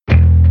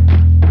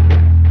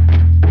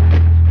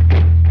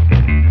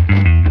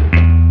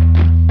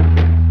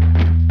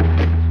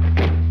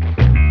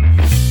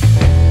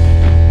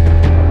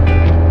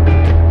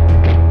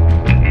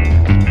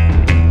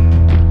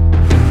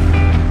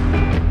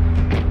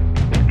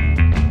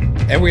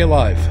And we're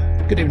live.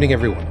 Good evening,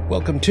 everyone.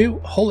 Welcome to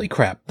Holy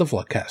Crap, the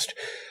Vlogcast.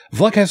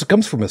 Vlogcast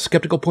comes from a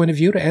skeptical point of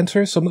view to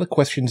answer some of the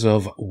questions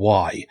of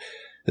why.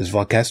 This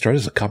Vlogcast started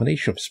as a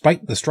combination of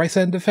spite the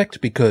Streisand effect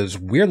because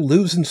we're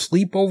losing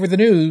sleep over the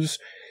news,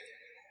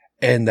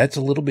 and that's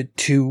a little bit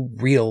too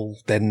real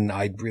than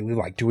I'd really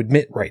like to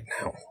admit right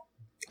now.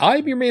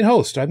 I'm your main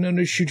host. I'm known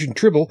as Shujin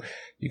Tribble.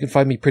 You can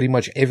find me pretty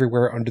much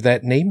everywhere under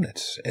that name.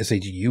 That's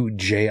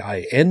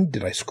Shujin.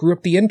 Did I screw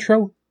up the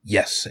intro?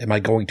 Yes. Am I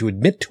going to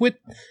admit to it?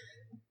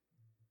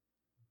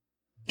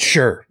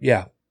 Sure.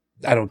 Yeah.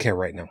 I don't care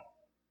right now.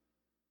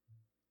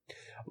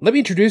 Let me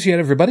introduce you to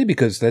everybody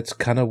because that's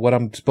kind of what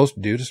I'm supposed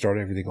to do to start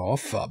everything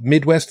off.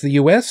 Midwest of the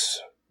U.S.,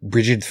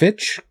 Bridget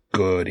Fitch.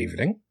 Good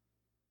evening.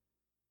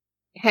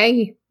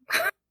 Hey.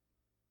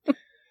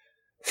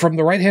 From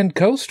the right-hand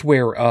coast,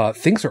 where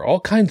things are all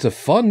kinds of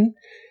fun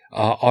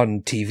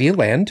on TV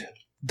land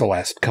the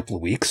last couple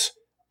of weeks,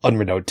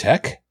 Unrenode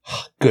Tech.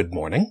 Good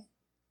morning.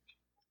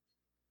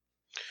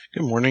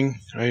 Good morning.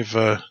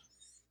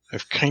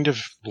 I've kind of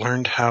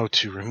learned how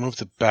to remove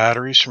the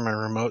batteries from my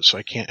remote so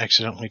I can't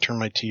accidentally turn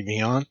my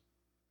TV on.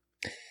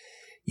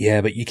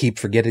 Yeah, but you keep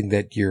forgetting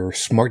that your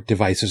smart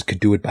devices could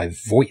do it by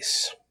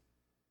voice.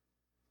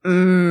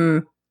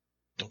 Don't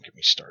get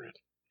me started.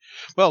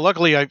 Well,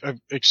 luckily, I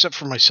except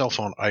for my cell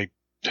phone, I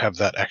have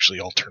that actually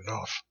all turned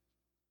off.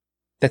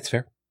 That's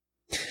fair.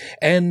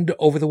 And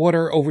over the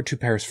water, over to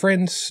Paris,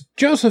 France.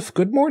 Joseph,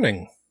 good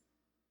morning.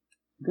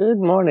 Good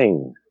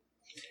morning.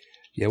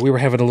 Yeah, we were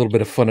having a little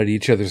bit of fun at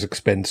each other's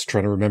expense,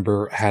 trying to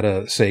remember how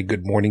to say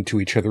good morning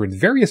to each other in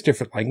various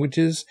different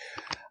languages.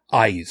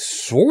 I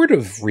sort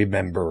of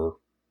remember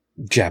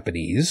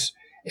Japanese,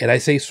 and I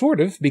say sort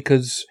of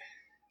because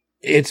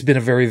it's been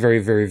a very, very,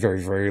 very,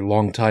 very, very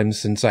long time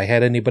since I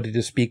had anybody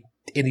to speak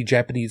any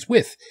Japanese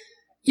with,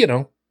 you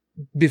know,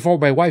 before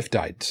my wife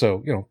died.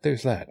 So, you know,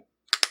 there's that.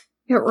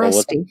 You're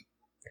rusty.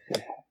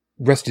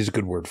 Rusty is a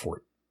good word for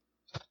it.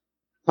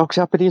 Talk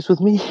Japanese with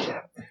me?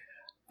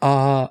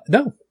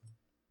 No.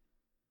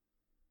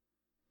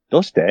 ど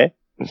うして?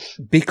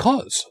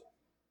 Because.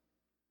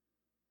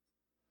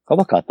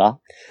 怖かった?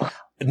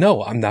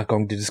 No, I'm not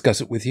going to discuss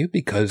it with you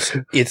because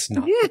it's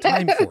not the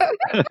time for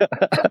it.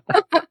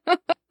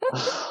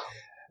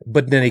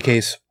 But in any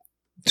case,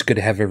 it's good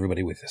to have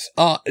everybody with us.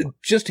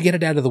 Just to get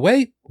it out of the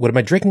way, what am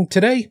I drinking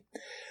today?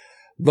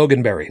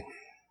 Loganberry.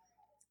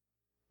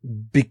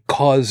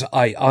 Because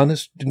I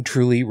honest and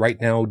truly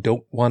right now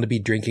don't want to be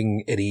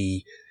drinking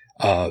any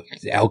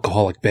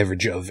alcoholic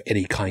beverage of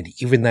any kind,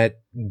 even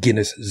that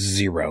Guinness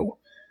Zero.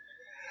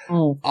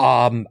 Oh.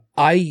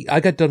 I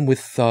got done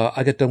with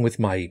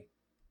my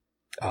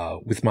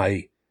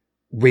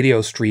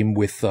radio stream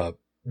with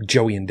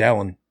Joey and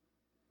Dallin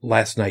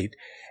last night,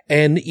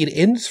 and it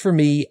ends for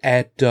me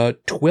at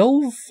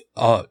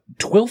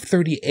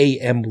 12:30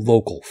 a.m.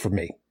 local for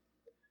me.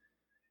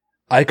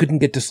 I couldn't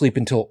get to sleep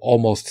until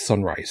almost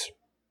sunrise.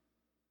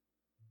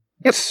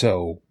 Yep.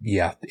 So,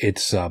 yeah,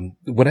 it's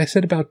what I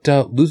said about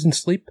losing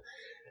sleep.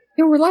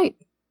 You were late.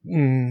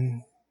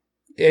 And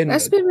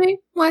That's been me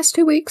last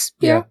 2 weeks.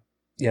 Yeah.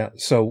 Yeah.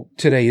 So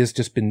today has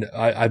just been,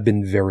 I've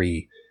been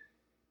very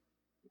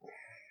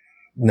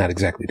not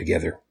exactly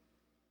together.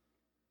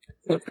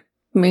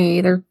 Me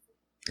either.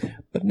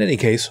 But in any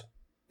case,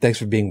 thanks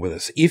for being with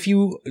us. If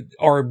you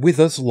are with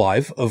us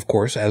live, of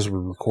course, as we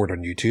record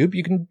on YouTube,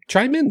 you can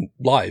chime in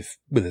live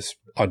with us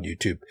on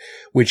YouTube,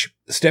 which,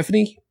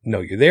 Stephanie, know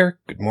you're there.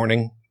 Good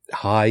morning.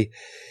 Hi.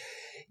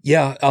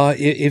 Yeah,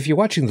 if you're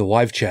watching the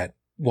live chat,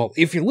 well,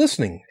 if you're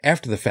listening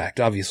after the fact,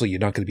 obviously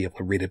you're not going to be able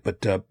to read it,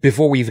 but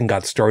before we even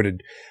got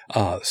started,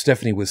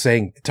 Stephanie was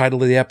saying the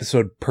title of the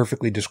episode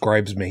perfectly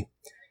describes me,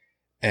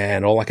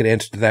 and all I could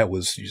answer to that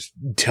was just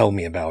tell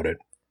me about it.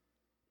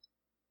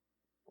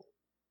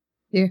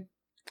 Yeah.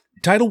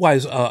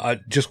 Title-wise, I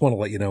just want to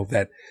let you know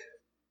that,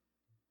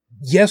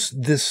 yes,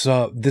 this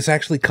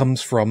actually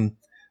comes from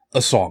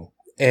a song,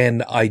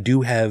 and I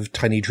do have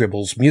Tiny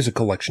Dribble's music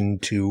collection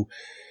to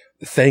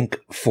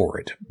thank for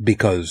it,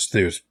 because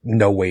there's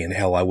no way in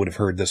hell I would have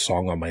heard this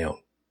song on my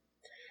own.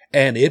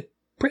 And it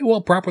pretty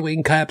well properly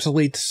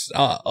encapsulates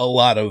a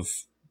lot of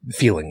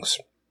feelings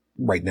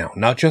right now,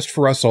 not just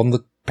for us on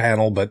the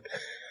panel, but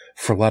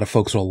for a lot of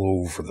folks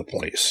all over the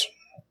place.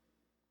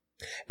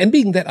 And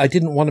being that I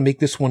didn't want to make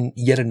this one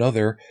yet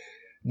another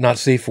not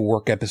safe for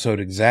work episode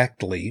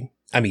exactly,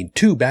 I mean,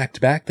 2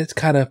 back-to-back, that's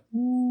kind of,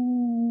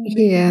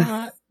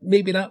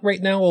 maybe not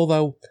right now,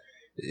 although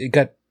it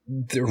got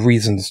the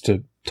reasons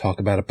to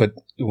talk about it, but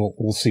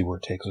we'll see where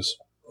it takes us.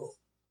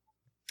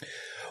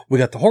 We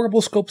got the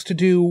horrible scopes to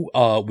do,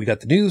 we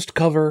got the news to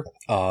cover,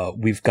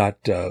 we've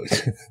got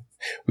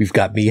we've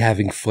got me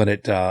having fun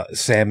at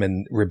Sam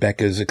and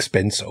Rebecca's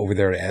expense over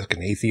there at Ask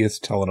an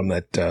Atheist, telling them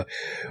that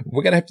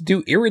we're gonna have to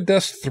do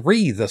Iridust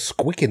 3, The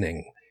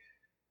Squickening.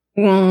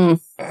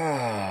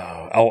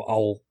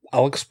 I'll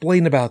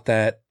explain about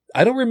that.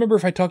 I don't remember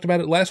if I talked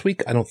about it last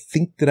week. I don't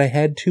think that I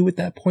had to at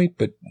that point,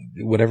 but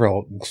whatever,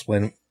 I'll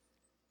explain it.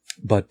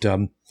 But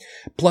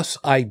plus,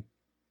 I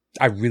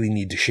really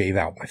need to shave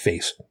out my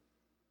face.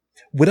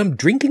 When I'm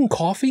drinking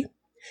coffee,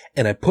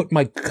 and I put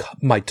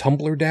my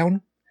tumbler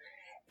down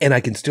and I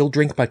can still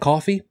drink my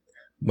coffee,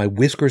 my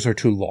whiskers are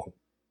too long.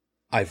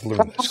 I've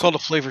learned this. It's called a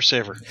flavor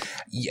saver.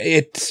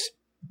 It's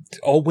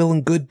all well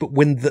and good, but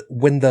when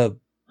the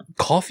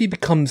coffee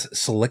becomes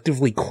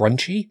selectively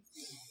crunchy,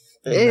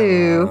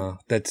 Ew.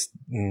 that's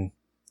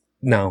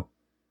no.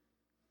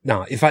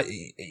 If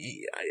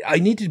I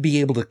need to be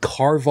able to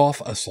carve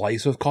off a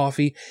slice of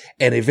coffee,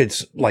 and if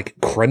it's like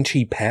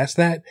crunchy past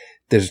that,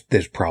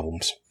 there's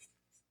problems.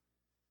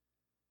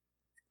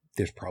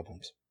 There's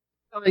problems.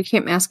 Well, you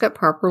can't mask up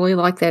properly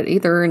like that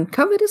either, and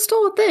COVID is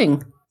still a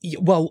thing.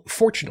 Well,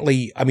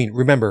 fortunately, I mean,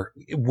 remember,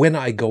 when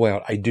I go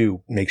out, I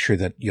do make sure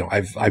that,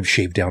 I've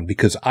shaved down,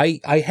 because I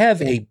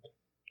have it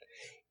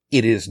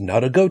is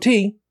not a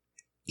goatee.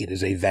 It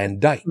is a Van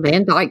Dyke.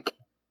 Van Dyke.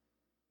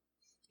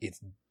 It's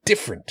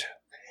different.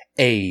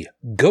 A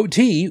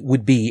goatee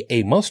would be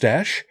a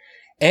mustache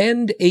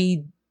and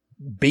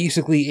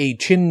basically a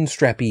chin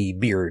strappy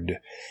beard.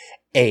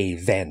 A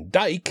Van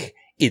Dyke,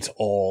 it's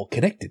all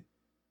connected.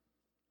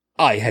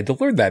 I had to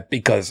learn that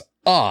because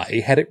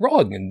I had it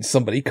wrong and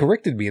somebody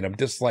corrected me and I'm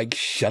just like,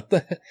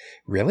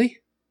 really?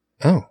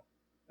 Oh.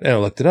 And I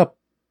looked it up.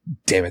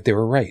 Damn it, they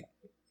were right.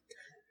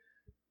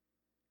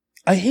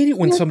 I hate it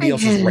when somebody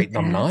else is right and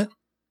I'm not.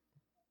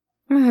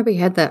 My hubby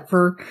had that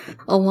for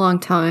a long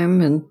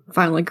time and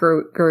finally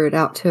grew it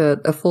out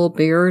to a full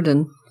beard,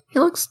 and he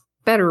looks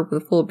better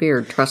with a full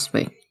beard, trust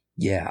me.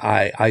 Yeah,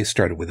 I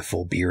started with a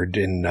full beard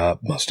and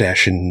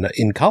mustache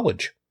in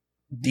college.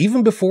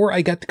 Even before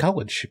I got to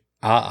college.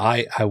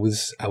 I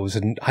was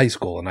in high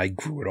school and I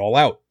grew it all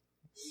out.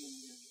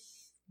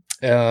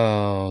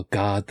 Oh,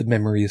 God, the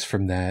memories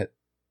from that.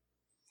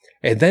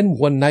 And then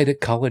one night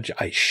at college,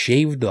 I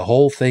shaved the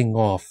whole thing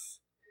off.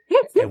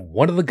 And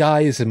one of the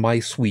guys in my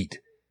suite,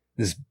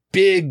 this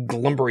big,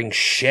 lumbering,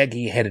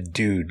 shaggy-headed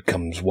dude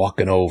comes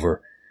walking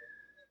over.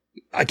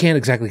 I can't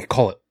exactly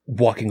call it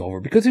walking over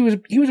because he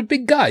was a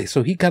big guy,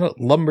 so he kind of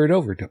lumbered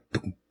over to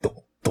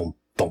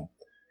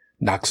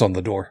knocks on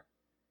the door.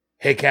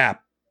 Hey,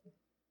 Cap.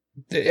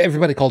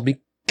 Everybody called me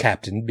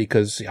Captain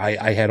because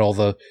I had all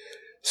the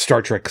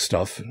Star Trek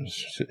stuff,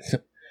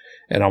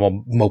 and I'm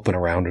all moping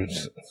around.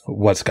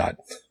 What, Scott?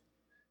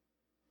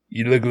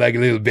 You look like a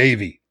little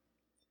baby.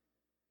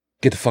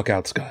 Get the fuck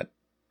out, Scott.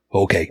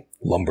 Okay.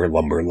 Lumber.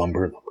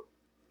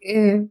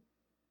 Yeah.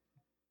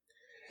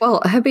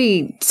 Well,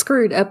 hubby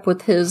screwed up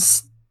with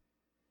his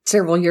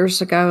several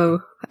years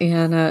ago,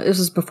 and this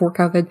was before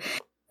COVID,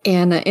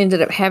 and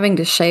ended up having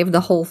to shave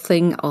the whole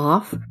thing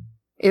off.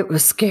 It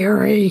was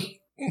scary.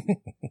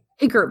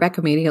 He grew it back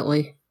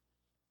immediately.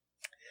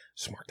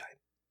 Smart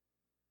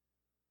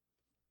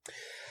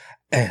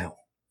guy.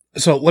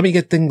 So let me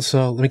get things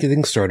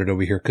started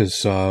over here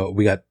because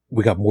we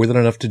got more than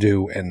enough to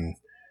do and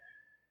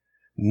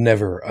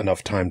never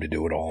enough time to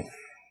do it all.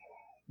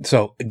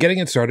 So getting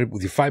it started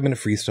with your 5-minute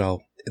freestyle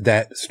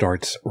that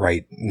starts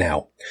right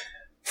now.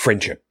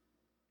 Friendship.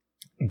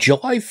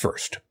 July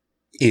 1st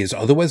is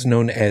otherwise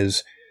known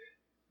as,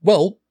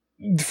 well,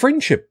 the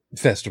Friendship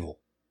Festival.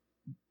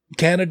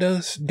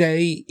 Canada's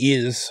Day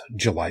is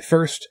July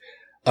 1st.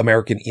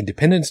 American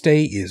Independence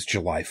Day is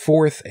July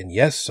 4th. And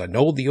yes, I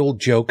know the old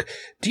joke.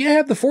 Do you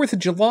have the 4th of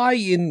July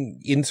in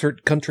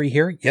insert country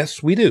here?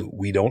 Yes, we do.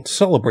 We don't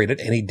celebrate it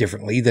any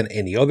differently than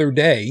any other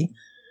day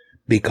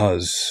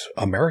because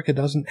America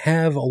doesn't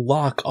have a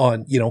lock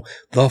on, the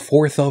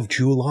 4th of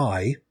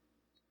July.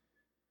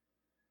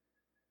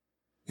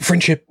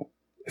 Friendship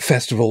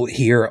Festival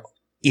here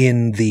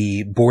in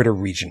the border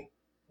region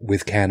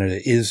with Canada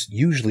is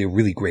usually a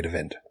really great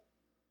event.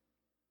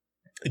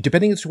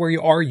 Depending as to where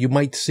you are, you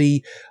might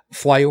see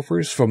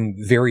flyovers from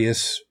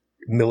various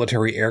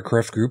military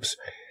aircraft groups.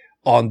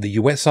 On the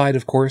U.S. side,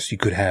 of course, you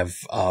could have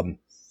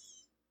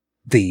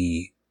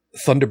the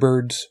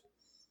Thunderbirds.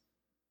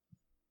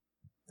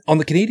 On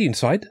the Canadian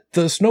side,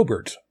 the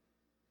Snowbirds,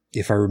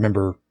 if I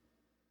remember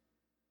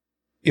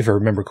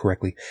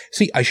correctly.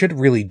 See, I should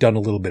have really done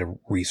a little bit of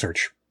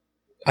research.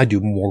 I do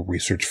more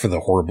research for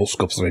the horrible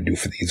scopes than I do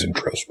for these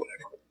intros,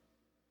 whatever.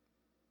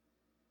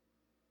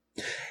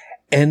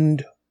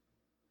 And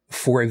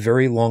for a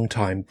very long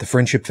time, the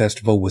Friendship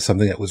Festival was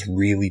something that was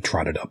really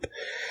trotted up.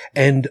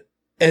 And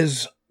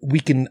as we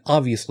can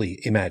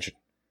obviously imagine,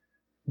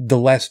 the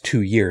last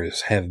 2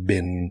 years have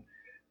been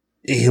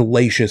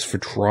hellacious for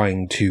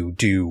trying to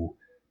do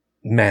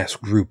mass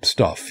group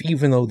stuff,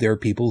 even though there are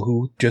people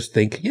who just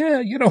think, yeah,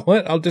 you know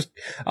what,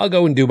 I'll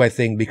go and do my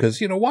thing because,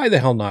 why the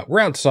hell not?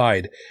 We're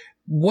outside.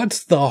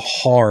 What's the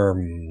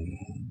harm?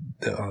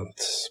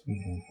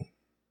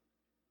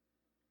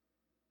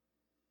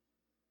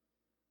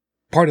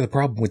 Part of the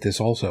problem with this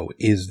also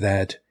is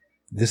that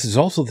this is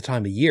also the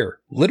time of year,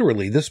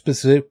 literally this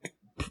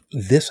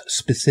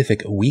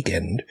specific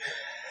weekend,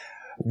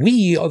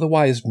 we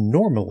otherwise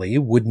normally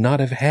would not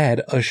have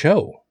had a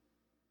show.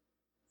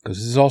 Because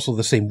this is also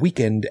the same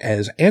weekend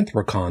as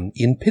Anthrocon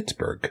in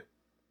Pittsburgh.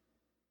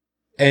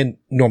 And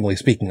normally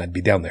speaking, I'd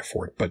be down there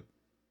for it, but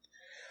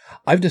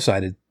I've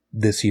decided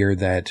this year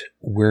that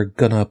we're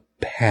gonna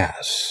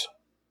pass.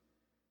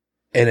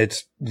 And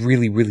it's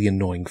really, really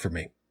annoying for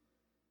me.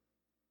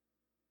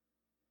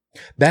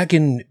 Back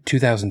in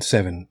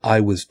 2007, I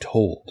was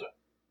told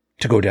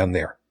to go down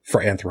there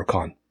for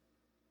Anthrocon.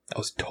 I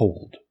was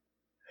told.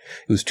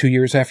 It was 2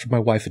 years after my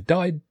wife had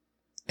died,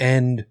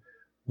 and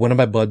one of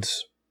my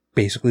buds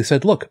basically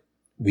said, look,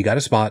 we got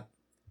a spot.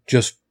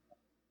 Just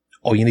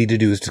all you need to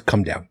do is to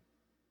come down.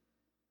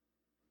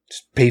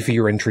 Just pay for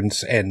your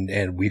entrance,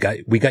 and we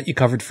got you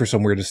covered for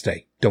somewhere to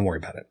stay. Don't worry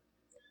about it.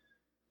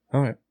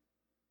 All right.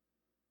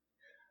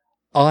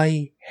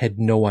 I had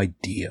no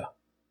idea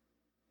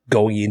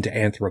going into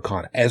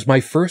Anthrocon as my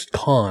first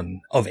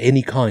con of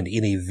any kind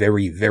in a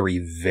very, very,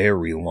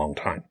 very long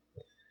time.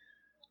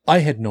 I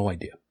had no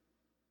idea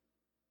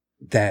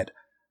that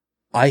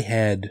I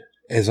had,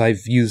 as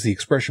I've used the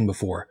expression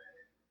before,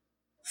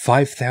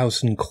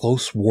 5,000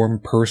 close, warm,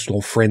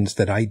 personal friends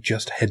that I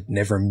just had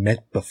never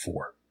met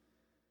before.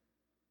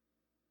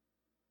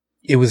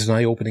 It was an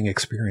eye-opening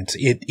experience.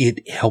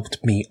 It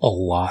helped me a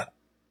lot.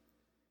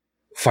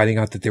 Finding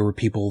out that there were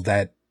people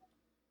that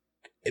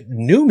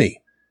knew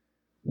me,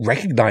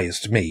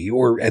 recognized me,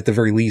 or at the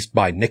very least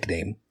by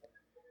nickname.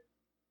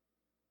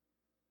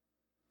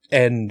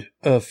 And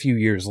a few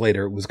years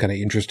later, it was kind of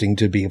interesting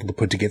to be able to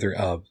put together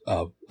a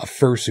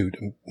fursuit,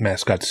 a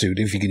mascot suit,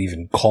 if you could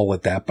even call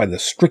it that by the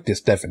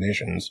strictest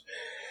definitions,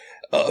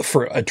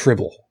 for a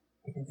Tribble.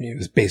 It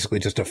was basically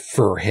just a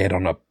fur head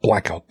on a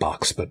blackout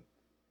box, but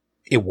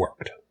it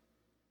worked.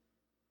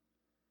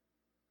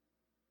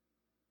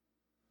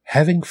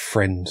 Having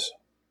friends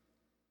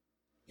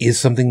is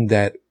something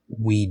that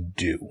we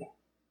do.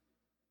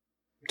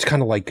 It's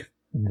kind of like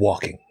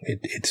walking.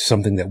 It's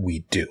something that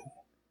we do.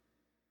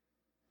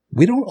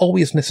 We don't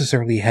always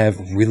necessarily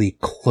have really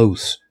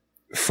close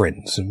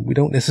friends, and we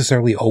don't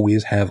necessarily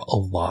always have a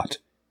lot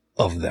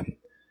of them.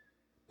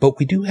 But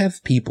we do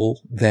have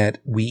people that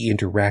we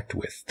interact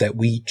with, that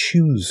we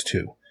choose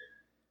to,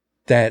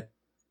 that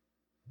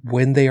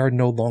when they are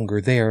no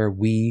longer there,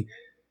 we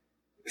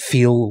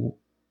feel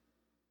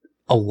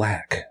a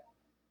lack.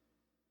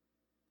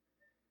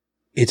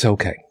 It's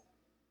okay.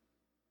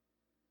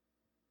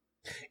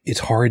 It's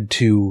hard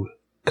to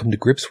come to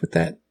grips with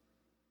that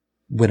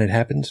when it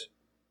happens.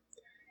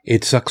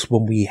 It sucks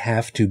when we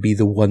have to be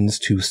the ones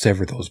to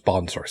sever those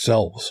bonds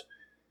ourselves.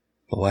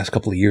 The last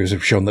couple of years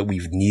have shown that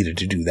we've needed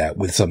to do that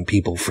with some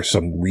people for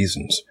some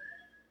reasons.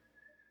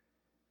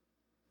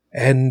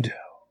 And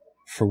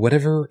for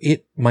whatever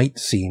it might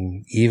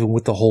seem, even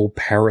with the whole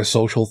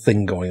parasocial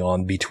thing going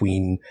on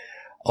between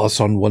us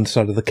on one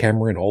side of the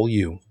camera and all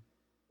you,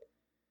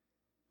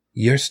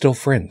 you're still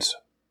friends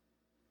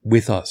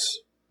with us,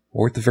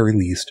 or at the very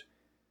least,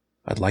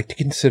 I'd like to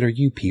consider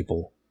you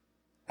people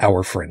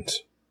our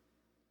friends.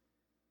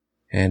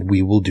 And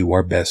we will do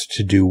our best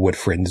to do what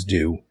friends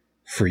do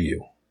for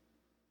you.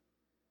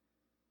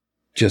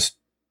 Just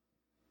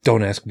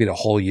don't ask me to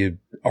haul you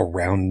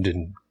around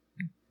and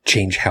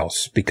change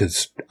house,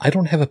 because I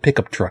don't have a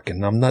pickup truck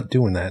and I'm not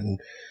doing that. And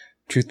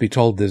truth be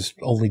told, there's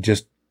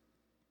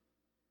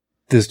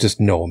just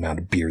no amount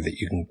of beer that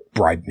you can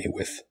bribe me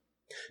with.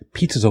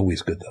 Pizza's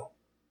always good, though.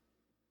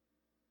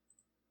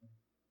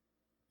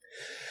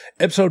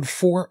 Episode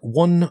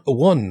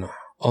 411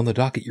 on the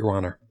docket, Your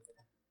Honor.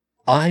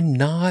 I'm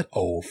not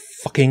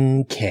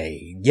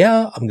O-fucking-K.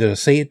 Yeah, I'm gonna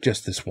say it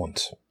just this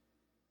once.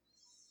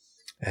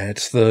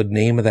 That's the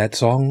name of that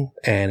song,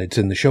 and it's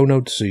in the show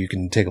notes, so you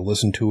can take a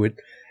listen to it.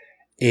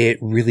 It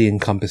really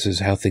encompasses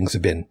how things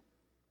have been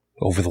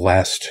over the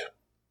last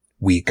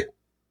week.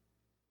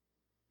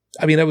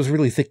 I mean, I was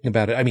really thinking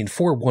about it. I mean,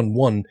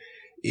 411,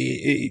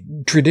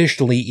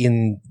 traditionally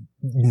in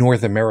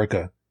North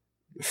America,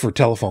 for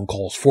telephone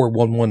calls,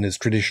 411 is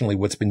traditionally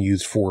what's been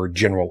used for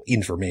general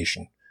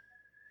information,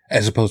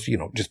 as opposed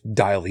to, just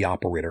dial the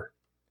operator,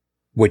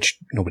 which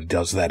nobody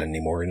does that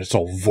anymore, and it's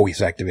all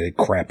voice-activated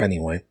crap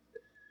anyway.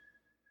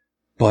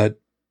 But,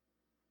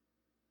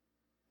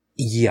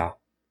 yeah,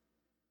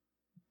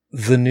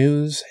 the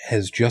news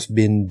has just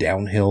been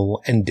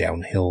downhill and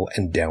downhill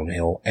and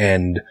downhill,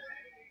 and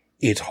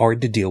it's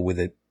hard to deal with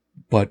it,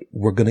 but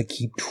we're going to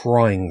keep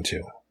trying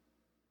to.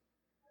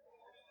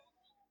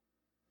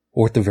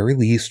 Or at the very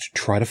least,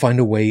 try to find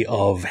a way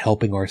of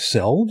helping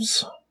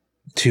ourselves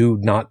to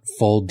not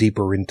fall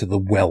deeper into the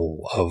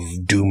well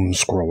of doom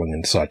scrolling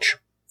and such.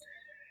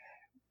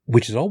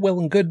 Which is all well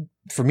and good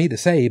for me to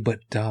say, but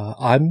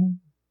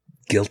I'm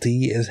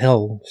guilty as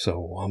hell,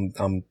 so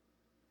I'm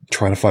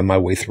trying to find my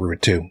way through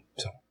it too.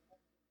 So,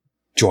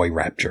 joy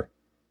rapture.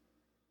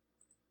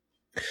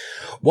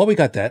 While we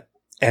got that,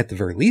 at the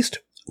very least,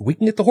 we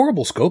can get the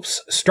horrible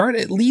scopes, start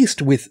at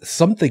least with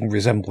something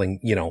resembling,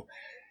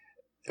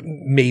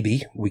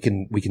 maybe we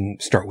can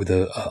start with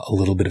a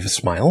little bit of a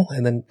smile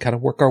and then kind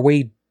of work our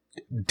way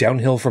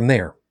downhill from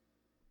there.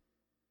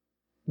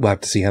 We'll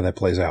have to see how that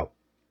plays out.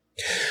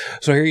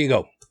 So here you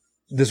go.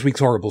 This week's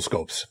horrible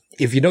scopes.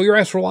 If you know your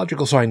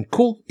astrological sign,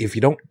 cool. If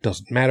you don't,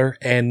 doesn't matter.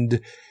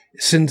 And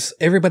since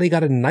everybody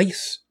got a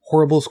nice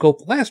horrible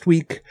scope last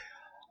week,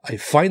 I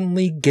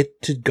finally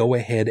get to go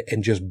ahead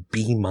and just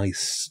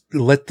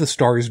let the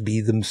stars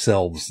be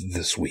themselves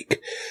this week.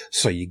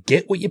 So you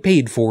get what you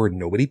paid for.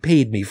 Nobody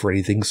paid me for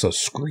anything, so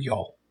screw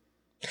y'all.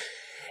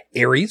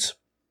 Aries.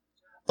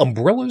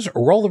 Umbrellas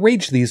are all the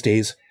rage these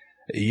days.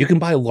 You can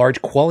buy a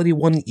large quality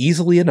one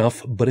easily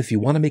enough, but if you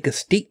want to make a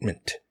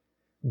statement,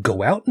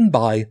 go out and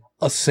buy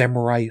a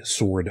samurai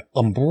sword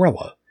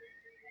umbrella.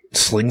 It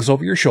slings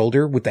over your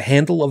shoulder with the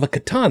handle of a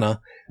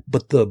katana,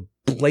 but the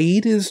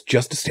blade is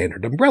just a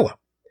standard umbrella.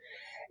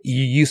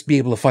 You used to be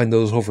able to find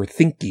those over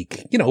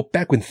ThinkGeek. You know,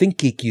 back when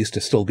ThinkGeek used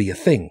to still be a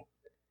thing.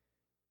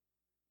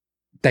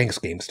 Thanks,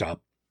 GameStop.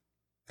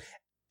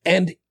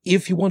 And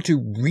if you want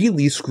to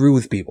really screw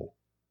with people,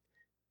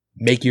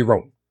 make your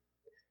own.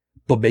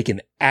 But make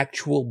an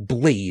actual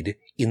blade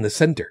in the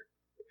center.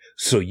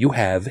 So you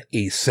have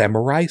a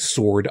samurai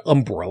sword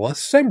umbrella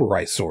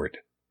samurai sword.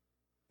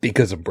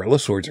 Because umbrella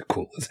swords are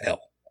cool as hell.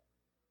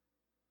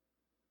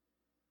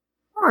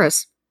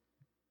 Morris,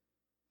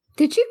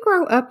 did you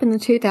grow up in the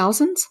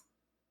 2000s?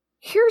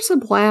 Here's a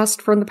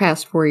blast from the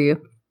past for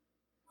you.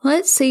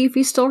 Let's see if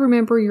you still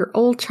remember your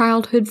old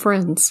childhood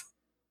friends.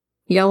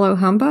 Yellow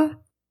Humba,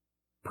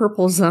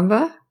 Purple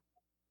Zumba,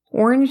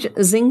 Orange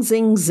Zing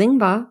Zing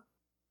Zingba,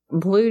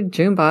 Blue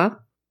Jumba,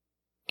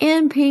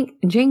 and Pink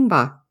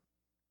Jingba.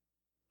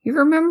 You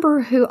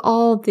remember who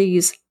all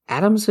these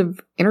atoms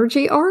of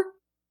energy are?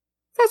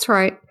 That's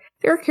right,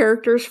 they're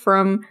characters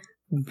from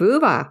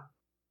Booba.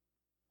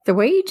 The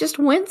way you just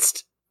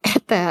winced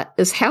at that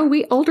is how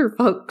we older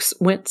folks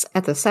wince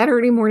at the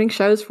Saturday morning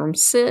shows from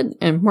Sid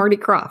and Marty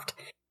Krofft.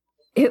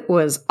 It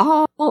was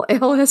all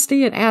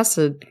LSD and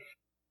acid.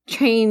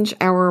 Change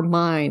our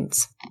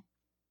minds.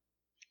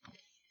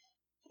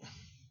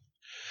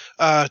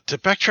 To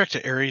backtrack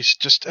to Aries,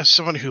 just as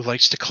someone who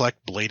likes to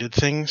collect bladed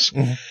things,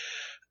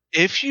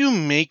 if you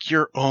make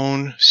your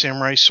own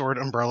samurai sword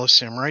umbrella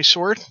samurai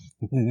sword,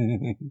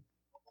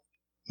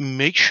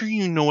 make sure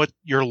you know what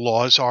your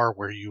laws are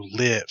where you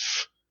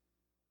live.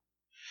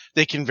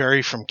 They can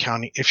vary from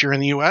county. If you're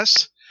in the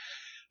U.S.,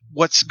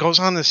 what goes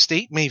on in the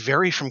state may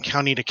vary from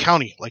county to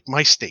county, like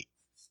my state.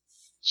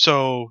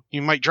 So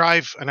you might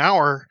drive an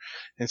hour,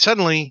 and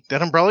suddenly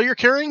that umbrella you're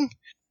carrying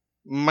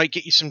might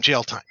get you some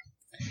jail time.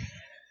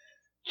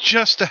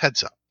 Just a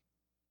heads up.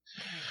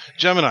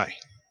 Gemini,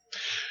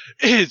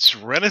 it's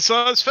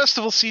Renaissance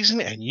Festival season,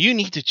 and you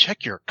need to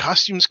check your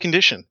costume's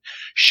condition.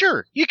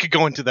 Sure, you could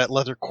go into that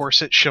leather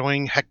corset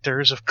showing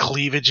hectares of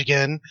cleavage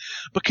again,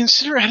 but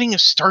consider adding a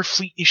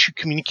Starfleet issue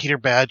communicator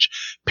badge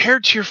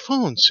paired to your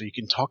phone so you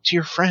can talk to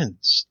your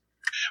friends.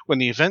 When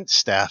the event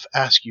staff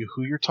ask you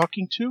who you're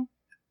talking to,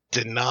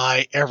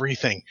 deny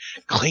everything.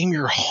 Claim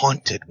you're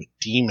haunted with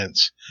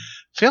demons.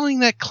 Failing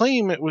that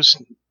claim, it was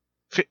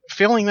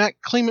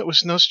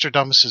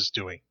Nostradamus'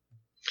 doing.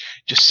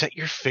 Just set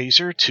your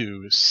phaser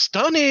to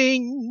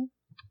stunning.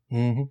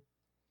 Mm-hmm.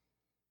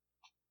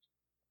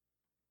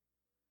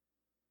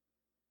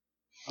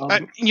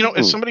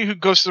 As somebody who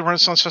goes to the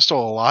Renaissance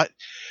Festival a lot,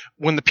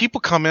 when the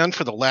people come in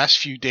for the last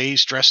few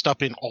days dressed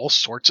up in all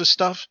sorts of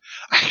stuff,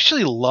 I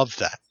actually love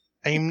that.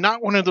 I am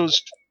not one of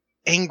those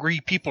angry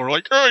people who are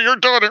like, oh, you're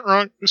doing it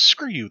wrong.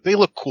 Screw you. They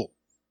look cool.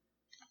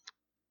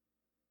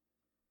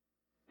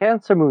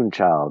 Cancer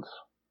Moonchild.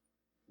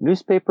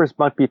 Newspapers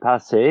might be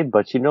passé,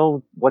 but you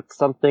know what's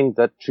something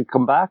that should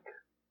come back?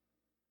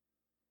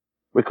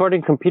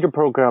 Recording computer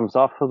programs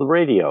off of the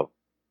radio.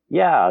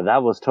 Yeah,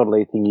 that was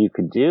totally a thing you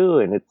could do,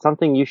 and it's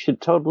something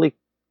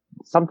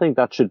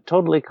that should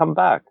totally come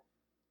back.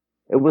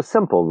 It was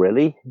simple,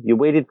 really. You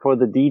waited for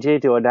the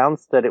DJ to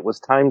announce that it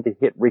was time to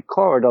hit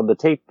record on the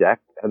tape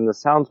deck, and the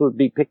sounds would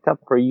be picked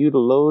up for you to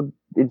load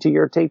into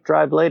your tape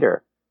drive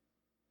later.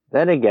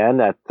 Then again,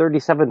 at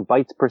 37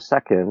 bytes per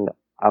second,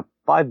 a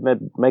 5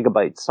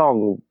 megabyte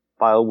song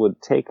file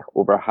would take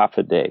over half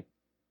a day.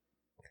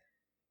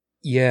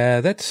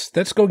 Yeah, that's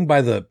going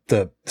by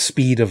the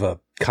speed of a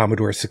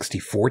Commodore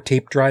 64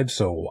 tape drive,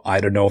 so I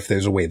don't know if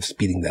there's a way of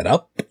speeding that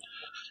up.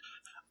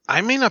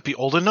 I may not be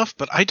old enough,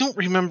 but I don't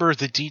remember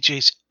the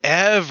DJs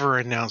ever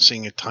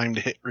announcing a time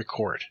to hit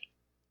record.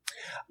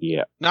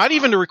 Yeah. Not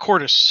even to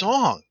record a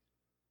song.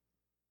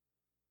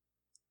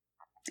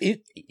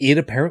 It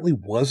apparently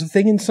was a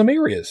thing in some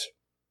areas.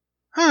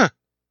 Huh.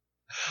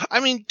 I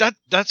mean,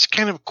 that's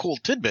kind of a cool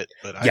tidbit,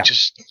 but Yeah.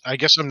 I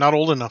guess I'm not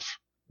old enough.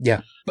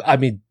 Yeah, I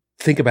mean,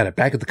 think about it.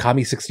 Back at the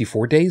Commie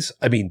 64 days,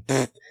 I mean,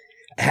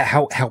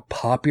 how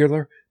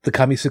popular the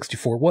Commie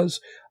 64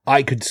 was,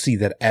 I could see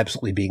that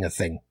absolutely being a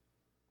thing.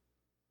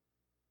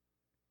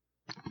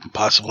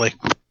 Possibly.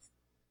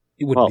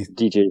 It wouldn't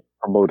be DJ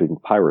promoting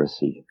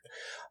piracy.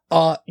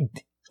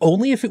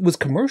 only if it was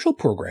commercial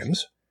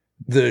programs.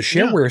 The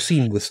shareware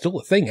scene was still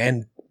a thing,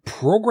 and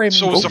programming.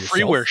 So was the yourself.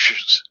 freeware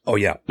shoes. Oh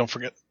yeah, Don't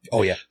forget.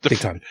 oh yeah, big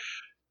time.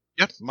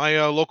 Yep,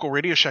 my local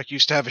Radio Shack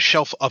used to have a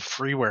shelf of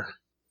freeware,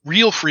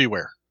 real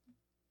freeware.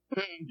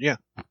 Yeah.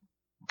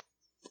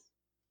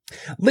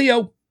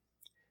 Leo,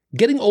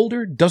 getting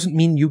older doesn't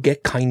mean you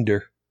get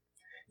kinder.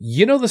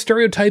 You know the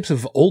stereotypes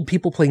of old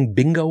people playing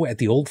bingo at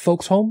the old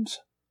folks' homes?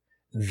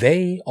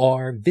 They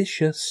are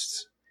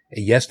vicious.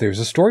 Yes, there's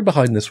a story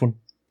behind this one.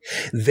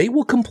 They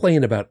will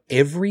complain about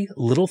every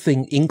little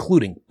thing,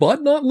 including,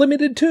 but not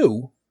limited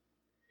to,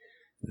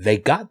 they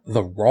got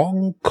the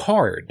wrong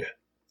card.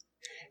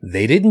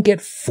 They didn't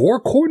get four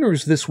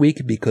corners this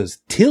week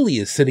because Tilly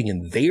is sitting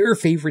in their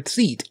favorite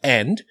seat,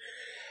 and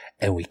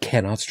we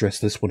cannot stress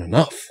this one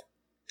enough,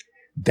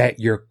 that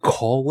you're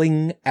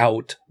calling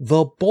out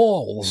the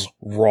balls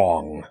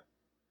wrong.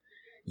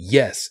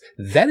 Yes,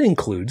 that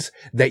includes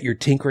that you're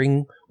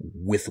tinkering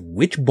with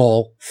which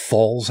ball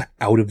falls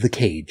out of the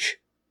cage.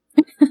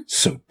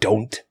 So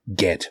don't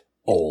get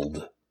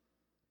old.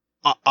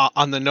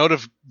 On the note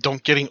of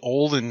don't getting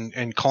old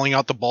and calling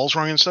out the balls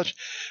wrong and such,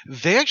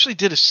 they actually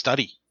did a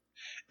study,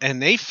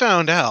 and they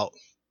found out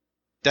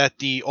that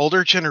the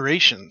older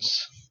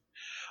generations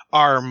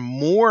are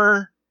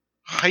more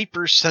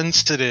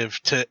hypersensitive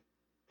to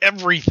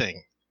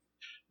everything,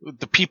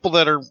 the people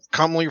that are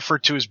commonly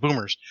referred to as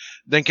boomers,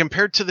 than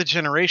compared to the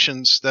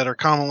generations that are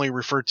commonly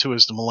referred to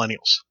as the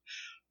millennials.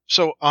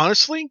 So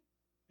honestly,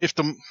 if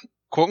the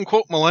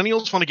quote-unquote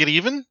millennials want to get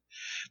even,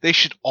 they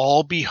should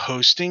all be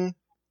hosting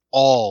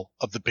all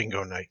of the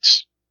bingo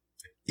nights.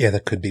 Yeah,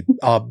 that could be.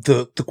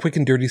 The quick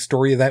and dirty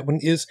story of that one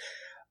is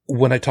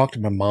when I talked to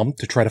my mom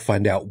to try to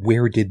find out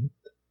where did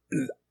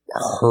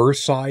her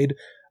side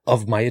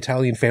of my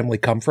Italian family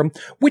come from,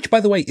 which, by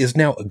the way, is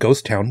now a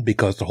ghost town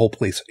because the whole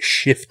place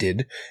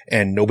shifted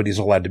and nobody's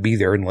allowed to be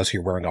there unless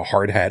you're wearing a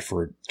hard hat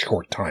for a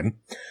short time.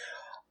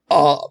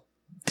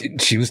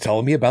 She was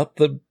telling me about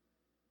the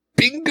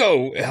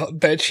bingo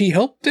that she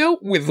helped out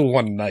with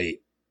one night.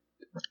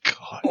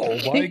 God.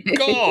 Oh my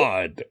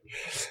God.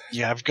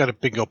 Yeah, I've got a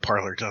bingo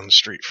parlor down the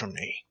street from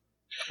me.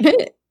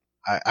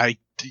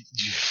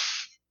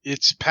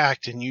 It's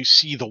packed and you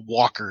see the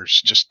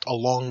walkers just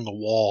along the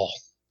wall.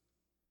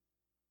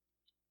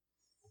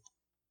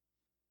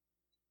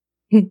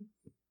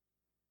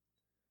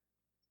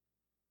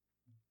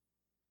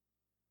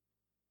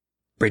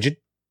 Bridget?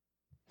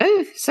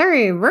 Oh,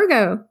 sorry,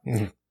 Virgo.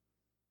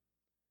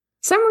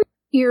 Summer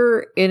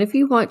here, and if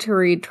you want to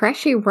read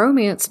trashy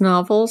romance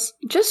novels,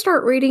 just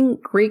start reading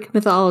Greek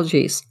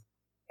mythologies.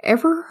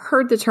 Ever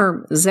heard the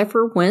term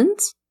Zephyr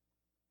Winds?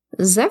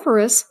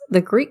 Zephyrus,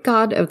 the Greek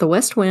god of the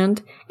west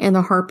wind, and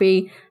the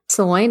harpy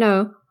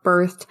Celaeno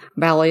birthed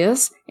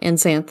Balius and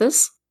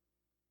Xanthus,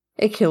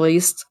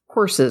 Achilles'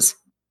 horses.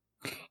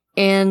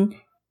 And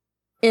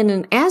in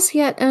an as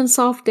yet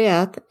unsolved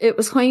death, it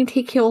was claimed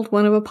he killed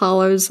one of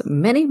Apollo's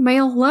many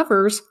male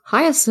lovers,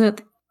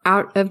 Hyacinth,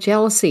 out of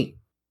jealousy.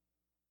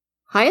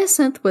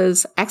 Hyacinth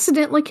was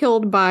accidentally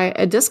killed by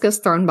a discus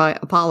thrown by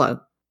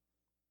Apollo.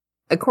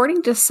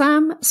 According to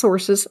some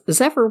sources,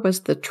 Zephyr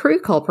was the true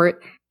culprit,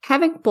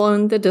 having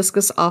blown the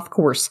discus off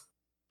course.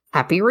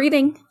 Happy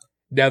reading!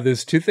 Now,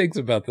 there's two things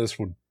about this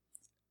one.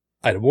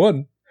 Item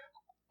one,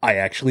 I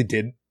actually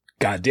did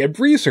goddamn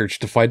research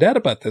to find out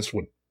about this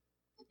one,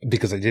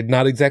 because I did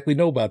not exactly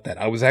know about that.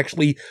 I was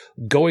actually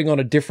going on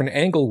a different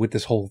angle with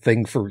this whole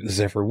thing for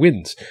Zephyr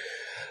Winds.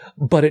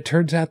 But it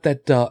turns out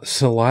that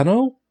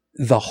Celaeno,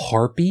 the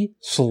harpy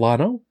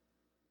Celaeno,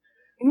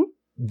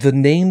 the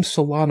name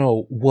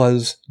Celaeno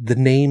was the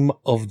name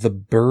of the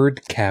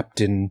bird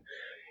captain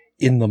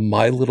in the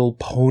My Little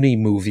Pony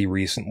movie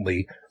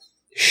recently.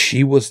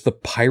 She was the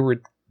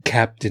pirate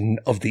captain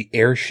of the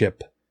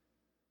airship.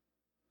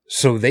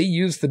 So they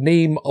used the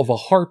name of a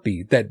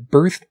harpy that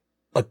birthed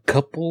a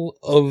couple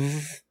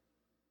of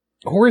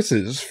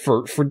horses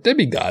for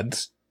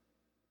demigods.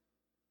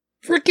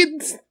 For a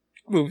kids'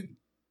 movie.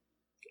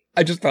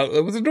 I just thought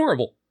it was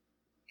adorable.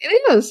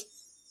 It is.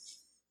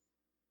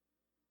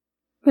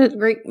 But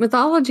Greek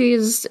mythology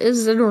is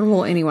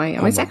adorable anyway.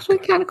 It's actually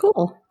kind of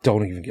cool.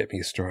 Don't even get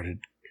me started.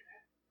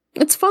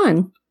 It's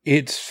fun.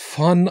 It's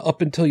fun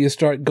up until you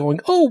start going,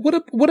 oh,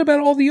 what about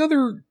all the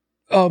other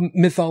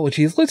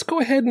mythologies? Let's go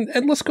ahead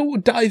and let's go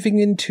diving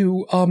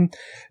into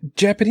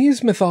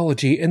Japanese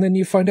mythology, and then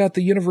you find out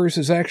the universe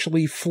is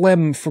actually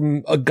phlegm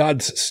from a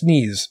god's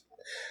sneeze.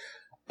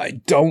 I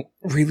don't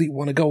really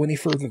want to go any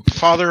further.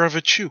 Father of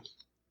a Chew.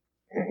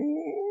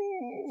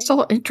 It's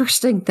all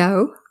interesting,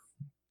 though.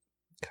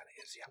 Kind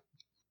of is, yeah.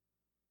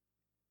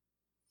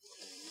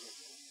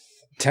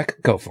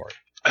 Tech, go for it.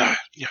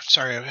 Yeah,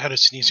 sorry, I had a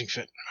sneezing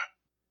fit.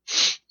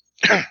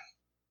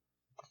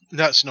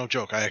 That's no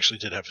joke. I actually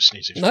did have a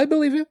sneezing fit. I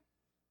believe you.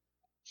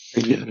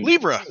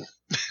 Libra.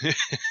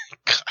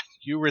 God,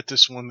 you were at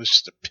this one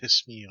just to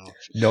piss me off.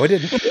 No, I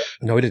didn't.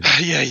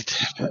 Yeah, you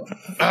did.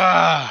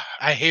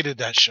 I hated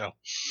that show.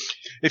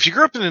 If you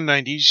grew up in the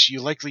 90s,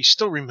 you likely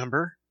still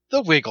remember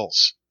the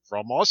Wiggles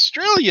from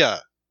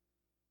Australia.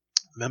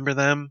 Remember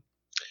them?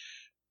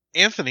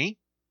 Anthony,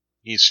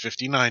 he's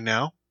 59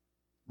 now.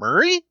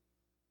 Murray,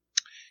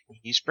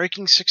 he's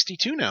breaking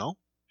 62 now.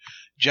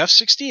 Jeff's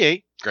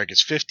 68, Greg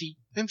is 50,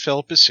 and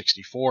Philip is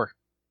 64.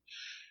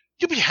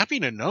 You'll be happy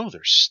to know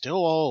they're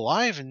still all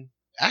alive and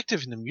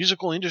active in the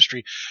musical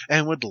industry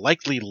and would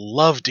likely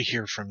love to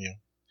hear from you.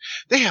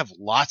 They have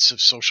lots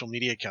of social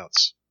media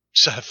accounts,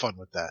 so have fun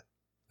with that.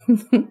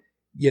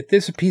 Yet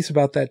there's a piece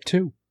about that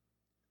too.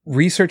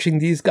 Researching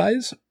these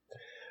guys,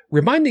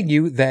 reminding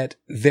you that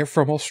they're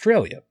from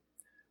Australia.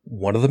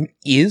 One of them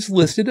is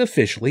listed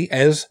officially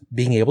as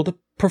being able to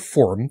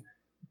perform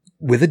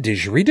with a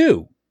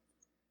didgeridoo.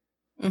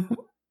 Mm-hmm.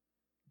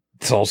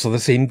 It's also the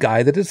same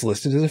guy that is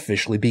listed as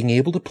officially being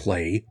able to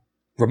play,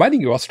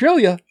 reminding you,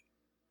 Australia,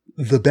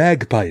 the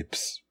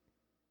bagpipes.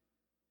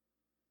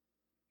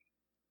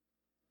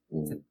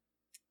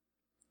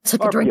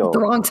 Took a drink at the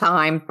wrong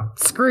time.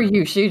 Screw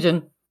you,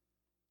 Shujin.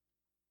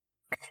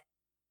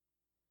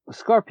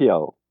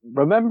 Scorpio,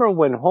 remember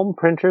when home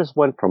printers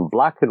went from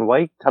black and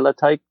white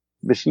teletype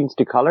machines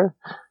to color?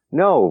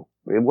 No,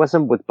 it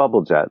wasn't with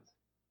bubble jets.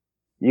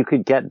 You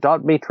could get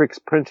dot matrix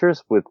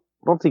printers with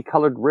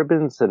multicolored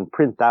ribbons and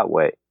print that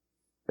way.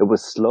 It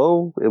was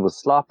slow, it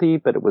was sloppy,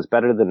 but it was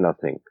better than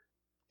nothing.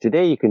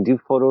 Today you can do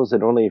photos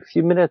in only a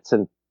few minutes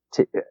and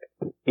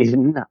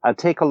in a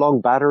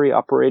take-along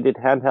battery-operated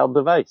handheld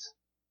device.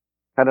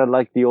 Kind of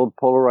like the old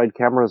Polaroid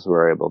cameras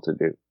were able to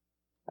do.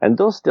 And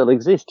those still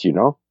exist, you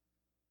know.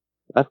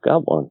 I've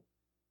got one.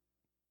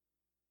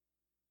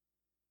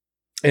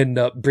 And,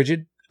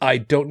 Bridget, I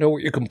don't know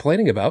what you're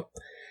complaining about.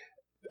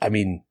 I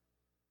mean,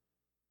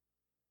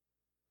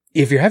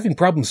 if you're having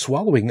problems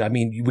swallowing, I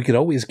mean, we could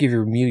always give you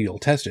remedial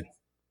testing.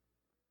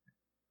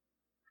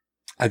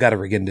 I got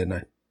her again, didn't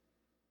I?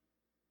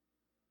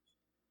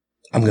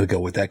 I'm going to go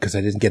with that because I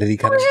didn't get any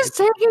kind of... I just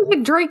said you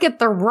could drink at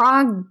the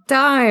wrong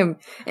time.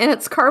 And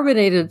it's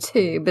carbonated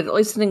too, but at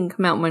least it didn't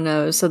come out my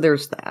nose, so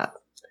there's that.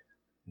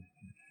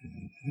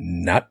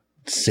 Not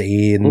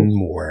saying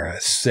more.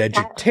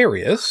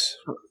 Sagittarius.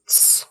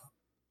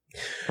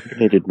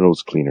 Carbonated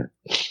nose cleaner.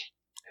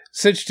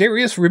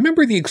 Sagittarius,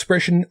 remember the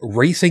expression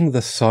racing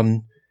the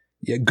sun?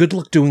 Yeah, good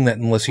luck doing that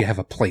unless you have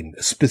a plane.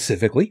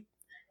 Specifically,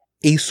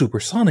 a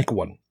supersonic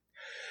one.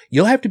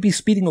 You'll have to be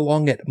speeding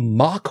along at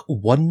Mach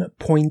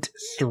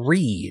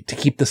 1.3 to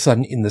keep the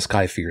sun in the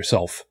sky for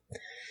yourself.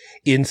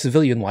 In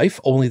civilian life,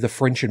 only the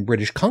French and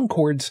British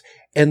Concords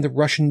and the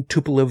Russian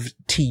Tupolev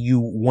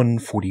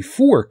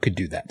Tu-144 could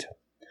do that.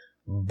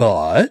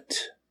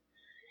 But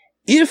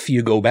if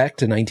you go back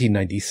to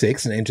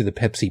 1996 and enter the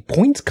Pepsi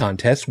Points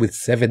Contest with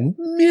 7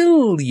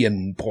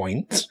 million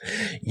points,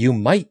 you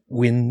might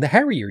win the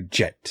Harrier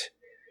jet.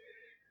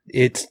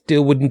 It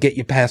still wouldn't get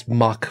you past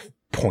Mach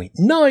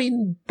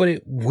 0.9, but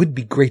it would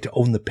be great to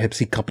own the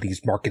Pepsi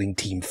company's marketing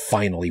team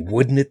finally,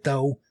 wouldn't it,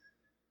 though?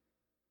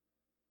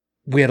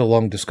 We had a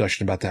long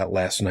discussion about that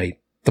last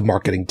night. The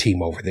marketing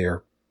team over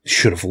there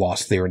should have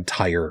lost their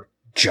entire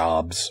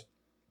jobs.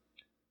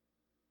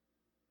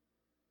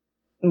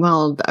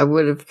 Well, I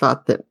would have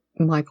thought that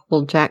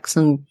Michael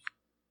Jackson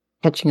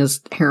catching his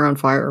hair on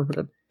fire would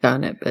have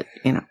done it, but,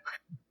 you know.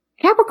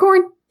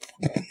 Capricorn!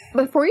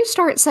 Before you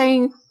start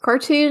saying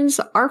cartoons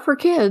are for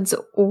kids,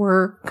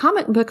 or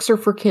comic books are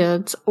for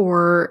kids,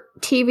 or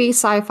TV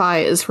sci-fi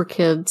is for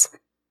kids,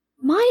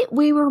 might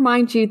we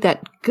remind you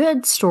that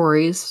good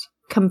stories,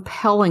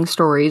 compelling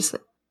stories,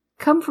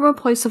 come from a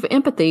place of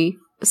empathy,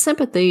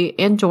 sympathy,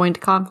 and joined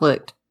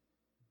conflict.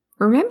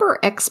 Remember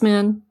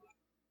X-Men?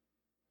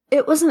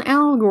 It was an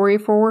allegory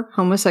for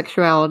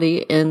homosexuality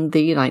in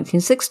the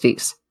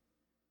 1960s.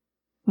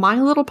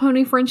 My Little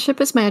Pony Friendship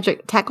is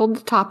Magic tackled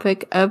the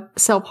topic of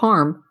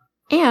self-harm,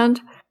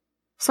 and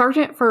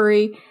Sergeant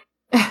Fury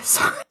and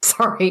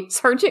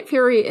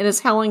his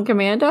Howling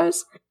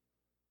Commandos.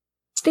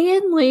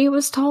 Stan Lee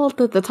was told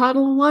that the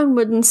title alone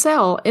wouldn't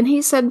sell, and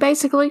he said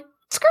basically,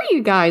 screw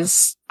you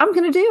guys, I'm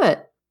gonna do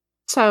it.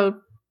 So,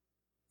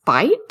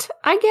 fight,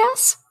 I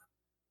guess?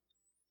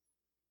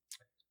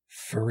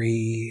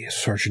 Furry,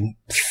 Sergeant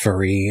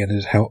Furry and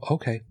his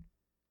okay.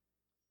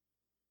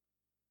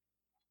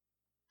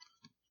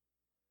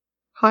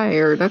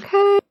 Hired,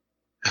 okay.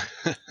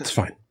 It's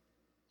fine.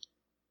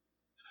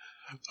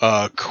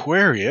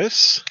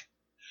 Aquarius.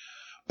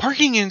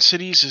 Parking in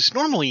cities is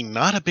normally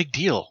not a big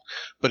deal,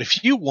 but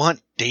if you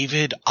want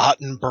David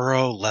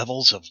Attenborough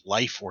levels of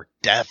life or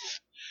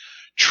death,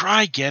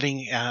 try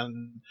getting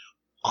an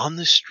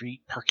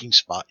on-the-street parking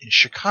spot in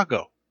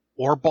Chicago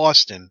or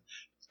Boston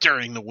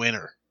during the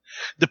winter.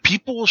 The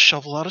people will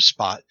shovel out a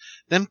spot,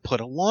 then put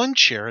a lawn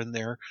chair in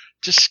there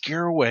to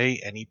scare away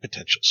any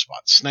potential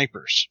spot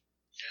snipers.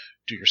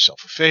 Do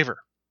yourself a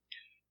favor.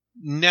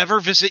 Never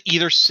visit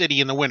either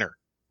city in the winter.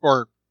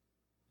 Or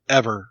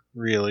ever,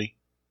 really.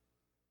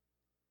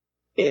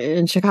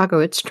 In Chicago,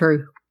 it's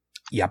true.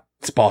 Yep,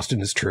 it's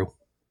Boston is true.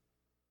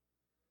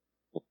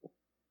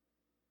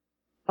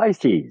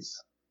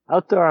 Pisces.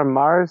 Out there on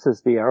Mars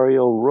is the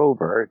aerial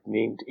rover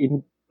named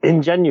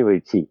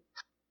Ingenuity.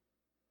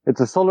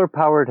 It's a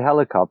solar-powered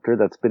helicopter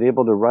that's been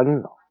able to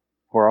run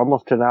for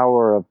almost an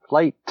hour of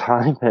flight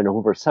time and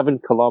over 7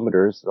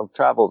 kilometers of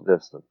travel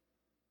distance.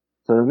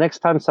 So the next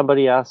time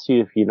somebody asks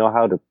you if you know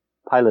how to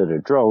pilot a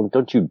drone,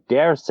 don't you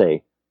dare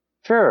say,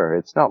 sure,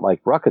 it's not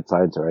like rocket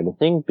science or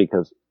anything,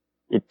 because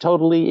it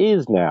totally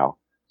is now.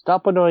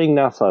 Stop annoying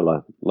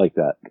NASA like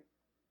that.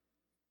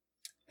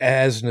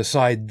 As an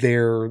aside,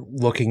 they're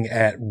looking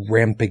at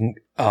ramping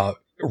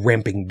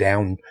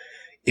down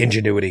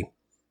Ingenuity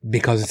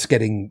because it's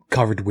getting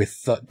covered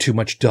with too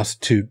much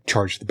dust to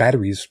charge the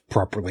batteries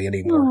properly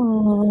anymore.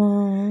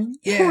 Oh,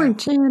 yeah. Poor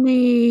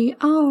Jenny.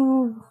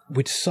 Oh.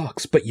 Which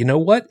sucks. But you know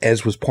what?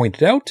 As was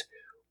pointed out,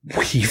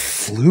 we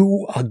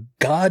flew a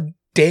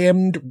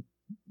goddamned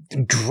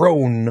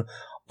drone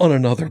on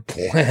another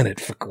planet,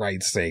 for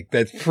Christ's sake.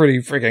 That's pretty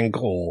freaking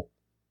cool.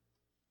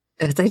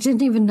 They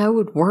didn't even know it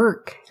would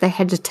work. They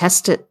had to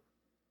test it.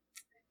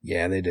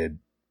 Yeah, they did.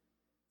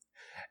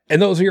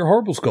 And those are your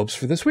horrible scopes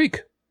for this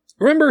week.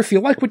 Remember, if you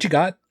like what you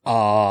got,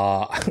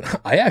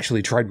 I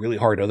actually tried really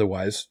hard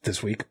otherwise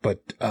this week,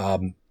 but,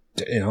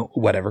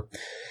 whatever.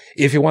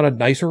 If you want a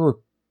nicer or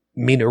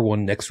meaner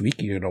one next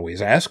week, you can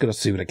always ask, and I'll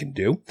see what I can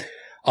do.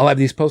 I'll have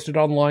these posted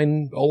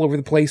online all over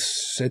the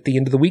place at the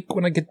end of the week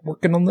when I get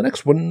working on the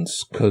next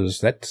ones, because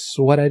that's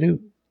what I do.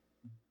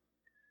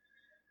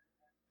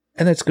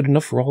 And that's good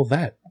enough for all of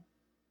that.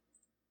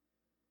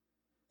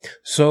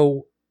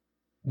 So,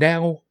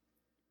 now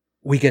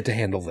we get to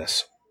handle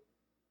this.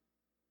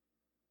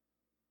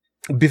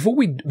 Before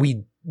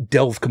we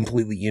delve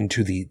completely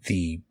into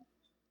the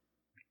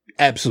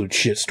absolute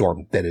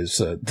shitstorm that is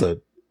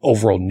the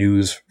overall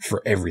news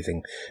for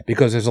everything,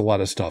 because there's a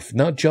lot of stuff,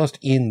 not just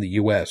in the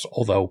U.S.,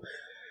 although,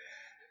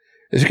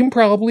 as you can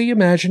probably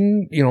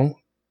imagine,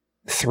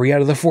 3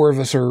 out of the 4 of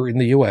us are in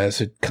the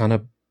U.S., it kind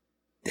of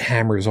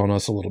hammers on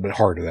us a little bit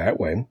harder that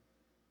way.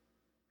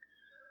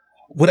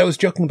 What I was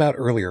joking about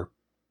earlier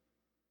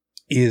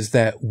is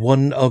that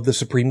one of the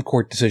Supreme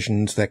Court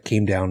decisions that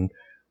came down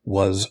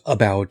was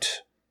about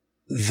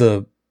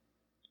the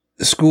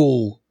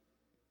school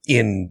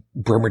in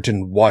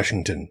Bremerton,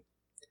 Washington,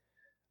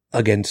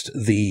 against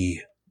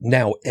the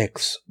now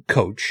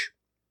ex-coach,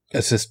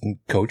 assistant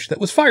coach, that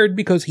was fired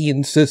because he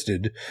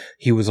insisted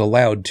he was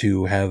allowed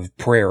to have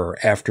prayer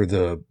after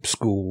the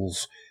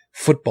school's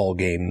football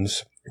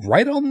games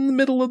right on the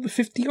middle of the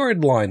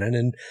 50-yard line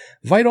and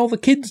invite all the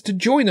kids to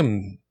join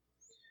him,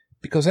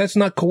 because that's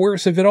not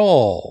coercive at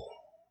all.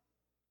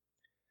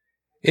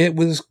 He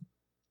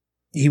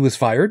was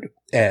fired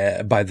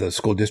by the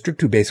school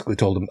district, who basically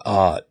told him,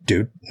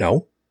 dude,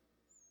 no.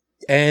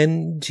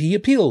 And he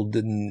appealed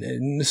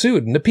and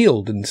sued and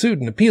appealed and sued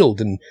and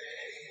appealed and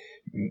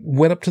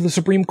went up to the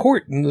Supreme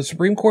Court. And the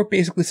Supreme Court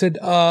basically said,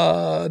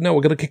 no,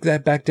 we're going to kick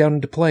that back down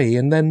into play.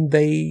 And then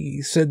they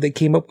said they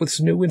came up with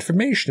some new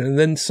information. And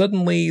then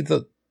suddenly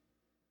the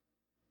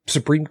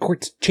Supreme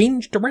Court's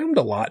changed around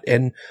a lot.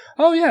 And,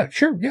 oh yeah,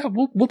 sure, yeah,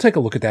 we'll take a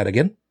look at that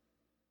again.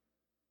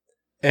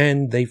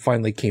 And they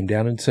finally came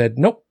down and said,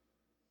 nope.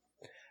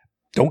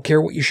 Don't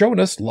care what you're showing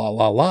us, la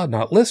la la,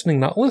 not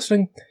listening,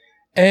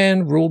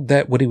 and ruled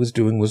that what he was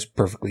doing was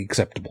perfectly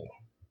acceptable.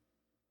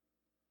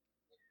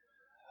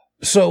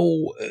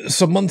 So,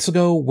 some months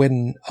ago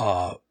when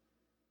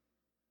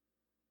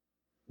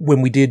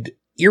we did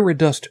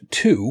Iridust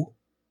 2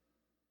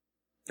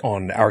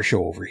 on our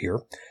show over here,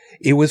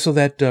 it was so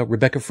that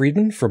Rebecca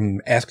Friedman from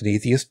Ask an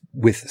Atheist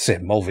with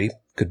Sam Mulvey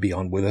could be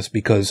on with us,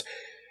 because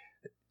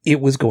it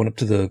was going up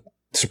to the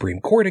Supreme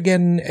Court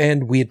again,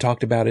 and we had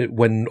talked about it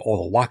when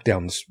all the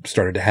lockdowns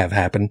started to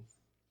happen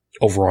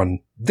over on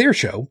their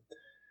show.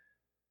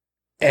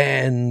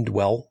 And,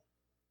 well,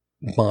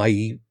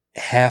 my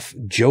half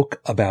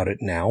joke about it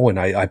now, and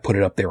I put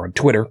it up there on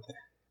Twitter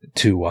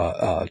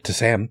to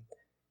Sam,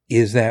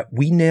 is that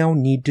we now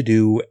need to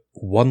do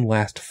one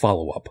last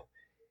follow-up.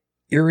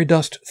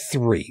 Iridust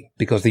 3,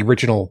 because the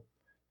original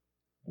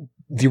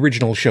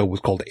show was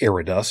called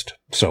Iridust,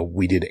 so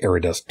we did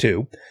Iridust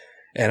 2.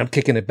 And I'm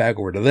kicking it back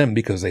over to them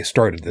because they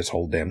started this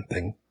whole damn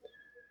thing.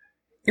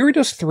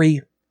 Iridust 3,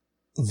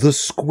 The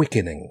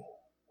Squickening,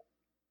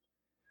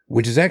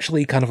 which is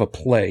actually kind of a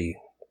play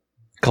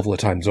a couple of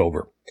times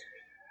over.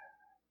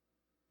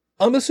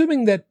 I'm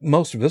assuming that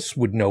most of us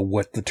would know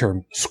what the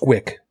term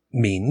squick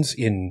means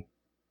in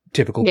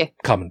typical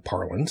common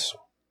parlance.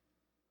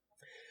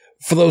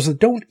 For those that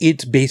don't,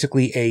 it's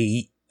basically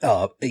a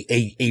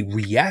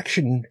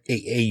reaction,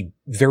 a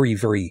very,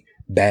 very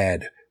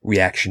bad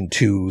reaction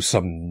to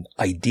some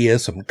idea,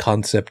 some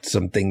concept,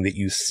 something that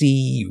you see,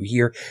 you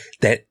hear,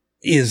 that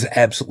is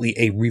absolutely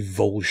a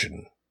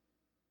revulsion.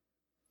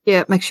 Yeah,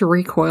 it makes you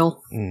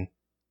recoil. Mm.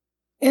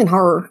 And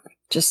horror.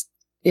 It's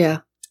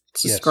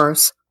just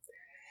gross.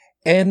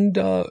 And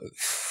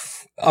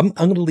I'm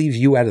going to leave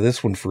you out of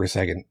this one for a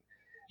second.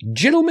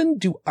 Gentlemen,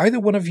 do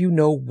either one of you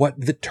know what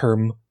the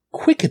term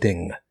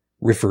quickening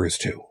refers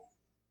to?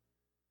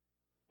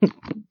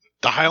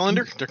 The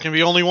Highlander? There can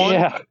be only one?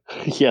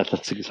 Yeah,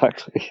 that's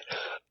exactly.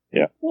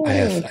 Yeah.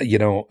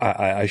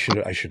 I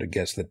should have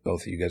guessed that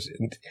both of you guys.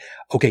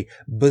 Okay,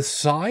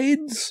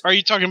 besides. Are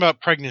you talking about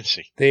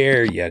pregnancy?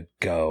 There you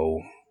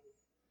go.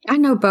 I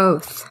know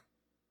both.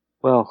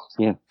 Well,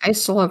 yeah. I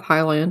still have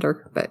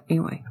Highlander, but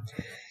anyway.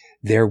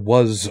 There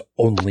was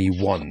only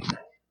one.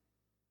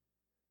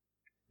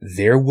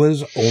 There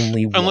was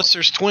only one. Unless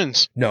there's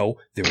twins. No,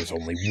 there was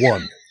only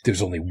one.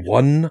 There's only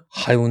one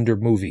Highlander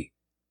movie.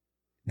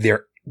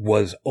 There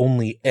was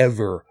only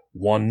ever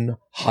one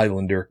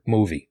Highlander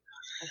movie.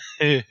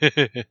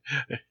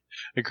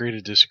 Agree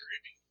to disagree.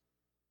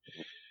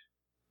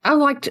 I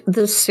liked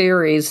this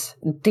series,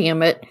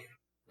 damn it.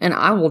 And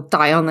I will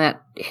die on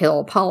that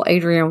hill. Paul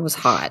Adrian was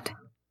hot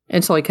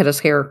until he cut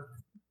his hair.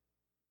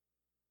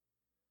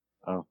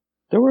 Oh,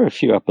 there were a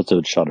few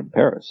episodes shot in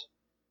Paris.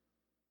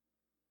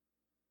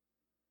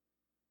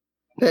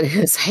 But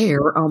his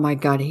hair, oh my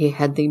God, he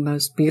had the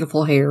most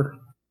beautiful hair.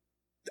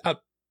 I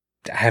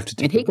have to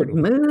And take he could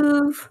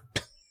move.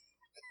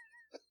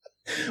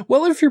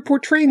 Well, if you're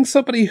portraying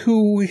somebody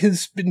who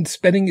has been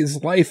spending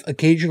his life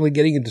occasionally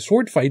getting into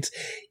sword fights,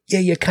 yeah,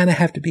 you kind of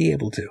have to be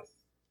able to.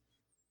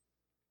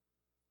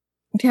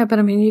 Yeah, but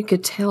I mean, you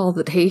could tell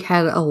that he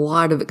had a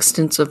lot of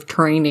extensive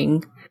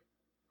training.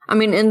 I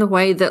mean, in the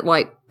way that,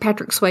 like,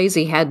 Patrick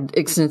Swayze had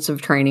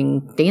extensive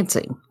training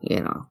dancing,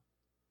 you know.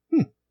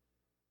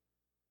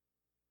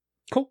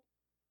 Cool.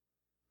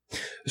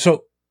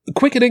 So,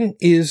 quickening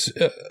is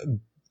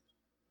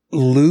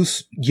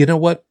loose. You know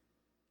what?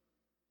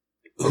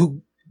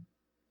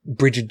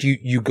 Bridget,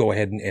 you go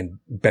ahead and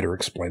better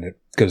explain it,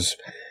 because...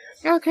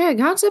 Okay,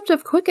 concept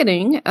of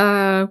quickening,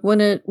 when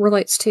it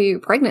relates to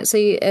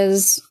pregnancy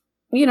is,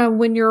 you know,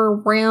 when you're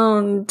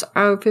around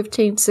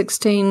 15,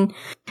 16,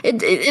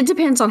 it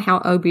depends on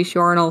how obese you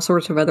are and all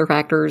sorts of other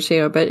factors, you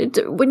know, but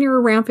when you're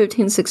around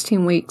 15,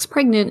 16 weeks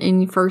pregnant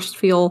and you first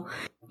feel,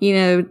 you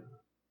know,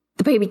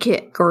 the baby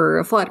kick or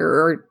a flutter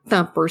or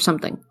thump or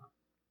something.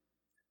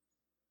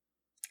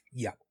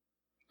 Yeah.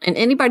 And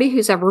anybody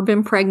who's ever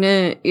been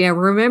pregnant, you know,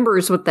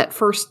 remembers what that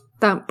first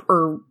thump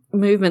or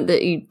movement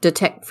that you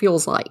detect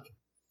feels like.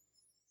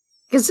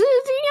 Because, you know,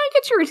 it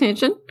gets your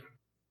attention.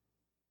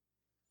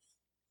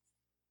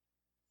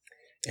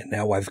 And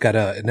now I've got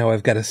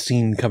a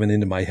scene coming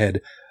into my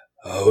head.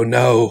 Oh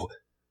no,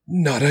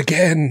 not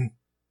again.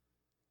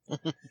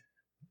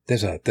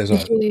 There's a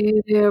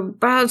Yeah,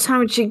 by the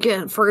time you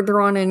get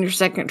further on in your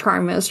second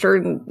trimester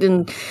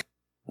and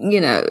you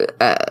know,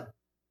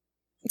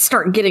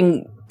 start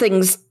getting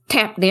things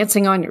tap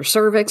dancing on your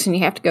cervix and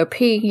you have to go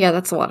pee. Yeah,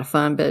 that's a lot of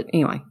fun. But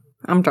anyway,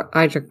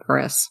 I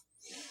digress.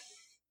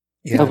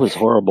 Yeah. That was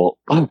horrible.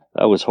 That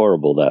was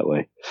horrible that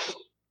way.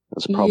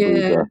 That's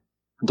probably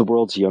the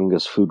world's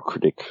youngest food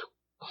critic.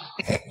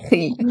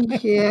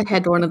 Yeah, I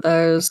had one of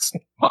those.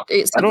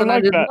 It's I don't something I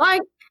didn't that.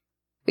 like.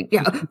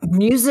 Yeah,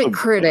 music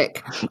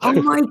critic.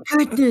 Oh my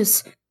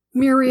goodness.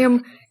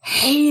 Miriam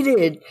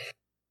hated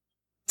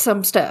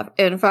some stuff.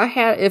 And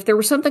if there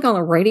was something on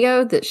the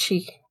radio that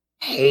she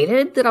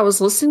hated that I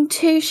was listening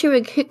to, she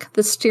would kick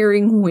the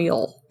steering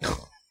wheel.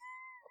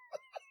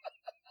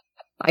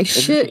 I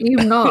shit you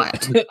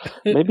not.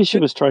 Maybe she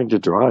was trying to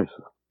drive.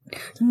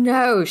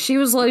 No, she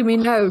was letting me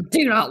know,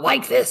 do not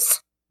like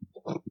this.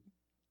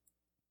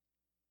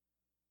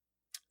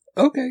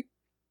 Okay.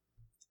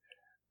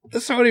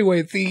 So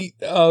anyway,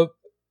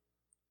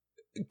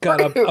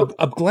 God,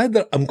 I'm glad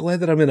that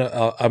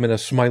I'm in a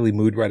smiley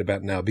mood right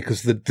about now,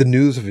 because the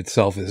news of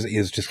itself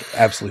is just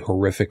absolutely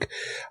horrific.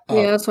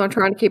 Yeah, so I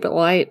try to keep it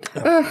light.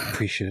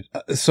 Appreciate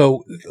it.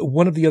 So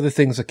one of the other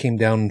things that came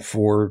down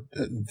for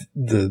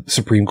the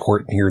Supreme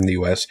Court here in the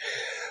U.S.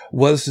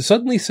 was to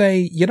suddenly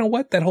say, you know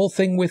what, that whole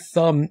thing with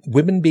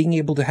women being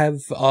able to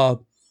have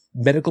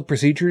medical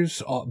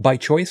procedures by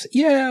choice,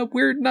 yeah,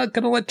 we're not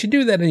going to let you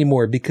do that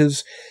anymore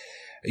because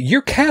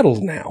you're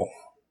cattle now.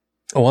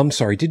 Oh, I'm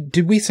sorry.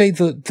 Did we say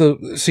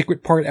the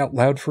secret part out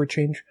loud for a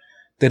change?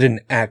 They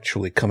didn't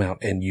actually come out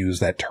and use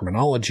that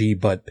terminology,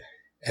 but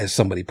as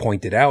somebody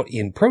pointed out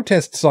in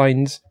protest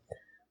signs,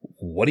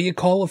 what do you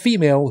call a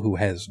female who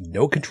has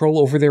no control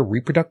over their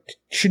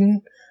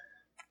reproduction?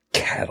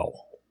 Cattle.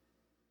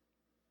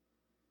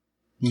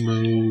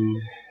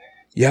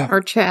 Yeah.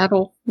 Or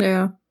chattel,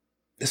 yeah.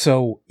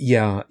 So,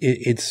 yeah,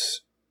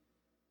 it's...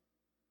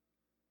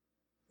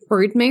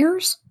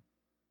 Broodmares?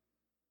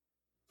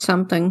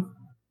 Something.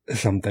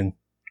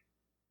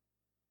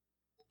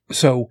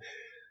 So,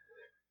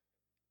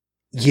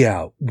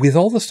 yeah, with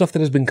all the stuff that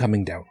has been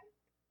coming down,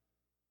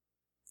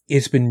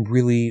 it's been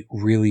really,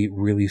 really,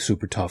 really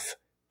super tough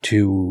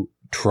to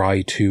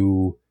try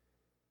to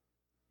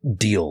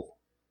deal.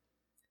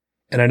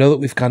 And I know that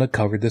we've kind of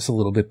covered this a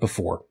little bit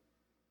before.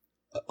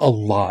 A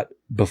lot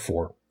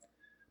before.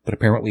 But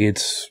apparently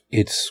it's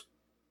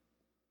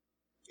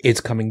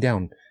coming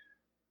down.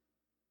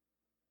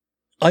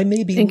 I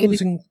may be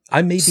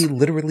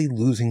literally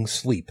losing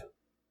sleep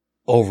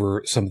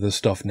over some of this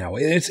stuff now.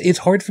 It's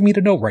hard for me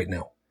to know right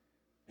now.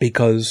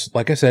 Because,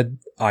 like I said,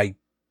 I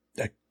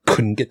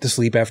couldn't get to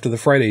sleep after the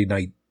Friday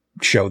night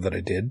show that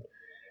I did.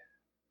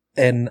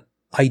 And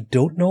I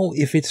don't know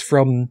if it's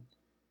from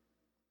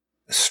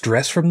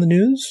stress from the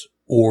news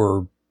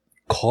or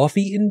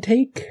coffee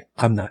intake.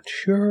 I'm not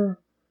sure.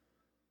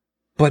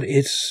 But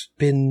it's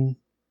been...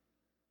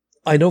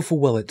 I know for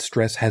well that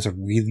stress has a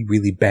really,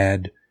 really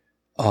bad...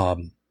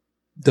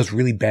 does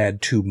really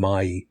bad to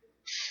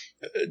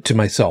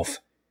myself.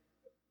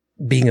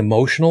 Being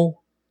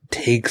emotional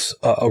takes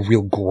a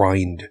real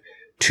grind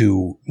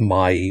to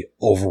my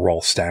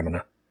overall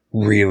stamina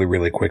really,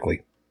 really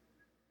quickly.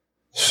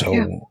 So,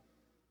 yeah.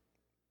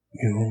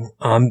 You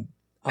know,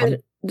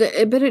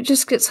 but it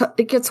just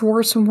gets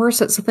worse and worse.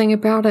 That's the thing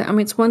about it. I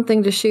mean, it's one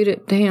thing to shoot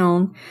it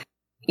down.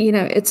 You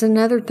know, it's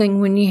another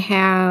thing when you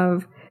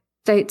have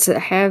states that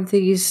have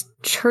these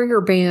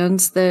trigger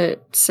bans that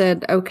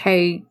said,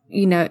 okay,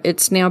 you know,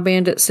 it's now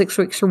banned at 6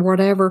 weeks or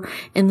whatever.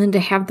 And then to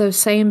have those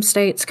same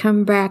states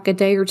come back a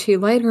day or two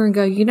later and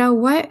go, you know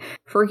what?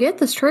 Forget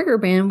this trigger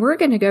ban. We're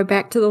going to go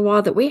back to the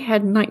law that we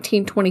had in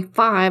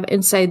 1925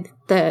 and say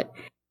that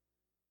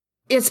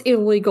it's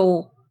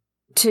illegal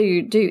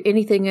to do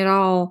anything at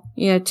all,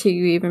 to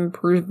even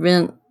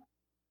prevent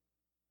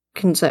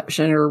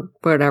conception or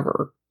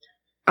whatever.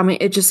 I mean,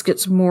 it just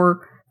gets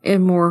more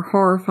and more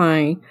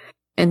horrifying.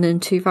 And then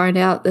to find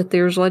out that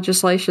there's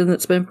legislation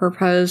that's been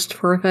proposed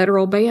for a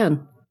federal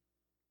ban.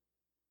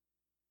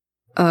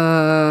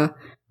 And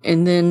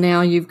then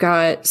now you've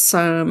got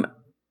some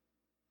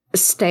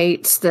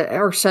states that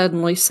are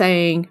suddenly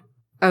saying,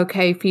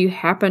 okay, if you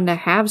happen to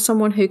have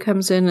someone who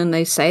comes in and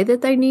they say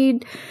that they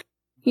need,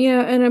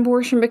 an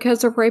abortion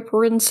because of rape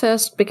or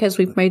incest, because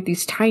we've made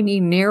these tiny,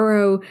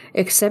 narrow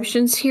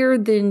exceptions here,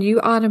 then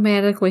you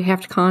automatically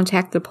have to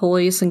contact the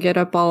police and get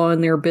up all in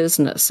their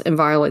business and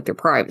violate their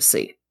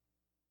privacy.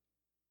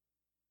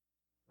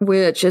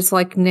 Which is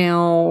like,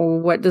 now,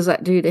 what does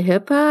that do to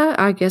HIPAA?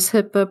 I guess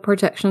HIPAA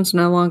protections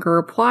no longer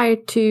apply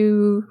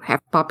to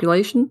half the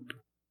population.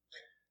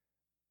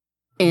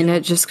 And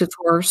it just gets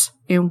worse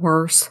and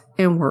worse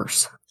and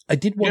worse. I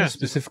did want to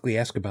specifically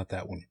ask about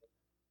that one.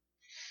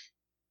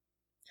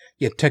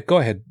 Yeah, Tech, go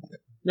ahead.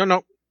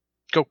 No.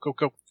 Go.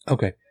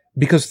 Okay.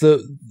 Because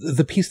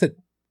the piece that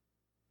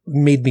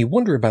made me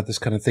wonder about this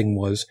kind of thing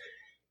was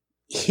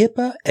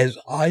HIPAA, as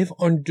I've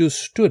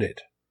understood it,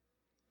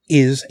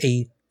 is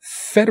a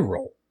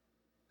federal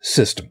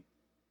system.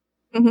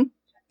 Mm-hmm.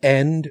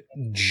 And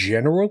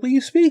generally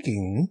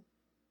speaking,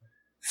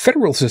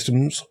 federal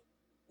systems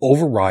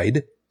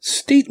override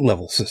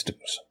state-level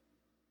systems.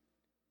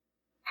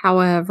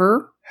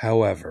 However,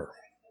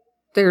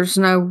 there's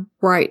no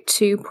right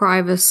to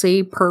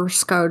privacy per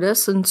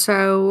SCOTUS, and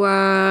so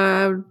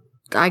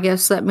I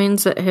guess that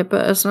means that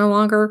HIPAA is no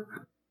longer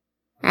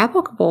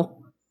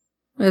applicable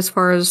as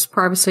far as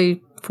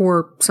privacy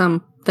for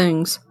some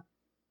things.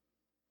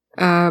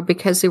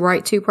 Because the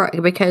right to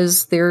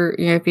because there,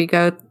 if you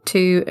go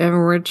to an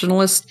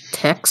originalist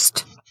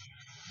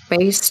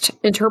text-based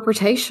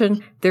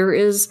interpretation, there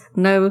is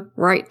no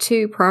right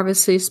to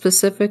privacy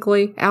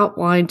specifically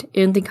outlined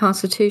in the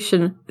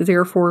Constitution.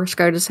 Therefore,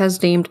 SCOTUS has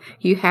deemed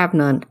you have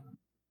none.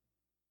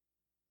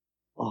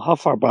 Well, how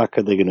far back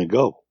are they going to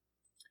go?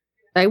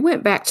 They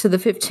went back to the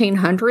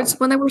 1500s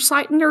when they were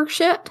citing their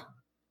shit.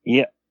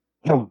 Yeah.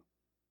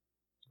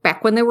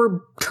 Back when they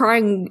were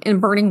trying and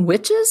burning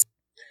witches.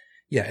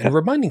 Yeah, and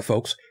reminding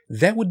folks,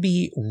 that would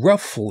be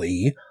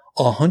roughly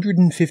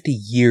 150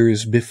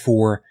 years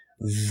before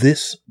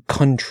this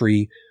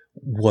country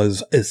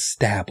was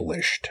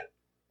established.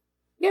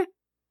 Yeah,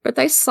 but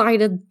they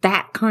cited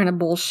that kind of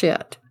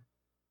bullshit.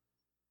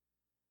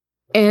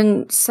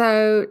 And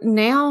so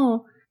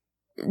now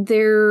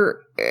there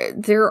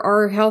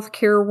are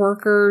healthcare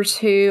workers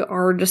who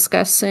are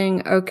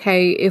discussing,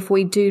 okay, if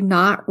we do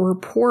not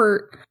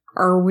report,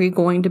 are we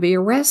going to be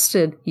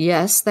arrested?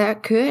 Yes,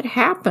 that could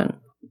happen.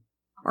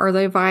 Are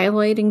they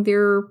violating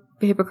their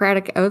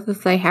Hippocratic oath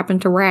if they happen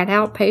to rat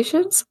out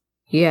patients?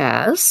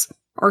 Yes.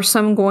 Are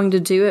some going to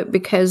do it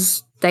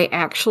because they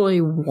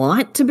actually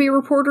want to be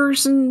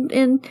reporters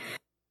and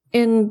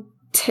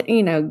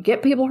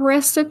get people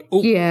arrested?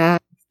 Oh, yeah.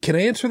 Can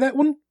I answer that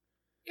one?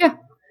 Yeah.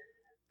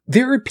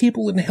 There are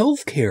people in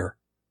healthcare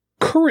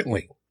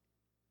currently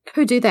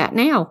who do that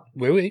now.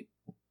 Wait.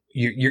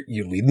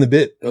 You're leading the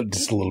bit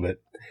just a little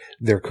bit.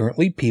 There are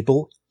currently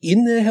people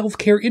in the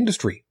healthcare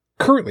industry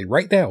currently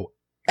right now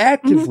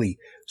actively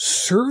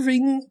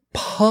serving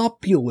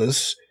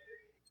populace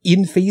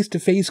in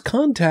face-to-face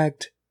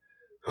contact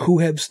who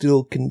have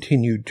still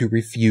continued to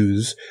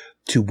refuse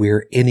to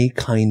wear any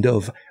kind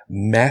of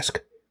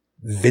mask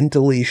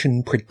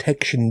ventilation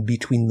protection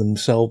between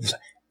themselves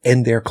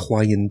and their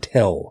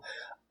clientele.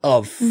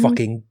 Of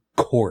fucking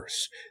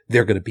course,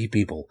 they're going to be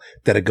people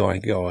that are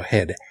going to go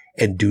ahead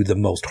and do the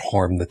most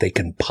harm that they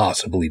can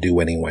possibly do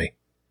anyway.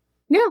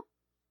 Yeah.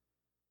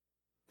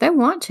 They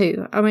want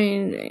to. I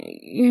mean,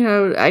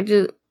 I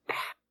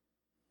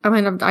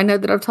know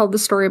that I've told the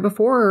story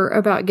before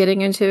about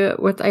getting into it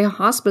with a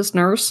hospice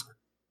nurse.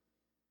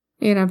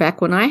 Back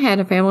when I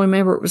had a family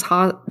member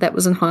that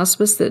was in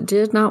hospice that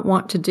did not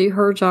want to do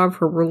her job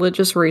for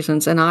religious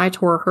reasons, and I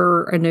tore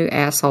her a new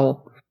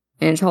asshole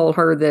and told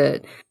her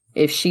that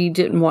if she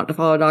didn't want to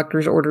follow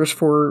doctor's orders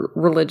for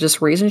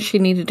religious reasons, she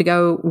needed to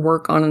go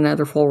work on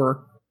another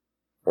floor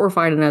or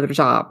find another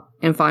job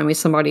and find me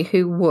somebody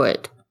who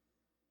would.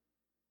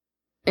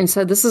 And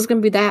so this is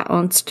going to be that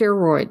on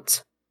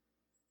steroids.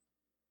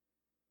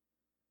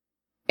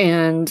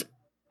 And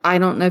I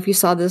don't know if you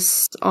saw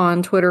this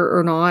on Twitter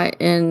or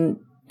not. And,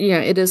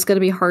 it is going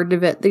to be hard to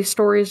vet these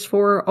stories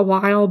for a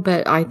while,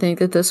 but I think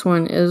that this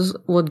one is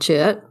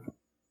legit.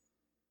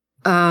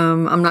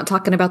 I'm not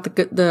talking about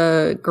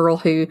the girl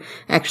who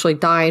actually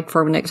died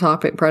from an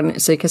ectopic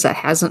pregnancy because that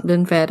hasn't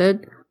been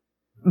vetted.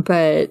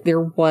 But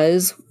there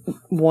was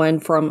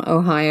one from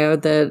Ohio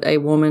that a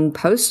woman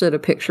posted a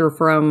picture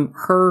from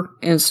her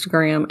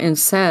Instagram and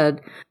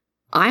said,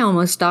 I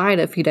almost died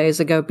a few days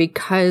ago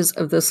because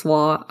of this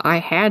law. I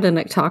had an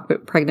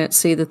ectopic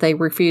pregnancy that they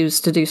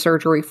refused to do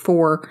surgery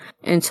for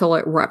until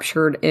it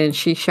ruptured, and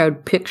she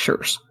showed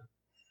pictures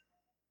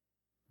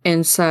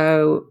And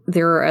so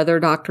there are other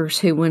doctors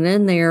who went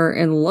in there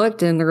and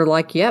looked, and they're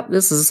like, yep,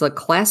 this is a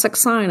classic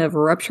sign of a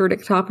ruptured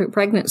ectopic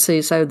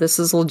pregnancy, so this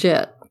is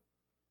legit.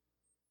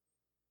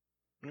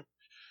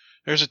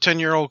 There's a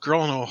 10-year-old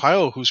girl in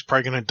Ohio who's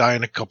probably going to die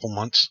in a couple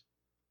months.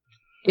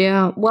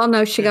 Yeah. Well,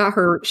 no, she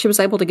was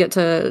able to get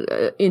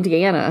to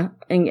Indiana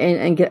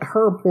and get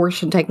her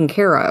abortion taken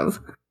care of.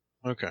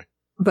 Okay.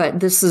 But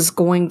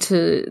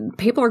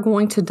people are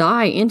going to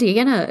die.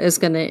 Indiana is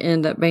going to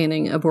end up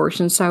banning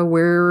abortion. So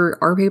where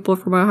are people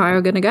from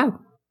Ohio going to go?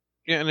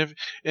 Yeah,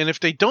 and if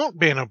they don't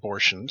ban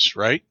abortions,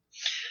 right,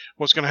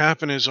 what's going to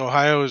happen is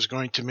Ohio is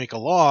going to make a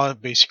law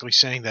basically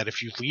saying that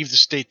if you leave the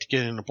state to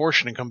get an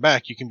abortion and come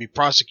back, you can be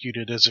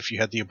prosecuted as if you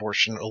had the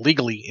abortion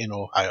illegally in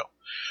Ohio.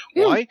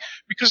 Yeah. Why?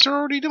 Because they're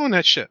already doing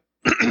that shit.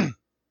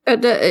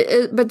 But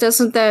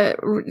doesn't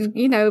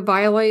that,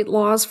 violate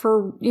laws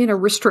for,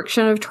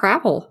 restriction of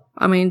travel?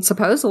 I mean,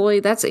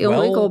 supposedly that's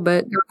illegal,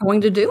 but they're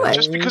going to do it.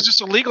 Just because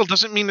it's illegal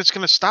doesn't mean it's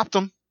going to stop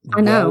them.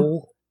 I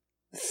know.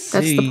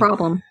 That's the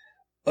problem.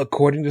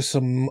 According to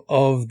some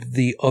of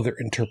the other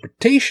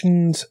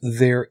interpretations,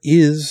 there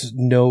is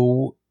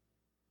no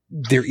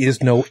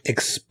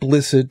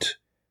explicit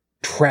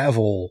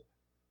travel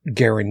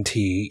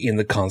guarantee in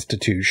the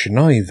Constitution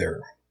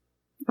either.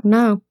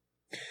 No.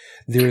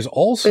 There is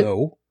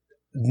also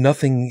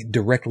nothing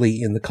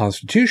directly in the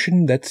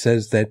Constitution that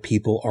says that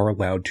people are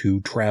allowed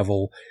to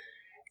travel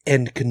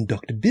and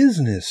conduct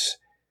business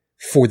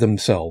for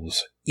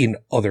themselves in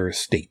other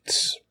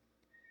states.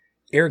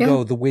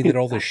 Ergo, the way that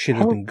all this shit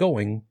has been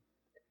going...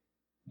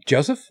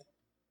 Joseph?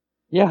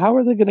 Yeah, how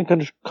are they going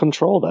to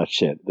control that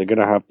shit? They're going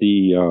to have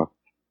the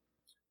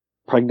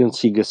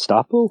pregnancy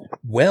Gestapo?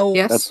 Well,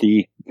 yes.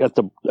 At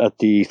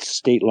the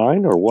state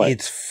line, or what?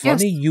 It's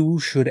funny you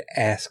should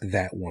ask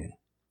that one.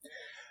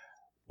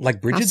 Like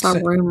Bridget said,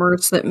 I saw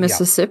rumors that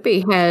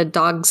Mississippi had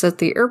dogs at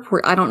the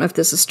airport. I don't know if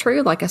this is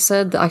true. Like I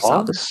said, I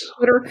saw this on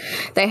Twitter.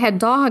 They had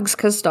dogs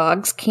because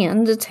dogs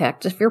can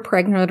detect if you're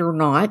pregnant or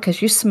not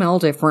because you smell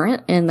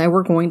different. And they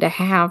were going to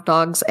have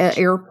dogs at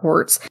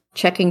airports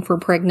checking for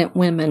pregnant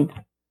women.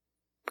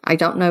 I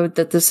don't know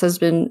that this has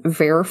been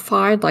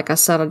verified. Like I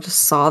said, I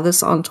just saw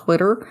this on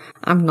Twitter.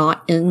 I'm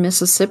not in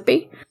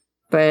Mississippi,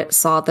 but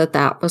saw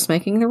that was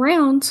making the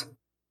rounds.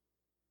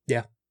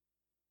 Yeah.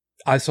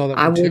 I saw that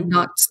one too.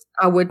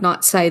 I would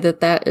not say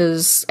that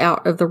is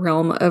out of the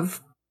realm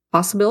of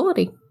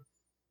possibility.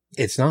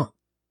 It's not.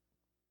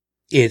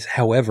 It's,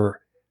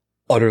 however,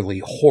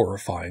 utterly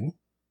horrifying.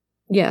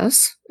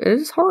 Yes, it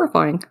is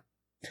horrifying.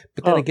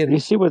 But then again, you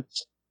see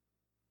what's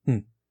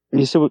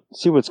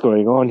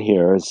going on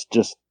here is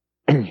just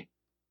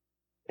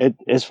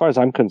as far as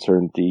I'm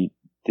concerned, the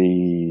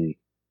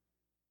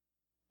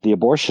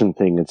abortion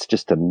thing, it's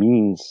just a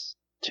means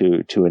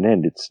to an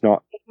end. It's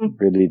not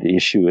really the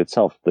issue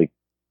itself. Like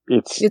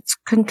it's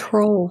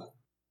control.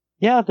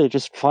 Yeah, they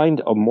just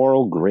find a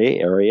moral gray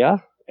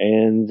area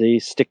and they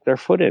stick their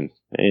foot in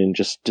and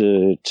just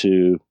to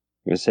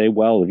say,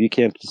 well, if you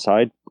can't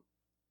decide,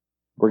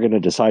 we're going to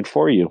decide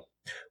for you.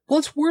 Well,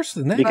 it's worse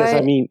than that.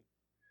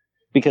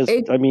 Because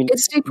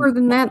it's deeper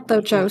than that,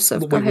 though,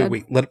 Joseph. Go ahead.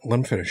 Wait. Let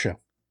him finish.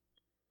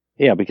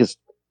 Yeah, because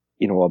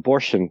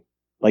abortion,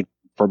 like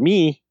for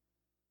me,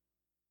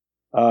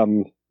 I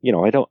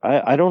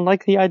don't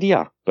like the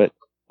idea, but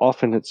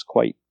often it's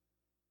quite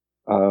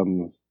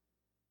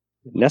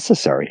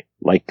necessary.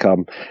 Like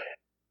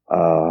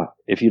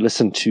if you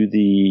listen to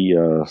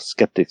the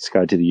Skeptic's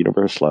Guide to the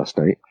Universe last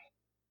night,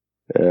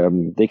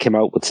 they came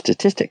out with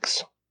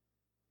statistics,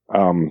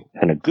 and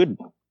a good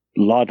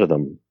lot of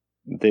them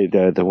they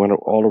went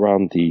all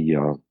around they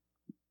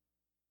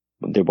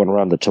went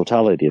around the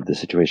totality of the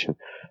situation,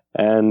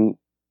 and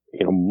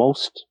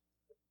most,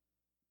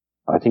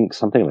 I think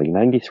something like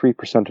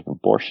 93% of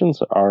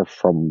abortions are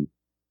from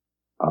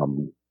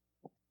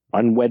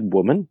unwed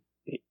women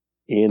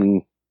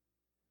in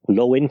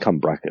low income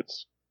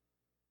brackets.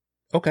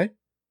 Okay.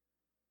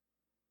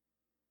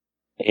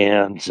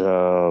 And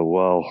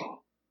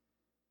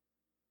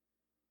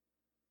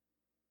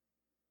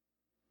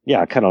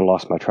I kind of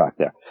lost my track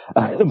there.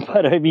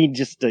 But I mean,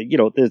 just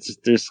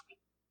there's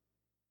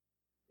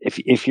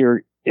if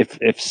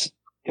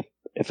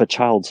a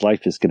child's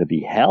life is going to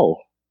be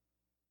hell,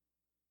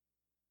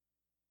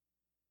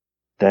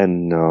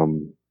 then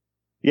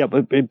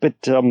but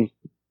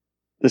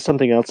there's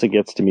something else that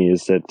gets to me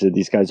is that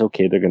these guys,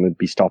 okay, they're going to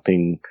be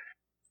stopping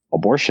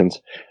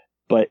abortions,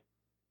 but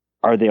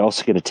are they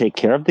also going to take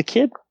care of the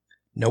kid?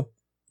 Nope.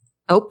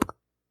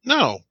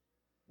 No.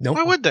 Nope.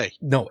 Why would they?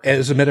 No.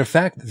 As a matter of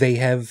fact, they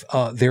have.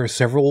 There are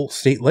several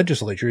state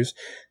legislatures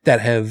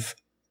that have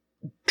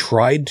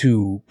tried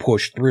to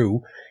push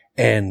through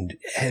and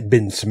had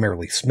been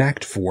summarily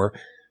smacked for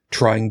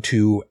trying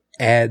to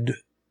add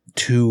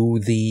to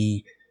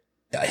the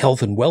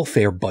health and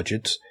welfare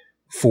budgets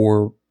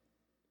for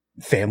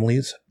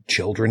families,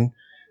 children,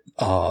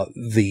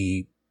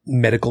 the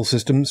medical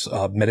systems,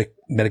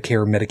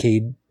 Medicare,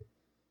 Medicaid,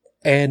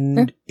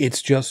 and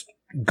it's just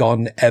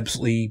gone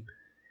absolutely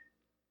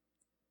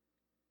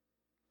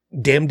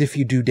damned if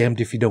you do,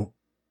 damned if you don't.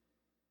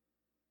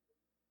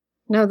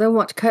 No, they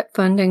want to cut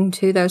funding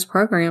to those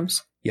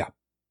programs. Yeah.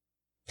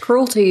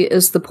 Cruelty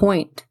is the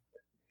point.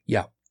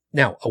 Yeah.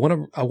 Now, I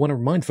want to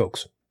remind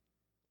folks,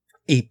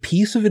 a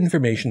piece of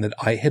information that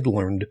I had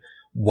learned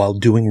while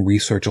doing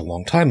research a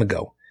long time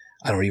ago.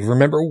 I don't even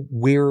remember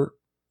where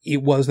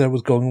it was that I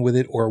was going with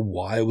it or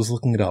why I was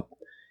looking it up.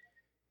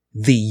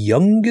 The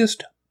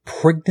youngest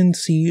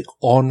pregnancy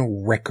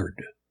on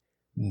record,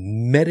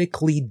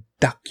 medically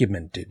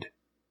documented,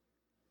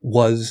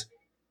 was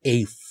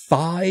a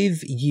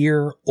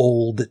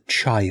 5-year-old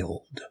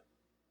child.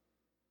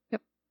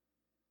 Yep.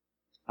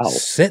 Oh.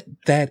 Set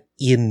that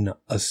in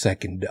a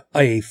second.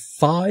 A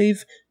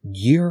 5-year-old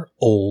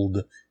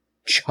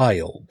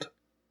child.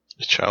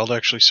 The child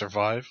actually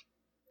survived?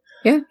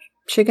 Yeah,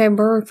 she gave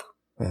birth.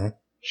 Uh-huh.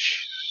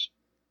 Jeez.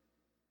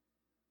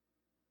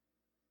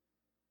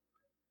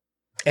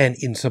 And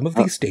in some of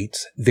these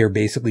states, they're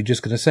basically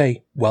just going to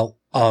say, well,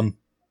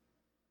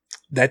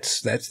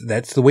 that's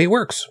the way it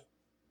works.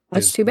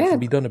 That's too There's nothing bad.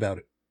 to be done about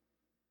it.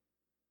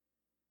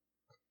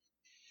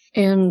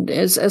 And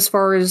as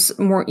far as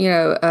more,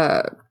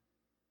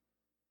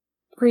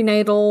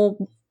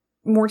 prenatal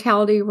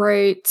mortality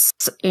rates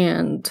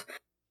and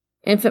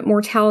infant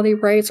mortality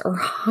rates are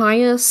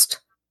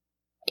highest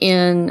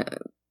in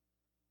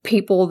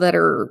people that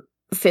are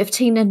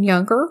 15 and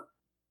younger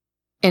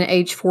and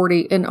age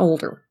 40 and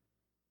older.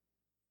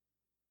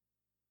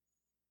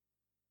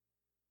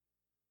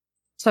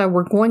 So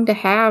we're going to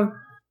have,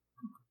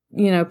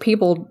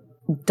 people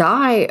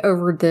die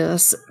over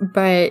this,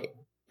 but,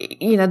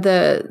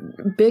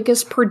 the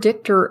biggest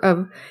predictor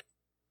of,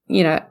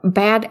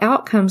 bad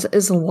outcomes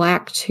is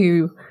lack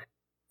to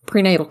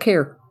prenatal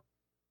care.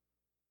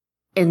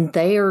 And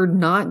they are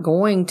not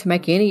going to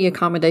make any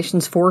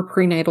accommodations for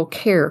prenatal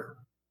care.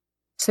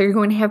 So you're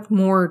going to have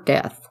more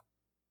death.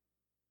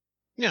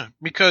 Yeah,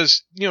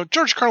 because,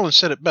 George Carlin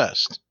said it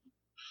best.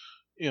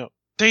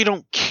 They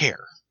don't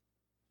care.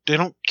 They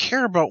don't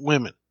care about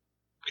women.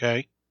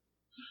 Okay?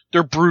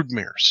 They're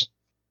broodmares.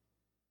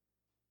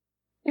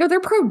 They're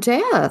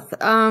pro-death.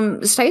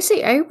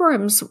 Stacey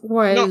Abrams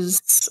was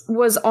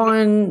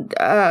on.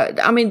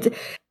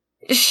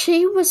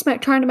 She was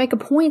trying to make a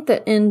point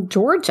that in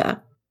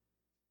Georgia,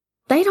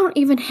 they don't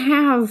even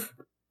have.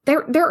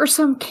 There are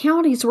some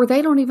counties where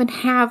they don't even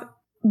have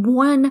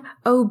one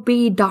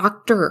OB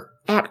doctor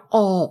at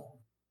all.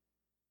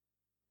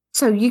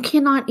 So you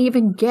cannot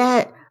even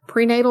get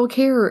prenatal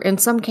care in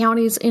some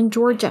counties in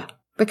Georgia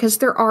because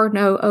there are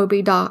no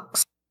OB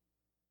docs.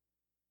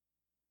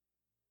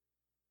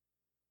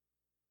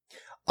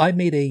 I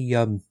made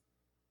a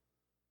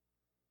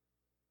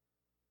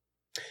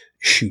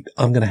shoot.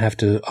 I'm gonna have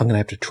to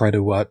try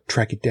to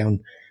track it down.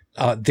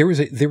 There was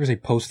a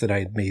post that I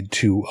had made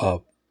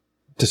to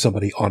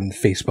somebody on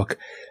Facebook.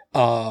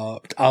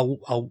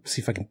 I'll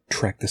see if I can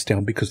track this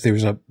down because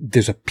there's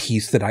a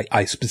piece that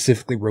I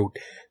specifically wrote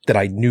that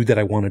I knew that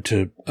I wanted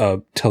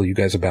to tell you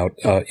guys about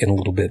in a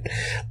little bit.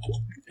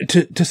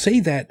 To say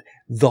that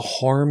the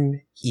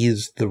harm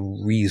is the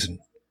reason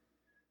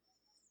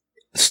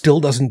still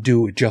doesn't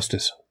do it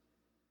justice,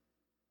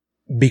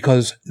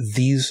 because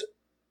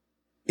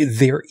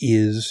there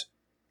is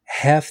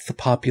half the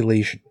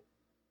population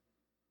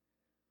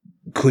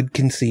could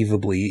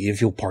conceivably, if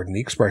you'll pardon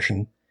the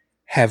expression,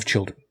 have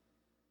children.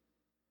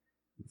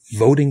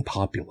 Voting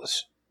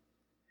populace.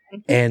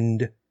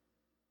 And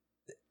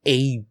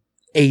a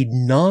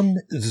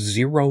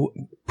non-zero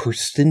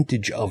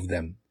percentage of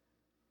them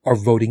are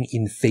voting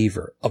in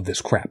favor of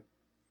this crap.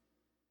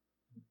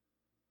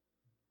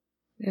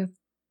 Yeah.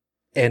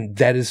 And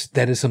that is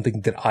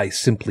something that I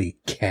simply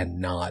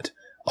cannot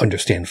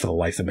understand for the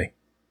life of me.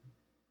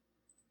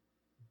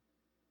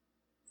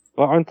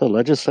 Well, aren't the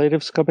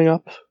legislatives coming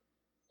up?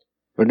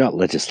 Or not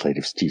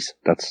legislatives, geez.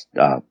 That's,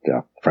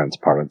 France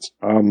parlance.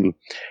 The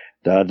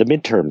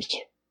midterms.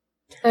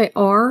 They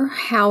are,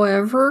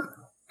 however,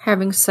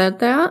 having said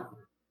that,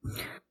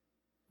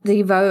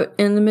 the vote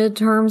in the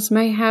midterms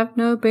may have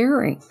no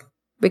bearing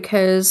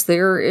because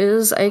there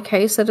is a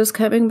case that is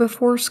coming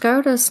before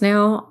SCOTUS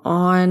now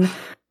on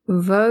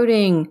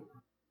voting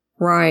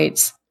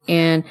rights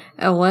and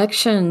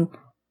election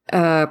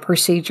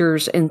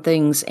procedures and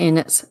things. And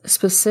it's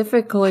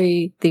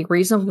specifically the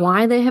reason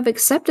why they have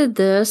accepted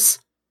this,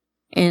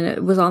 and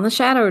it was on the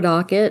shadow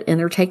docket, and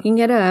they're taking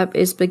it up,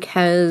 is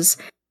because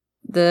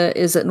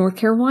is it North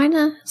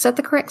Carolina? Is that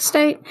the correct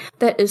state?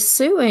 That is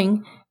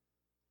suing.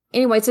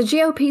 Anyway, it's a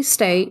GOP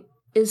state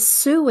is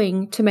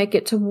suing to make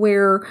it to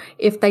where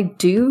if they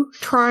do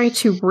try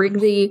to rig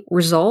the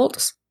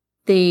results,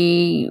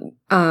 the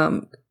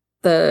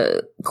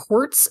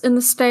courts in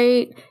the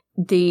state,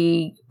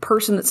 the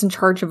person that's in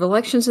charge of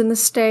elections in the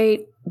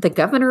state, the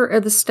governor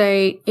of the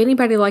state,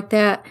 anybody like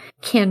that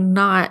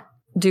cannot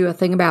do a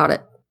thing about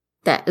it.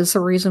 That is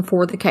the reason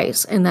for the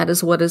case, and that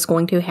is what is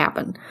going to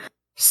happen.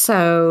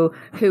 So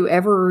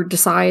whoever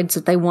decides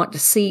that they want to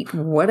seat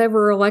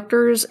whatever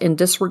electors and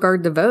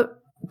disregard the vote,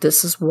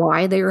 this is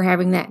why they are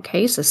having that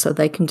case, is so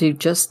they can do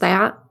just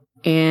that.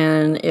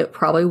 And it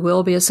probably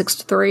will be a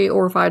 6-3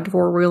 or 5-4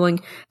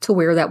 ruling to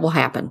where that will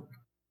happen.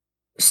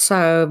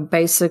 So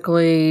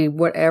basically,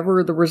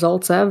 whatever the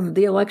results of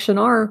the election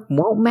are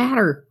won't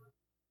matter.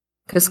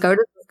 Because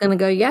SCOTUS is going to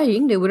go, yeah, you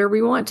can do whatever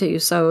you want to.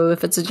 So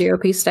if it's a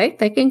GOP state,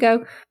 they can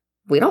go,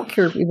 we don't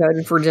care if you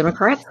voted for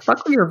Democrats.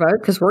 Fuck with your vote,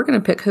 because we're going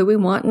to pick who we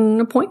want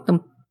and appoint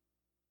them.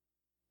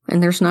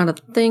 And there's not a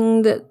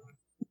thing that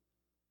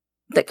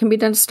can be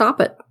done to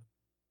stop it.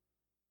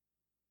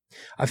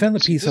 I found the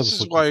piece.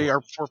 This is why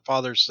our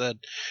forefathers said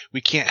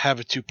we can't have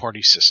a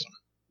two-party system,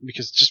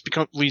 because it just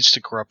leads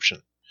to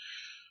corruption.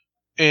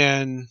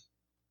 And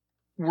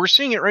we're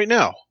seeing it right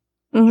now.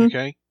 Mm-hmm.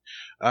 Okay.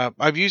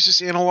 I've used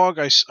this analog.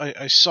 I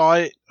saw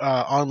it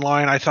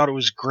online. I thought it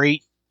was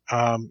great.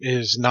 It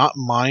is not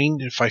mine.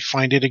 If I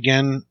find it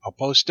again, I'll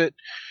post it.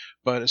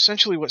 But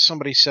essentially what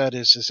somebody said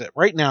is that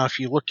right now, if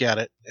you look at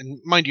it,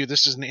 and mind you,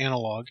 this is an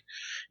analog,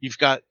 you've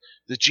got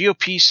the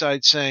GOP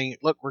side saying,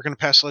 look, we're going to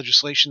pass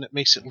legislation that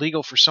makes it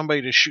legal for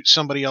somebody to shoot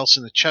somebody else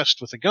in the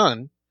chest with a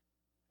gun.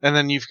 And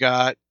then you've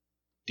got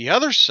the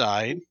other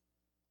side,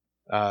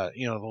 the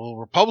little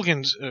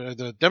Republicans,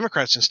 the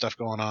Democrats and stuff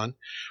going on,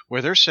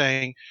 where they're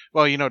saying,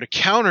 well, to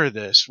counter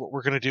this, what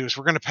we're going to do is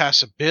we're going to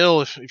pass a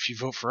bill, if you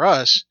vote for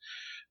us,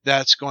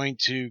 that's going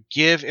to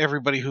give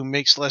everybody who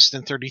makes less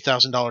than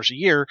 $30,000 a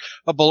year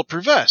a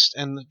bulletproof vest.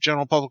 And the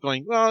general public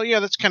going, well,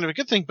 yeah, that's kind of a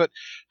good thing, but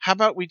how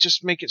about we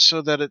just make it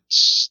so that it's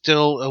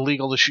still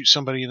illegal to shoot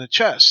somebody in the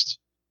chest?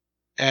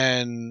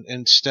 And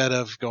instead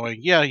of going,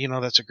 yeah,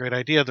 that's a great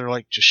idea, they're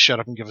like, just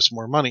shut up and give us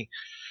more money.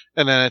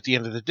 And then at the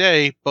end of the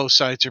day, both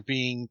sides are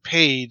being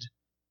paid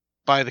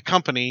by the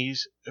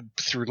companies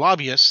through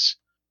lobbyists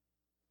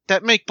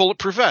that make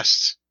bulletproof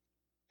vests.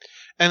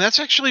 And that's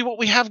actually what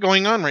we have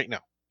going on right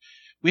now.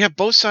 We have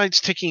both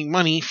sides taking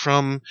money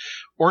from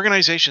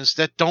organizations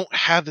that don't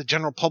have the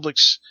general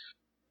public's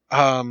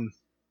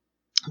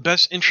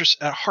best interests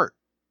at heart,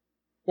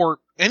 or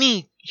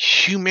any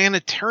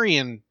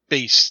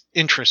humanitarian-based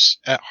interests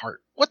at heart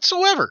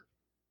whatsoever.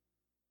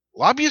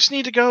 Lobbyists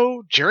need to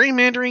go.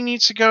 Gerrymandering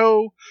needs to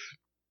go.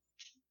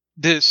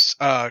 This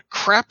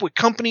crap with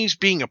companies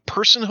being a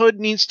personhood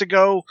needs to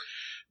go.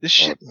 This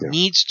shit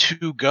needs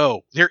to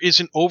go. There is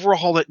an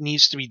overhaul that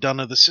needs to be done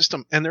of the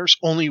system, and there's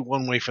only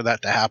one way for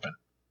that to happen.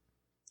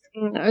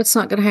 No, it's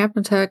not going to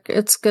happen, Tech.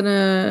 It's not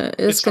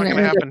going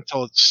to happen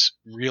until it's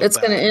real. It's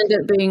going to end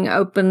up being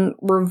open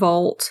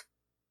revolt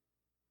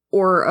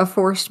or a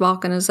forced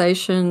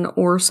balkanization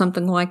or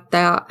something like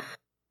that.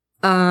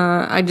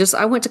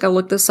 I went to go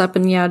look this up,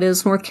 and yeah, it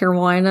is North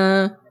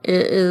Carolina.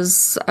 It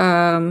is,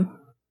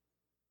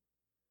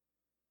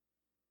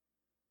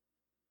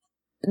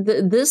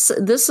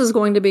 this is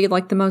going to be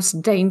like the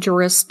most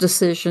dangerous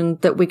decision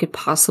that we could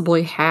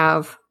possibly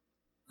have.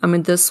 I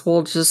mean, this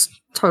will just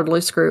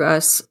totally screw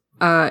us.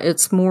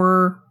 It's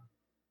more,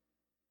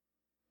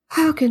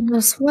 oh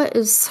goodness, what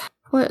is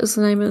the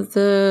name of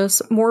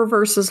this? Moore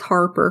versus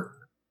Harper.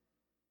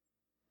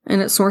 And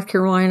it's North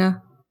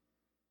Carolina.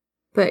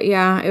 But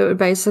yeah, it would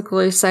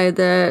basically say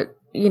that,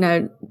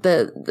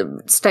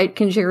 the state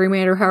can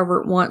gerrymander however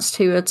it wants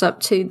to. It's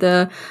up to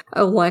the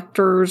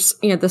electors,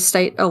 the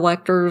state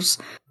electors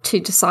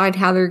to decide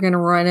how they're going to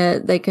run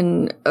it. They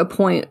can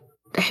appoint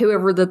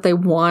whoever that they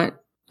want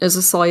as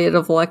a slate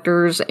of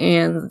electors,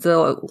 and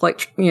the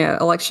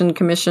election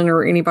commission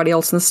or anybody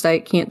else in the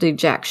state can't do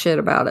jack shit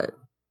about it.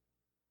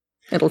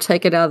 It'll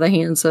take it out of the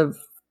hands of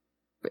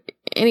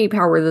any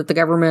power that the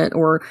government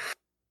or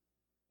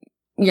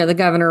the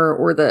governor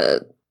or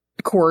the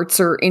courts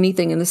or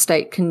anything in the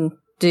state can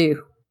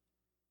do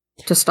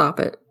to stop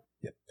it.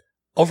 Yep.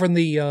 Over in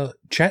the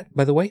chat,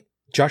 by the way,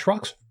 Josh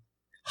Rocks.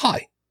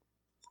 Hi.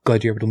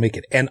 Glad you're able to make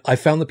it. And I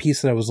found the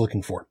piece that I was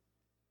looking for.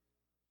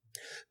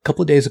 A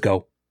couple of days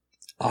ago,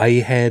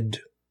 I had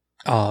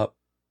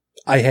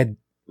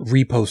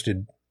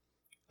reposted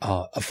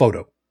a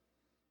photo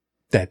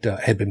that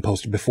had been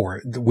posted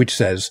before, which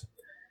says,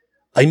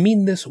 "I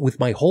mean this with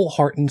my whole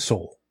heart and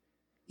soul.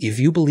 If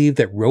you believe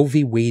that Roe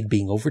v. Wade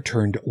being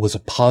overturned was a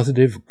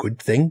positive, good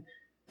thing,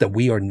 that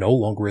we are no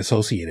longer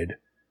associated.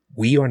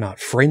 We are not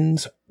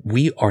friends.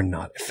 We are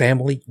not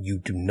family. You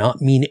do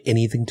not mean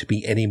anything to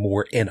me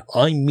anymore, and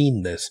I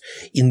mean this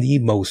in the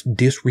most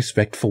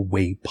disrespectful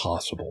way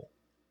possible."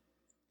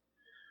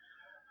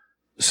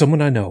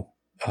 Someone I know,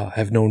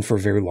 have known for a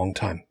very long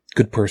time,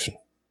 good person,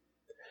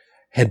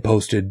 had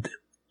posted,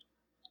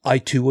 "I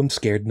too am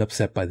scared and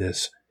upset by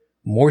this,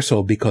 more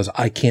so because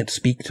I can't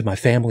speak to my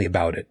family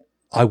about it.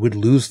 I would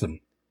lose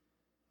them.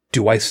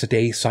 Do I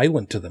stay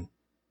silent to them?"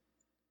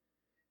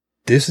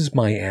 This is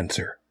my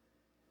answer,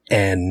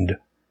 and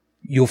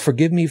you'll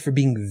forgive me for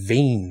being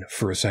vain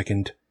for a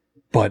second,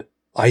 but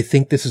I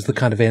think this is the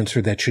kind of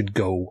answer that should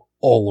go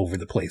all over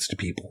the place to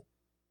people.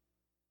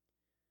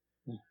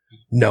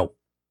 No.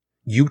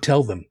 You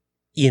tell them,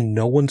 in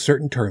no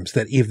uncertain terms,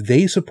 that if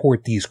they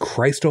support these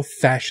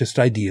Christo-fascist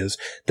ideas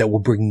that will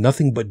bring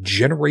nothing but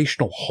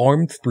generational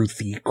harm through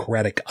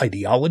theocratic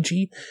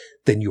ideology,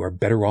 then you are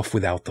better off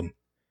without them.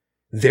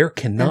 There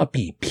cannot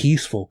be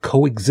peaceful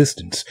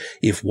coexistence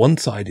if one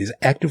side is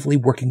actively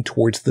working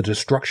towards the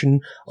destruction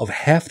of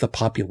half the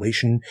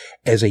population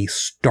as a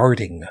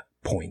starting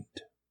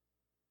point.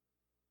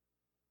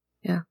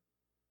 Yeah.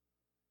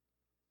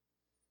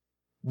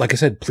 Like I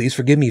said, please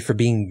forgive me for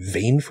being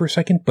vain for a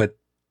second, but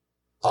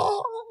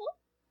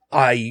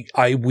I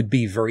would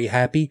be very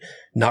happy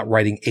not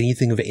writing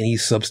anything of any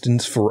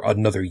substance for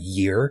another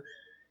year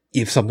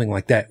if something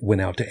like that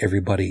went out to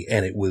everybody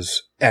and it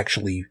was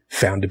actually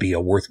found to be a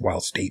worthwhile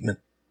statement.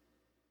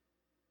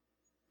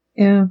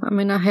 Yeah, I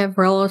mean, I have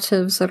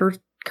relatives that are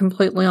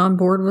completely on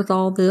board with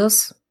all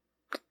this.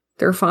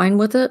 They're fine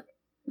with it.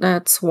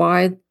 That's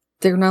why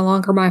they're no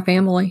longer my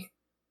family.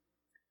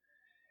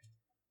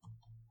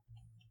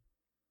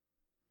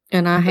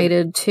 And I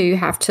hated to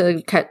have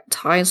to cut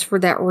ties for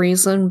that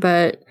reason,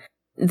 but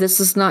this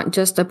is not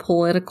just a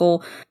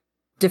political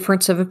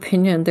difference of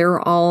opinion. They're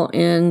all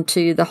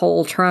into the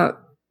whole Trump,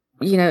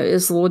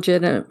 is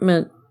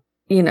legitimate,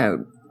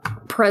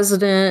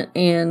 president,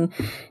 and,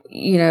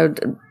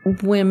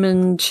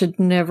 women should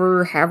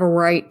never have a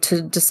right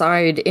to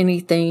decide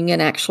anything,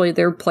 and actually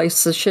their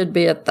places should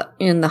be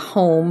in the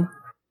home,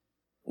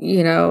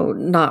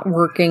 not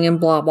working and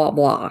blah, blah,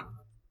 blah.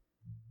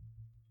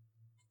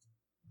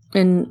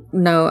 And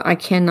no, I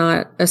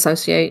cannot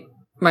associate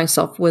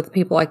myself with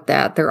people like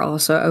that. They're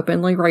also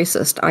openly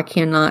racist. I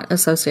cannot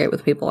associate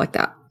with people like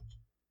that.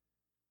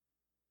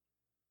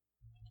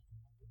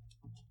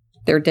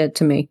 They're dead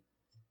to me.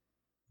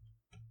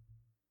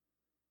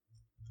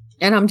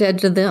 And I'm dead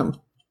to them.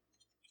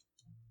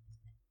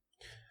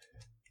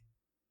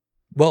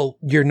 Well,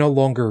 you're no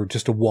longer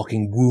just a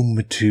walking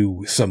womb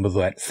to some of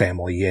that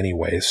family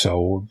anyway,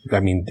 so, I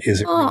mean,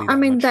 is it really that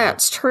much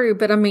that's true,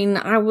 but I mean,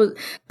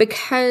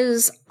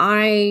 because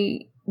I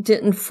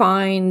didn't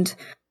find,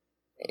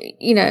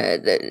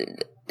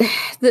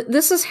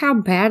 this is how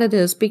bad it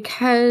is,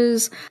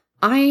 because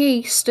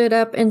I stood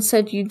up and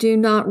said, you do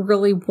not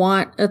really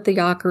want a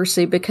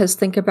theocracy, because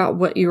think about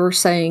what you were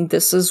saying.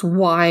 This is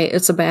why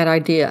it's a bad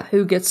idea.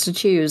 Who gets to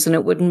choose? And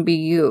it wouldn't be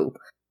you.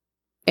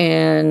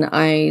 And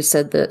I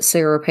said that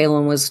Sarah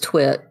Palin was a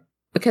twit,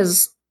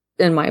 because,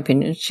 in my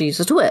opinion, she's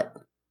a twit.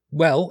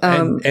 Well,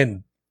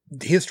 and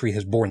history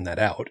has borne that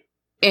out.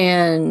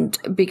 And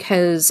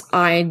because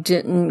I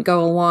didn't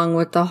go along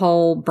with the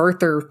whole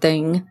birther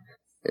thing,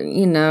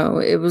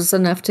 it was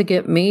enough to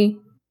get me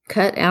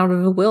cut out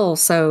of the will,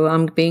 so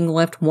I'm being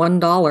left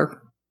 $1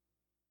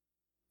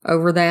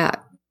 over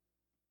that.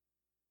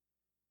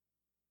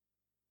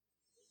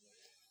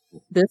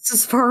 This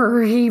is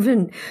far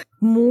even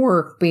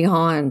more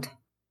beyond.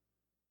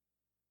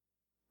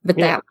 But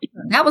that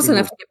was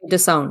enough to get me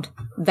disowned.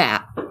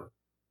 That.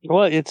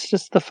 Well, it's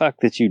just the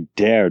fact that you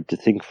dared to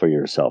think for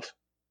yourself.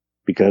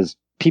 Because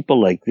people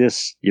like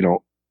this,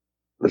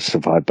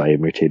 survived by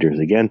imitators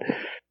again,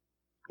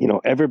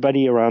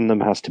 everybody around them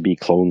has to be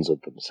clones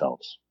of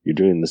themselves. You're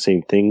doing the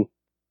same thing.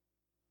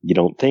 You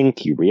don't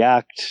think, you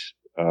react.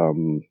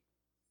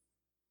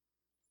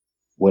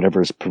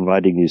 Whatever's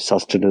providing you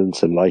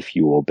sustenance in life,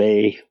 you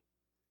obey.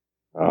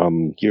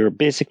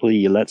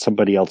 You let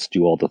somebody else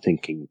do all the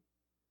thinking.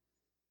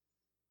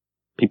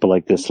 People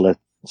like this let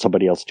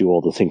somebody else do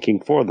all the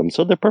thinking for them,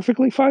 so they're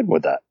perfectly fine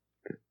with that.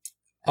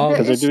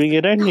 Because they're doing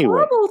it anyway.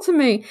 Horrible to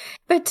me.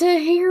 But to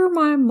hear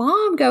my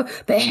mom go,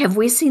 but have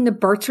we seen the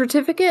birth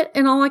certificate?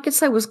 And all I could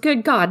say was,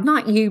 good God,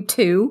 not you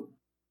too.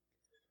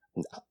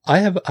 I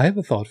have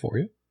a thought for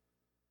you.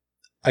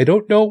 I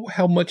don't know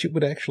how much it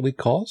would actually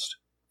cost,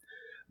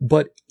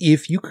 but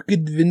if you could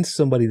convince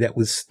somebody that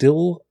was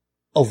still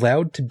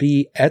allowed to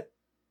be at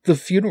the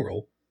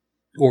funeral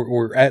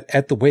or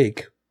at the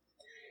wake,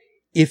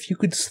 if you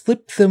could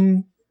slip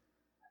them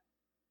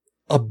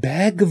a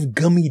bag of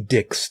gummy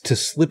dicks to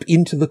slip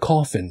into the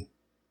coffin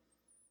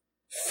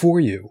for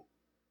you,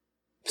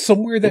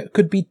 somewhere that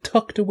could be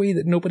tucked away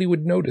that nobody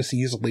would notice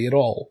easily at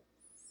all,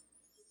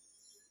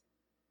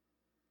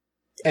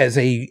 as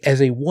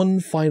a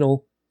one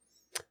final,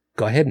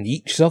 go ahead and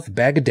eat yourself a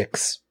bag of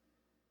dicks.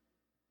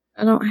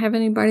 I don't have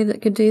anybody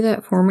that could do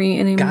that for me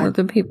anymore.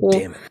 The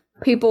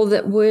people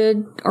that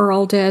would are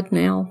all dead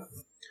now.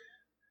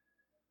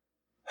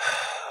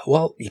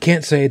 Well, you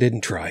can't say I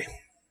didn't try.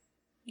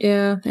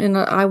 Yeah, and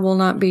I will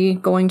not be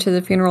going to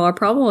the funeral.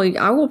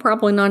 I will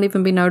probably not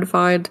even be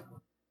notified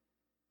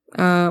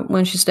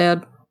when she's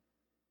dead.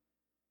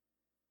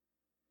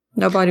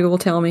 Nobody will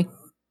tell me.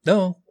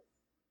 No.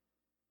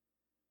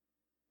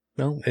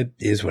 Well, it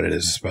is what it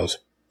is, I suppose.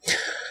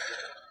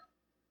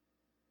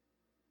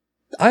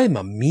 I'm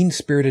a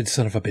mean-spirited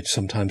son of a bitch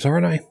sometimes,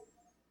 aren't I?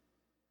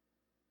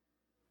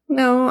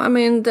 No, I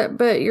mean,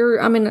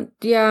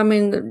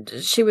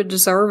 she would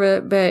deserve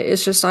it, but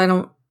it's just I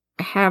don't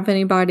have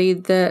anybody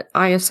that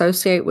I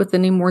associate with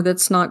anymore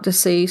that's not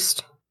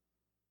deceased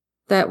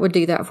that would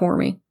do that for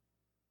me.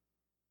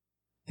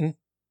 Yeah,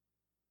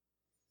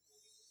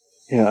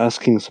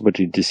 asking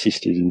somebody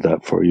deceased to do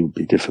that for you would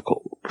be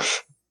difficult.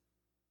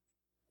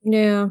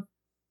 Yeah.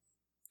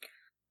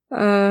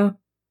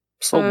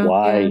 So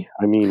why? Yeah.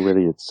 I mean,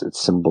 really, it's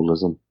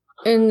symbolism.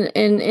 And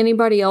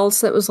anybody else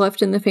that was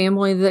left in the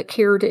family that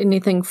cared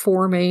anything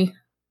for me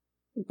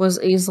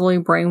was easily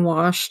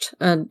brainwashed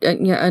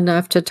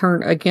enough to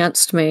turn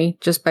against me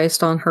just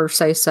based on her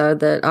say-so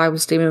that I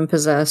was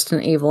demon-possessed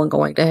and evil and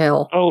going to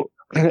hell.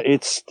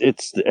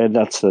 and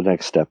that's the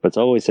next step. It's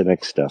always the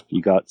next step.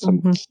 You got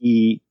some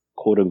key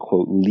quote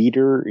unquote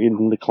leader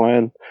in the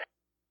clan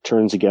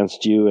turns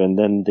against you, and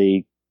then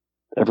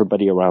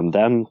everybody around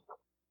them,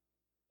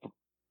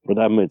 for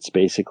them, it's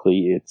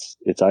basically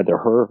it's either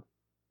her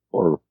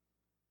or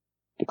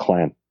the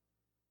clan.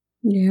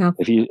 Yeah.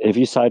 If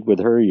you side with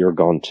her, you're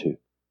gone too.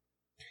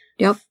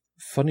 Yep.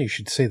 Funny you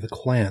should say the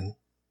clan.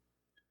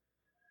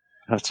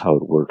 That's how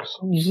it works.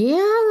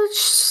 Yeah,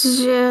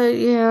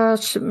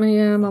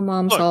 my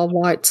mom's Look, all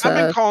white. I've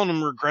been calling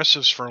them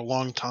regressives for a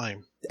long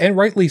time. And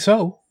rightly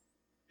so.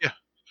 Yeah.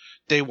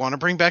 They want to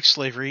bring back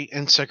slavery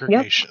and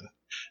segregation.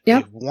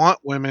 Yep. They want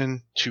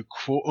women to,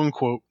 quote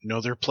unquote, know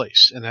their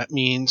place. And that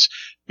means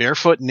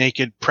barefoot,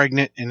 naked,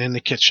 pregnant, and in the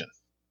kitchen.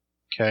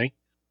 Okay?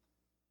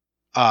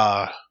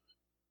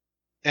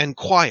 And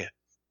quiet.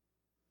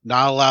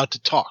 Not allowed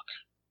to talk.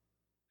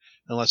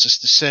 Unless it's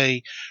to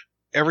say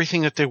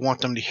everything that they want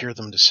them to hear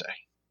them to say.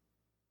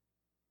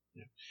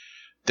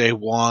 They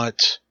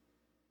want,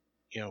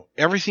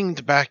 everything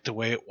back the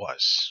way it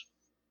was.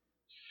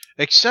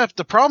 Except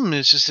the problem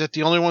is that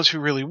the only ones who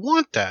really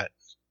want that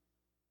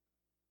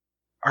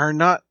are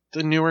not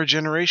the newer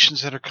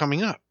generations that are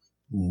coming up.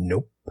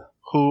 Nope.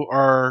 Who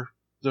are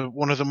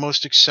one of the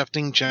most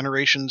accepting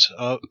generations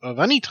of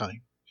any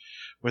time.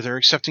 Where they're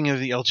accepting of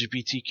the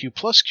LGBTQ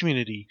plus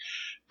community,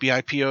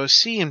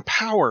 BIPOC, and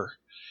power.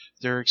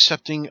 They're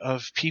accepting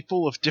of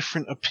people of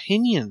different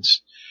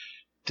opinions.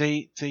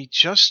 They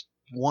just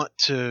want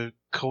to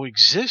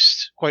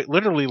coexist, quite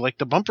literally, like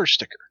the bumper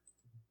sticker.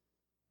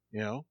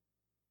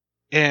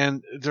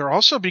 And they're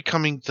also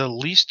becoming the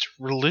least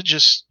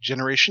religious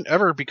generation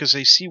ever because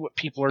they see what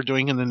people are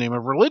doing in the name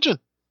of religion.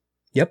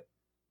 Yep.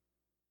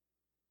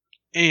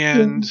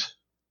 And,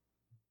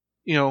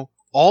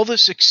 all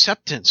this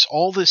acceptance,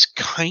 all this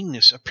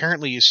kindness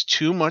apparently is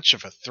too much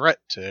of a threat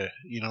to,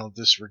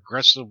 this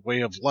regressive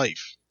way of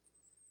life.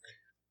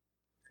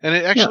 And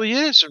it actually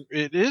is.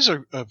 It is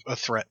a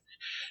threat.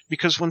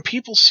 Because when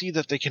people see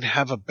that they can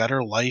have a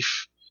better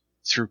life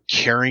through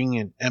caring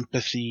and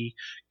empathy,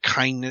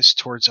 kindness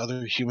towards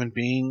other human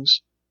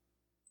beings,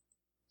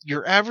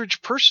 your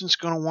average person's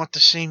going to want the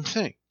same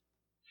thing.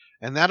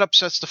 And that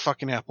upsets the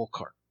fucking apple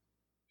cart.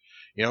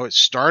 It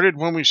started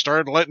when we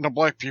started letting the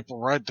black people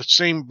ride the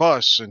same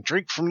bus and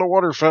drink from the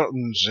water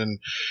fountains. And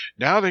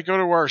now they go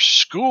to our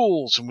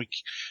schools and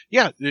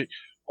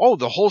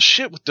the whole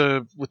shit with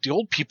the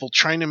old people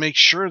trying to make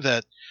sure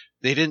that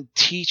they didn't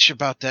teach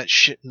about that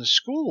shit in the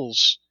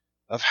schools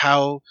of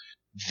how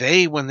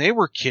they, when they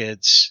were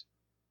kids,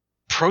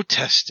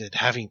 protested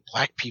having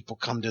black people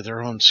come to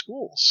their own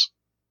schools.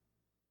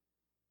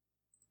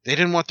 They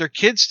didn't want their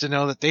kids to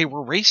know that they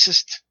were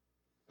racist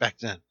back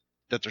then,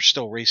 that they're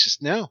still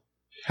racist now.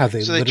 So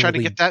they tried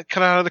to get that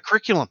cut out of the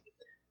curriculum.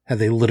 Have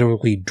they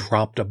literally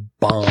dropped a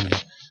bomb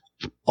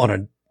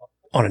on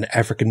an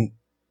African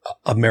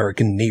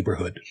American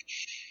neighborhood?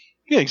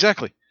 Yeah,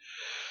 exactly.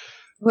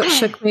 What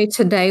shook me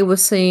today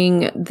was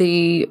seeing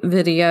the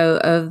video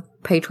of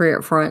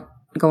Patriot Front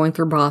going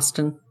through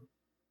Boston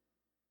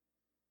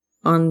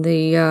on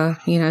the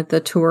the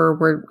tour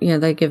where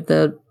they give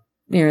the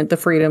the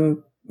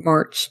Freedom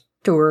March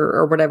tour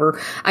or whatever.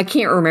 I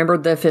can't remember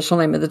the official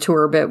name of the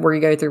tour, but where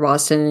you go through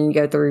Boston and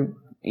you go through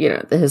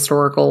the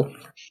historical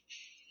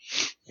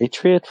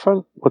Patriot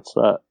Front. What's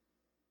that?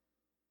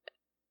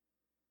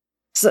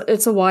 So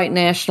it's a white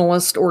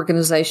nationalist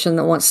organization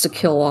that wants to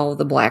kill all of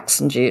the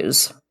blacks and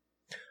Jews.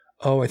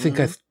 Oh, I think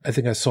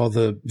I saw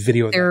the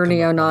video. They're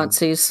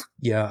neo-Nazis.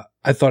 Yeah,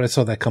 I thought I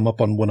saw that come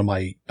up on one of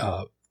my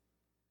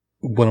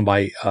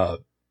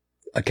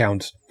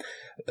accounts.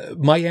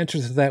 My answer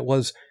to that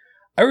was,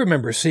 I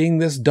remember seeing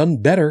this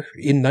done better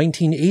in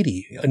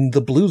 1980 in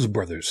the Blues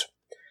Brothers.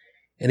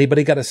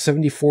 Anybody got a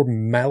 74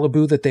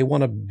 Malibu that they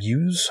want to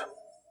use?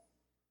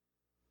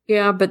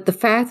 Yeah, but the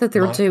fact that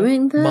they're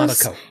doing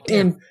this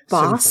in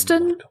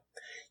Boston,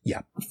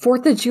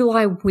 4th of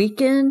July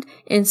weekend,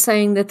 and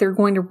saying that they're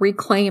going to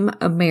reclaim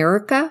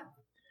America,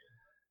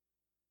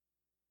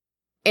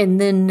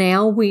 and then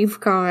now we've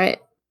got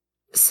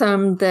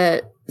some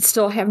that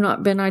still have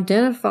not been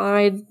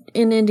identified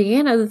in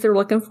Indiana that they're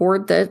looking for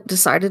that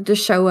decided to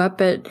show up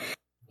at,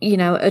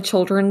 a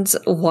children's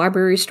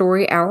library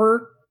story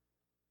hour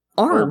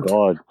armed.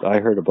 Oh, God. I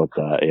heard about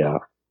that, yeah.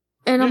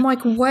 And I'm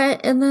like,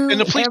 what? And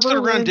the police stood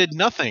around did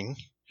nothing.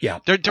 Yeah.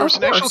 There was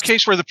an actual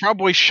case where the Proud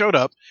Boys showed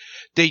up.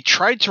 They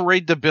tried to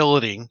raid the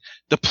building.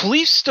 The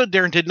police stood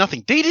there and did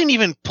nothing. They didn't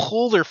even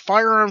pull their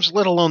firearms,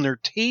 let alone their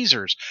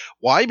tasers.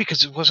 Why?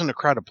 Because it wasn't a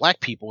crowd of black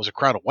people. It was a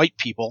crowd of white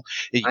people.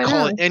 If you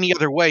call it any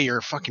other way,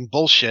 you're fucking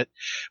bullshit.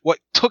 What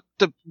took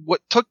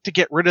to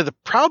get rid of the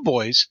Proud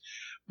Boys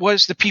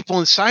was the people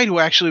inside who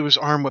actually was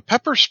armed with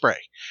pepper spray.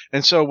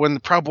 And so when the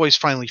Proud Boys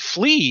finally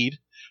fled,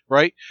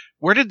 right,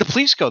 where did the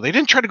police go? They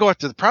didn't try to go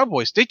after the Proud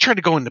Boys. They tried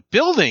to go in the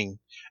building.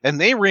 And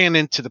they ran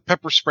into the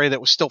pepper spray that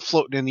was still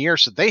floating in the air,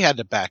 so they had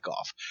to back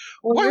off.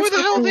 Why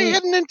the hell are they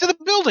heading into the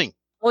building?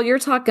 Well, you're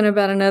talking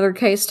about another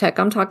case, Tech.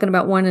 I'm talking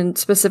about one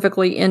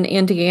specifically in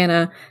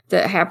Indiana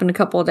that happened a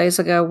couple of days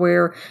ago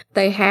where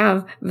they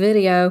have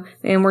video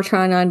and we're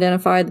trying to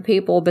identify the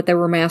people, but they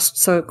were masked.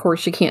 So, of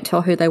course, you can't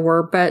tell who they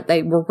were, but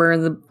they were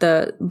wearing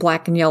the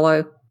black and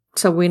yellow.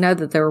 So we know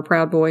that they were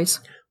Proud Boys.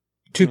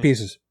 Two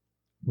pieces.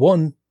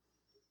 One,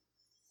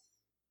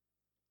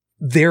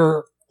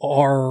 there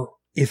are,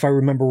 if I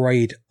remember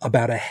right,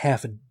 about a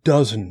half a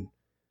dozen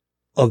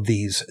of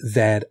these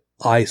that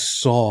I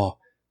saw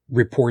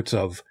reports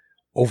of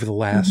over the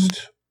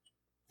last,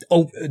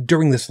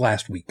 during this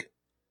last week.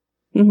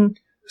 Mm-hmm.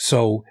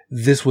 So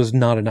this was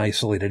not an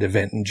isolated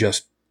event in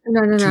just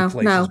two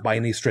places by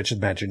any stretch of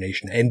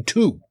imagination. And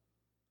two,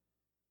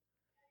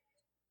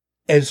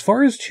 as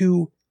far as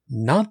to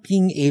not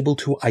being able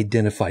to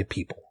identify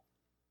people,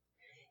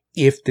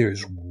 if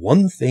there's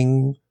one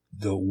thing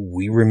that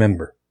we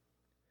remember,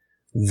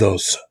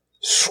 those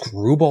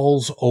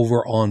screwballs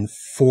over on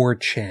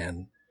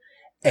 4chan,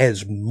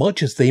 as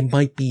much as they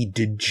might be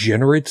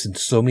degenerates in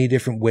so many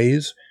different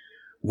ways,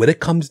 when it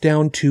comes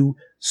down to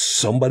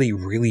somebody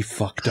really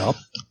fucked up,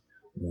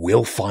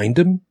 we'll find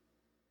them.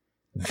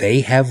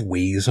 They have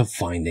ways of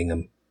finding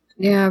them.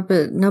 Yeah,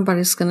 but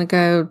nobody's going to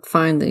go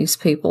find these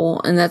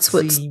people. And that's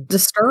what's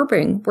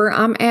disturbing. Where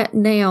I'm at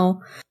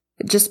now,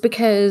 just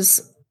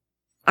because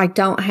I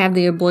don't have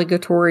the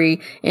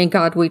obligatory "In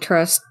God We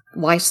Trust"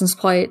 license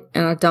plate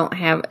and I don't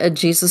have a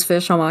Jesus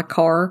fish on my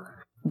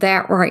car,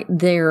 that right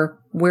there,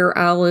 where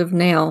I live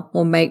now,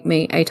 will make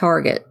me a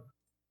target.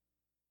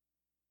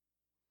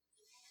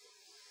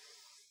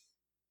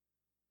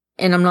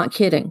 And I'm not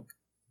kidding.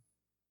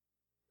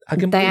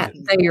 That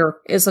there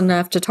is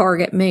enough to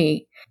target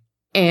me.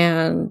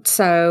 And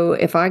so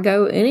if I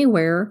go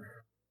anywhere,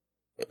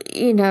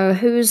 you know,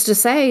 who's to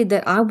say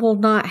that I will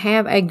not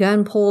have a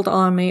gun pulled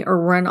on me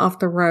or run off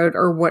the road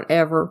or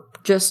whatever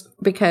just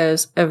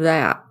because of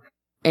that?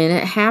 And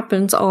it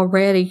happens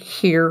already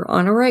here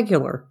on a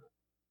regular.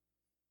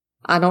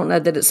 I don't know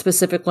that it's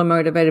specifically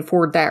motivated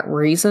for that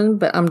reason,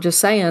 but I'm just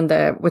saying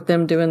that with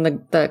them doing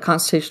the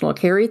constitutional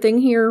carry thing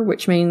here,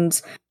 which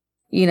means,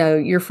 you know,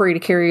 you're free to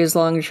carry as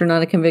long as you're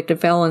not a convicted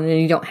felon and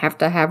you don't have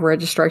to have a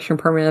registration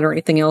permit or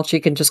anything else.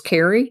 You can just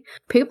carry.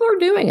 People are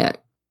doing it.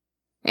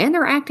 And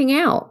they're acting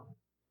out.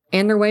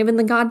 And they're waving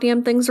the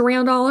goddamn things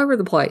around all over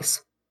the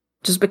place.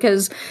 Just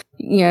because,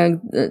 you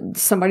know,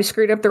 somebody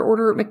screwed up their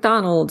order at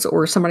McDonald's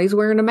or somebody's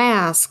wearing a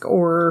mask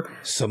or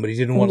somebody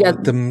didn't want to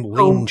let them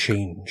lane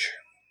change.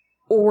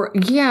 Or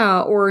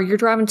you're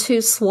driving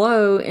too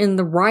slow in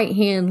the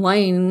right-hand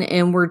lane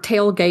and we're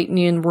tailgating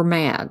you and we're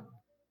mad.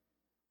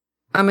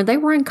 I mean, they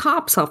run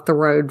cops off the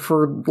road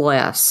for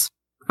less.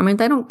 I mean,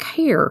 they don't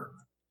care.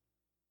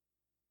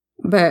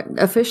 But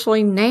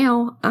officially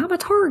now, I'm a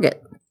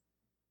target.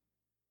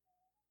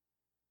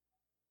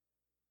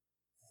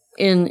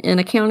 In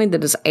a county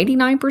that is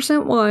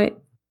 89% white,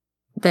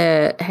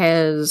 that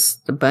has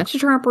a bunch of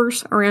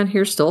Trumpers around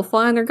here still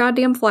flying their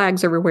goddamn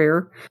flags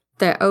everywhere,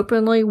 that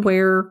openly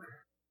wear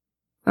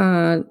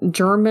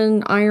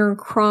German Iron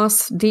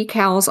Cross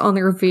decals on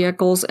their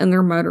vehicles and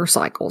their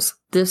motorcycles.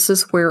 This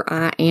is where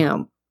I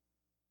am.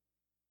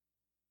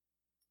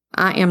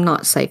 I am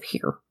not safe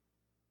here.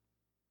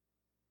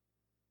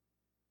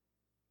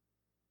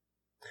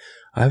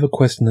 I have a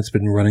question that's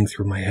been running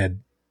through my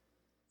head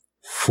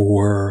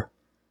for,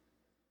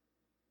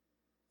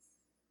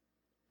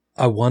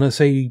 I want to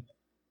say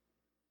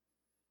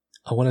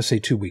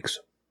 2 weeks.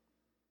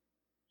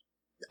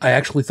 I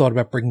actually thought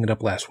about bringing it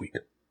up last week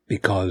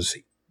because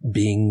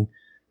being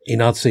a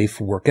not safe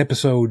for work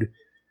episode,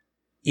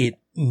 it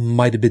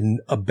might have been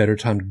a better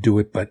time to do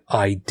it, but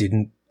I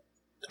didn't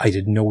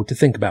know what to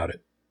think about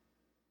it.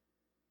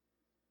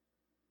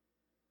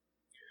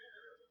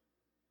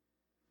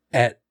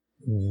 At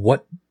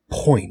what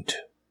point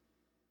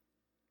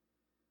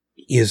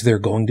is there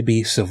going to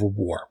be civil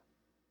war?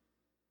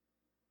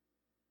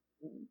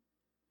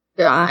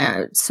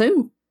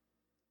 Soon.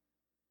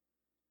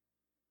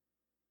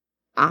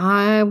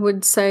 I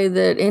would say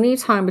that any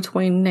time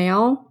between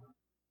now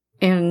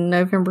and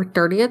November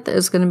 30th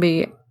is going to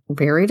be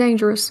very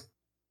dangerous.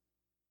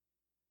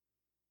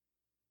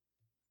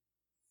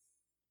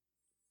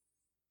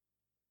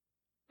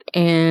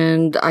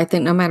 And I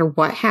think no matter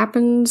what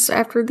happens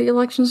after the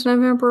elections in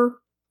November,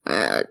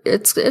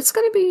 it's going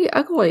to be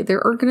ugly.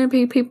 There are going to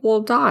be people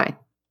who die.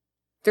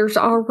 There's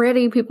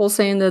already people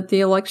saying that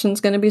the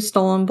election's going to be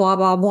stolen, blah,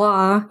 blah,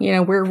 blah. You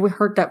know, we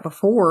heard that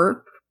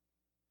before.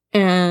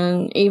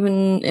 And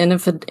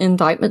if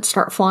indictments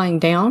start flying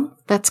down,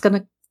 that's going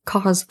to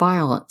cause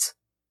violence.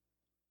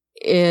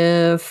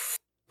 If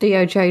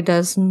DOJ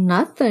does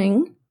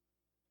nothing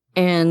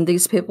and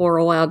these people are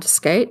allowed to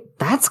skate,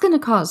 that's going to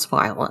cause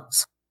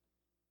violence.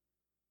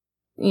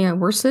 You know,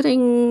 we're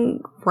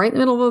sitting right in the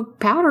middle of a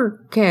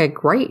powder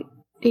keg right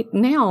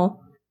now.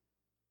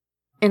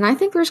 And I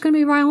think there's going to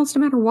be violence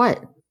no matter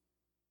what.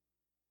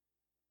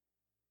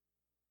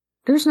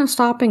 There's no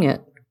stopping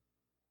it.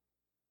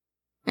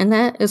 And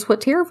that is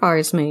what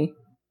terrifies me.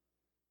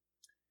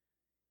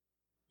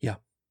 Yeah.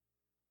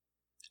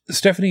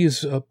 Stephanie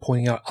is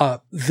pointing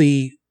out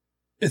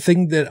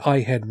thing that I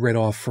had read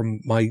off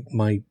from my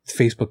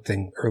Facebook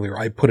thing earlier,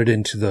 I put it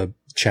into the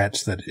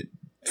chats that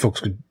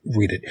folks could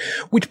read it.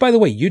 Which, by the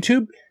way,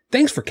 YouTube,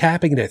 thanks for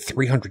capping it at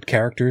 300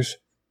 characters.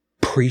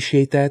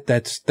 Appreciate that.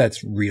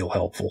 That's real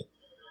helpful.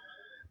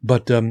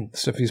 But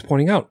Stephanie's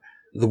pointing out,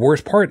 the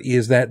worst part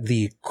is that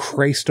the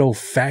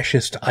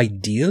Christo-fascist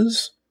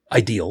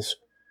ideals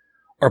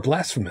are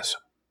blasphemous.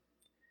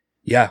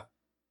 Yeah.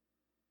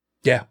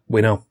 Yeah,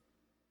 we know.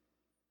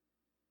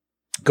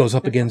 It goes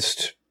up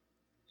against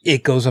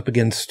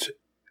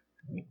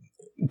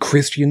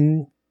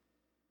Christian,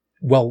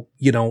 well,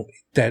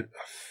 that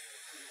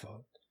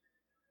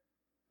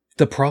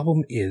the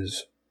problem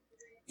is,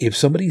 if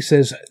somebody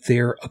says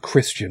they're a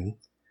Christian,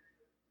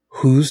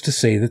 who's to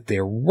say that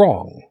they're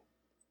wrong?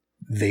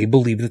 They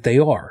believe that they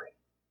are.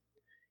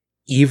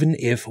 Even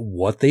if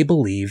what they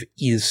believe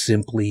is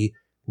simply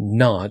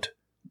not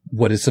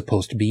what is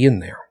supposed to be in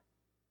there.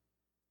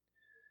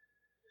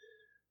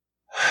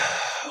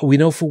 We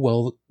know full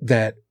well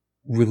that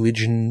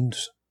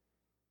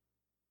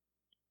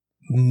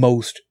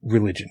most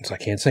religions, I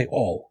can't say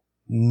all,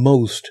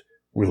 most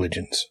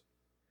religions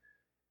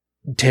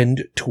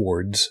tend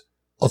towards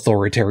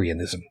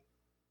authoritarianism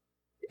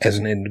as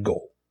an end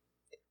goal.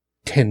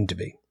 Tend to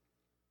be.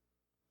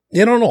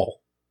 They don't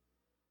all.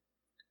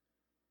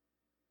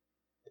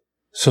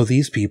 So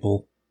these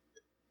people,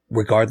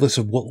 regardless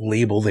of what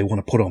label they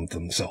want to put on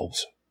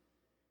themselves,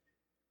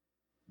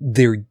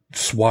 they're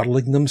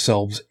swaddling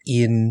themselves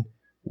in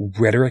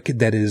rhetoric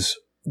that is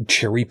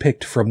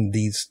cherry-picked from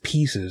these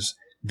pieces.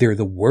 They're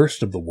the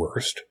worst of the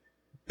worst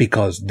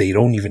because they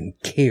don't even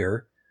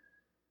care.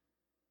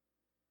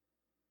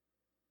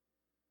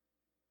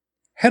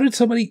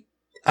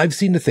 I've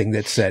seen a thing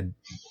that said,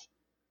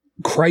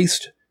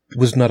 Christ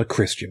was not a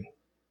Christian.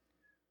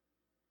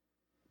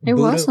 It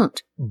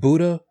wasn't.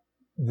 Buddha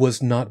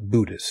was not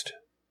Buddhist.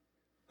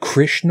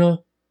 Krishna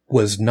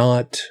was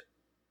not...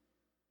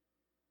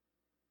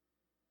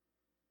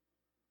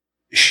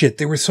 Shit,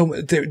 there were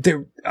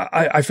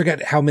I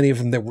forgot how many of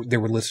them there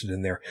were listed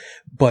in there.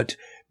 But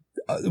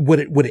what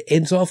it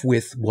ends off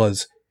with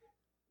was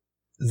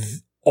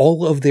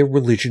all of their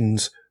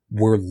religions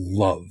were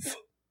love.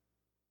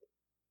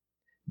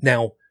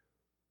 Now,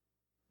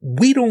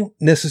 we don't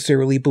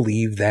necessarily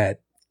believe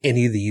that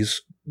any of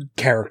these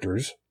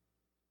characters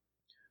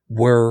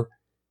were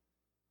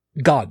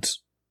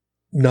gods.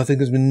 Nothing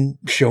has been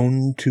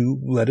shown to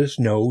let us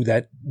know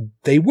that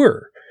they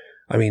were.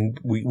 I mean,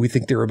 we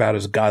think they're about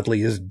as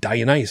godly as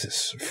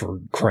Dionysus, for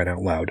crying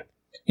out loud.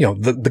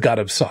 The god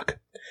of suck.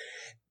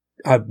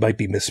 I might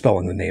be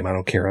misspelling the name. I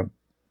don't care. I'm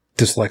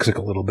dyslexic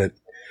a little bit.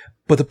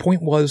 But the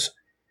point was,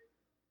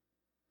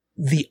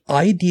 the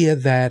idea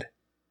that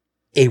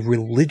a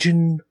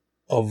religion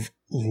of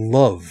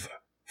love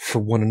for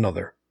one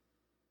another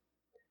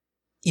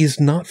is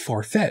not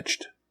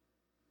far-fetched.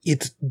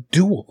 It's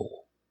doable.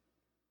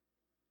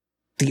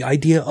 The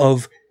idea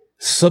of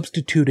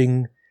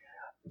substituting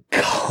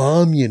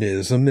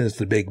communism as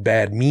the big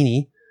bad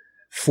meanie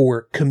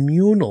for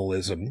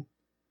communalism,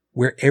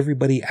 where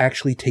everybody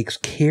actually takes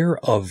care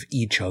of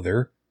each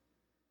other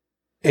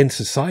and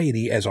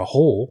society as a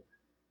whole.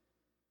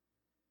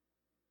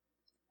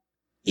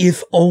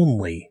 If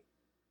only,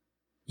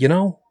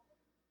 I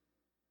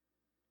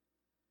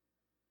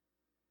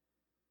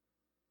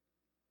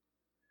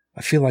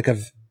feel like I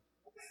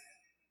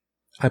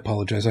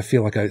apologize. I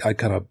feel like I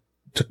kind of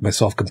took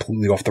myself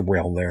completely off the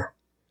rail there.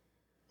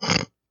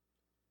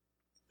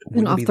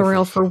 Been off the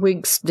rail for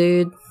weeks,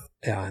 dude.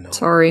 Yeah, I know.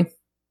 Sorry.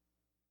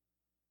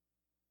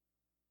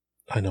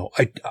 I know.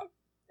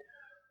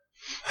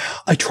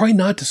 I try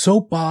not to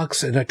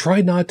soapbox, and I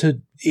try not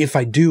to. If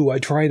I do, I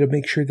try to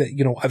make sure that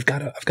I've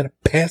got a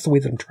pathway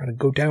that I'm trying to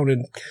go down,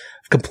 and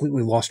I've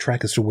completely lost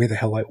track as to where the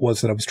hell it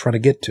was that I was trying to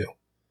get to.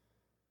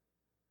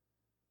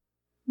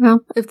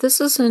 Well, if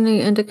this is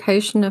any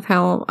indication of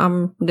how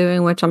I'm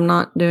doing, which I'm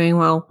not doing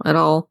well at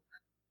all,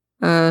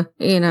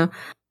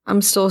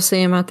 I'm still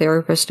seeing my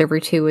therapist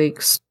every 2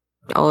 weeks,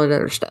 all that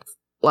other stuff.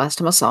 Last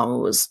time I saw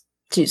him was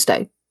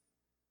Tuesday.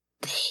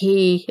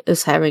 He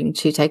is having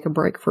to take a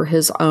break for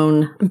his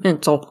own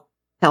mental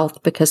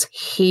health because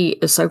he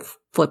is so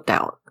flipped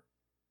out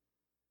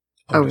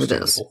over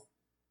this.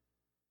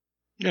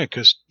 Yeah,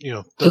 because,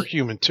 they're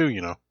human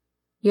too,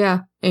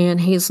 Yeah,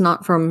 and he's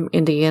not from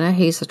Indiana.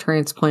 He's a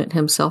transplant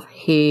himself.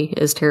 He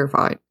is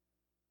terrified.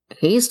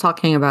 He's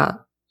talking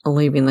about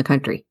leaving the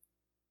country.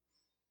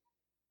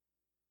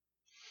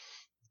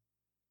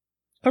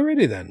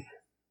 Alrighty then.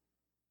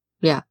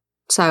 Yeah,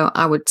 so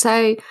I would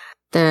say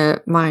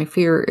that my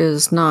fear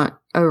is not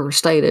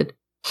overstated.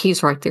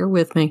 He's right there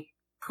with me.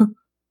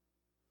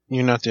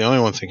 You're not the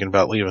only one thinking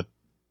about leaving.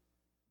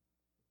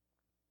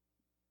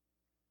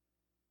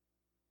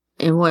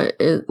 And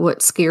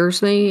what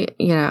scares me,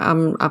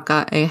 I've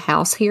got a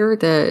house here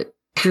that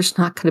there's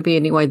not going to be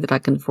any way that I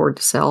can afford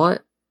to sell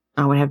it.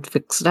 I would have to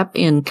fix it up,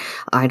 and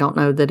I don't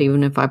know that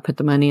even if I put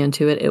the money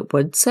into it, it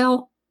would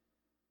sell.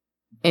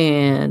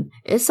 And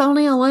it's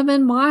only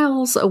 11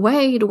 miles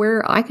away to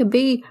where I could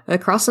be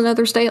across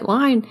another state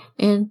line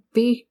and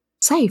be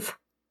safe.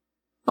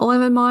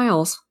 11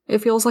 miles. It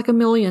feels like a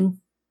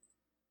million.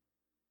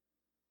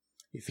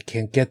 If you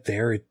can't get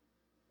there, it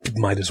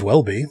might as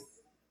well be.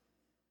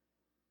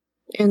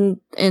 In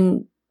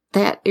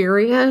that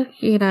area,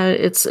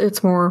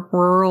 it's more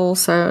rural,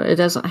 so it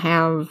doesn't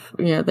have,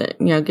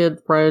 good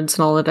roads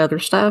and all that other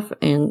stuff.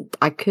 And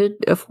I could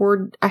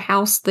afford a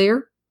house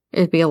there.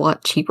 It'd be a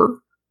lot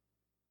cheaper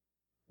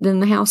than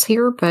the house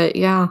here, but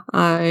yeah,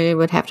 I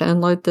would have to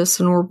unload this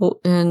in order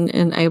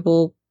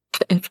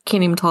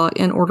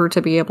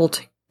to be able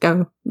to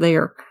go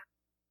there.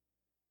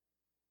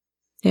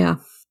 Yeah.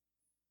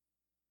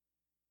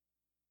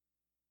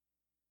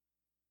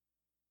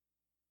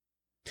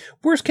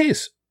 Worst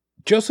case,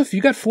 Joseph,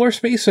 you got floor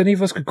space any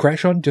of us could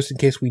crash on just in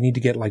case we need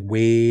to get like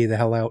way the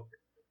hell out?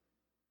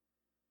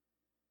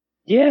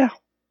 Yeah.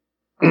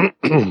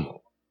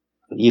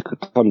 You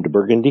could come to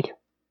Burgundy.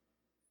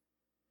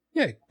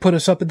 Yeah, put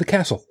us up in the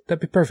castle.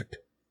 That'd be perfect.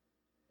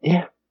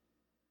 Yeah.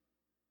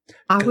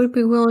 I would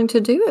be willing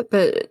to do it,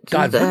 but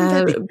God,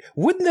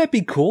 wouldn't that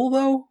be cool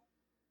though?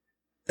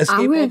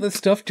 Escape all this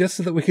stuff just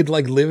so that we could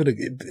like live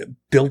and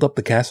build up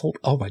the castle.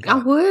 Oh my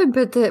God! I would,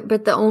 but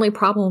the only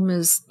problem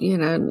is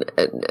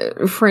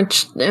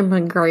French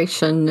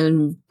immigration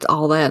and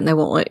all that, and they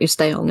won't let you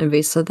stay on a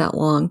visa that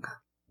long.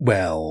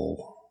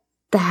 Well,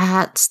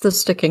 that's the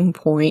sticking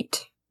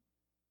point.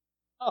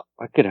 Oh,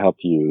 I could help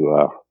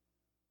you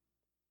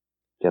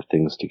get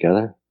things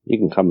together. You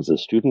can come as a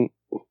student.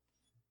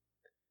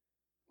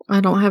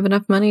 I don't have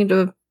enough money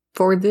to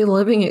afford the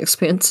living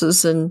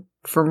expenses, and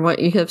from what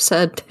you have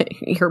said,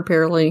 you're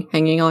barely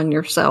hanging on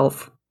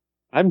yourself.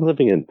 I'm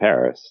living in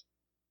Paris,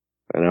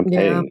 and I'm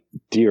paying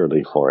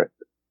dearly for it.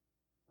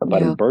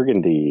 But in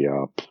Burgundy,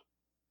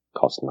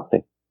 costs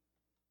nothing.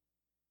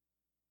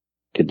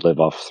 Could live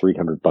off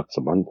 $300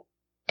 a month.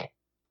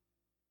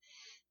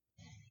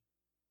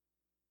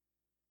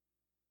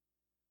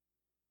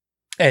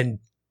 And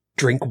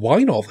drink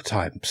wine all the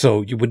time,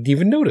 so you wouldn't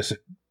even notice it.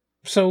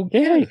 So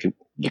yeah,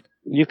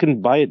 you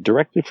can buy it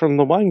directly from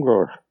the wine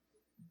grower.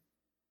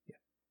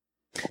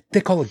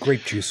 They call it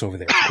grape juice over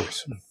there, of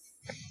course.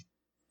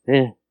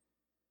 Yeah.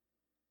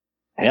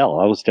 Hell,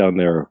 I was down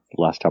there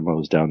last time I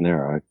was down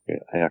there.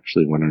 I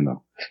actually went on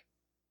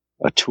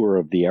a tour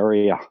of the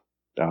area,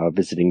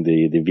 visiting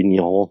the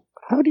vigneron.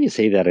 How do you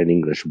say that in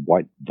English?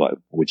 What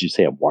would you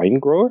say, a wine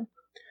grower?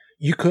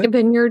 You could. A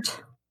vineyard,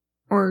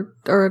 or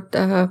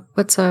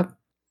what's a?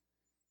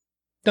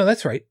 No,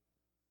 that's right.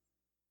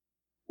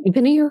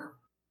 Vineyard?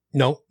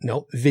 No,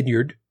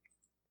 vineyard.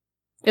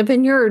 A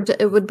vineyard,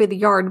 it would be the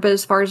yard, but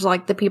as far as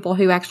like the people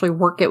who actually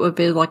work it would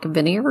be like a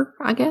vineyard,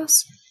 I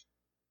guess.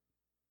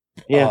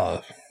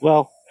 Yeah.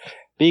 Well,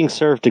 being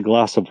served a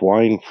glass of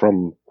wine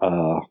from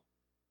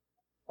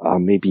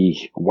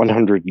maybe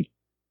 100.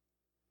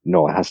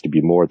 No, it has to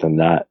be more than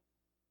that.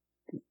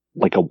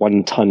 Like a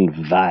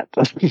 1-ton vat.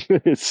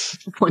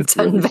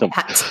 1-ton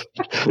vat.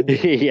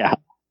 Yeah.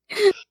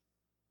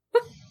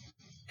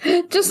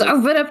 Just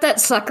open up that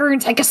sucker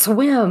and take a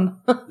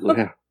swim.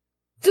 Yeah.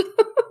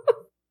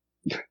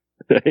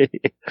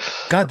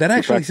 God, that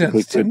actually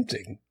sounds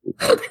tempting.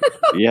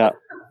 Yeah.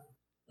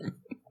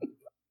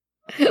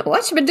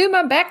 Watch me do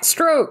my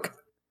backstroke.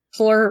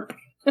 Slurp.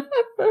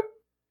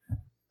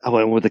 I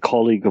went with a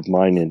colleague of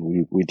mine,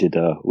 and we did.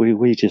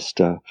 We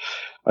just. I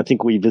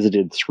think we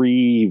visited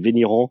 3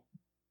 vignerons,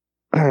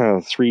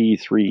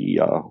 three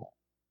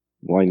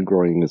wine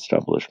growing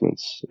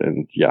establishments,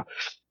 and yeah.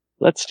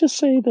 Let's just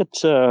say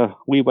that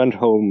we went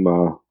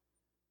home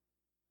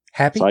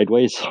happy,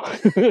 sideways.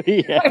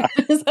 Yeah.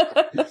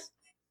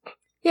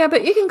 Yeah,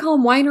 but you can call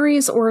them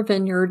wineries or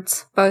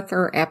vineyards. Both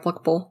are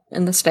applicable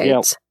in the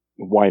States.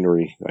 Yeah,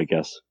 winery, I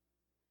guess.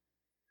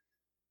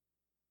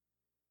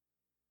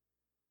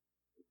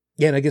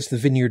 Yeah, and I guess the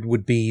vineyard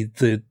would be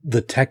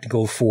the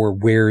technical for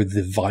where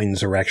the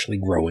vines are actually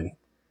growing.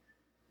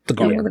 The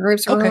garden. Where the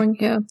grapes are growing,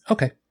 yeah.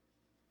 Okay,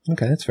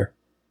 that's fair.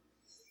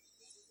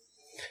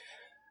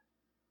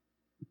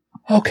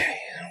 Okay.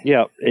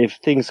 Yeah, if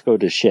things go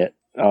to shit,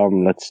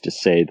 let's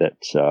just say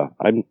that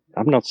I'm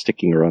not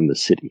sticking around the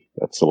city.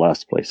 That's the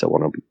last place I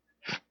want to be.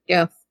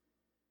 Yeah.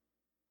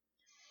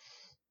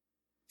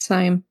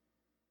 Same.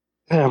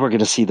 We're going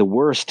to see the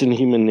worst in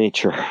human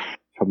nature.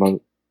 Come on.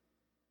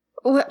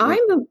 What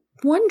I'm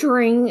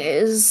wondering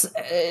is,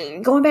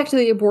 going back to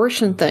the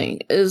abortion thing,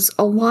 is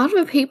a lot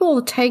of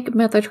people take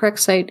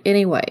methotrexate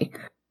anyway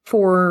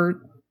for,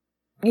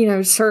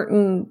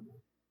 certain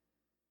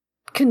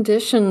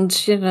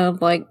conditions,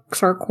 like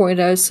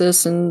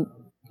sarcoidosis and,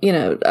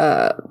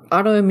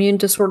 autoimmune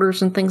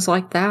disorders and things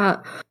like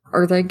that.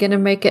 Are they going to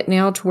make it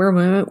now to where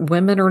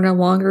women are no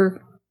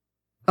longer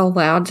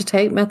allowed to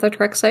take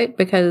methotrexate?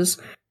 Because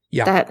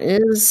that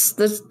is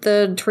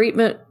the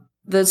treatment,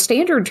 the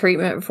standard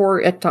treatment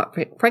for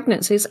ectopic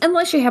pregnancies,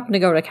 unless you happen to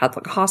go to a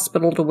Catholic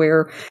hospital to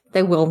where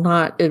they will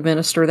not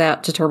administer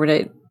that to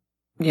terminate,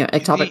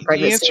 ectopic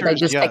pregnancy. They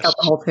just take out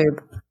the whole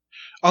tube.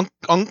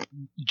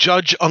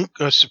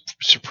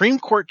 Supreme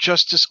Court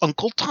Justice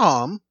Uncle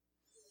Tom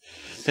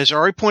has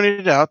already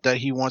pointed out that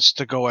he wants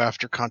to go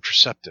after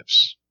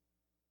contraceptives.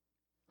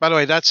 By the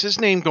way, that's his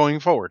name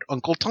going forward,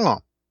 Uncle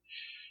Tom.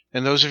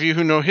 And those of you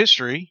who know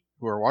history,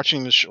 who are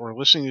watching this or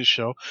listening to this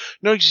show,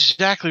 know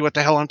exactly what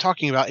the hell I'm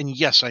talking about. And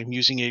yes, I'm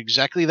using it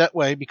exactly that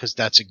way because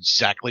that's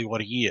exactly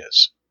what he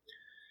is.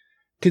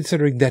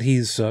 Considering that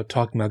he's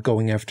talking about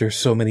going after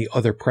so many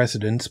other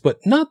precedents, but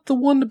not the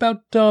one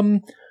about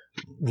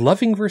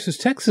Loving versus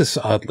Texas,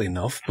 oddly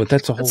enough, but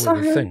that's a whole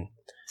other thing.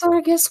 So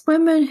I guess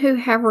women who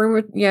have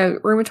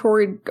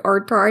rheumatoid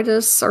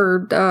arthritis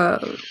or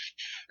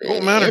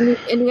Won't matter.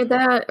 any of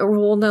that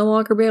will no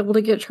longer be able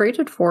to get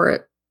treated for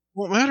it.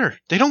 Won't matter.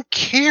 They don't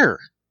care.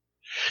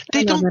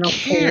 They don't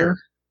care.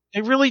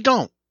 They really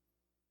don't.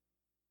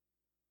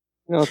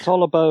 You know, it's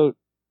all about,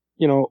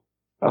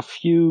 a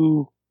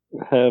few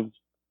have,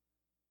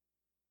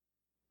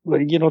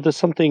 there's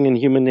something in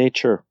human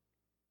nature.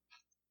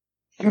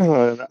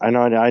 And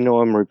I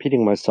know I'm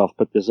repeating myself,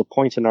 but there's a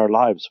point in our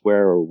lives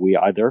where we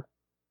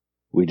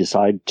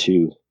decide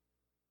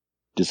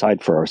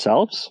for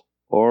ourselves,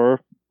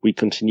 or we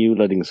continue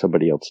letting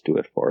somebody else do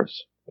it for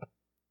us.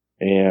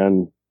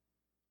 And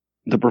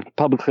the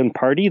Republican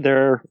Party,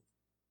 they're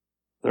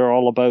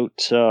all about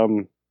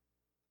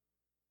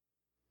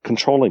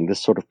controlling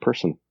this sort of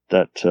person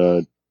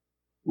that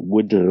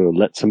would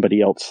let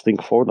somebody else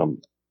think for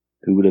them,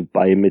 who live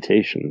by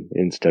imitation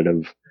instead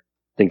of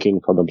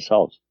thinking for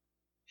themselves.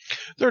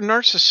 They're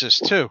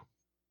narcissists, too.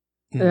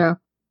 Yeah.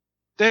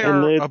 They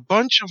are a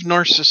bunch of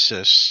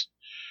narcissists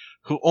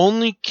who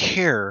only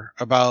care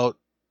about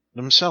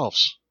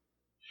themselves.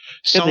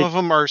 Some of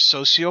them are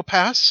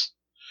sociopaths.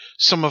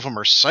 Some of them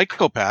are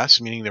psychopaths,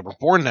 meaning they were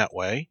born that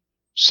way.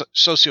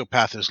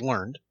 Sociopath is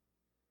learned.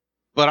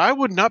 But I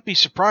would not be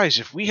surprised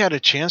if we had a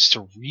chance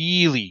to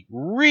really,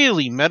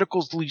 really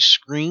medically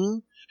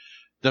screen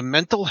the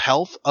mental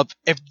health of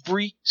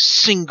every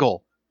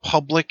single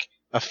public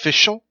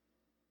official,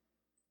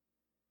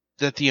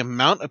 that the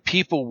amount of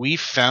people we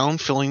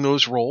found filling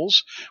those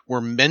roles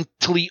were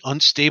mentally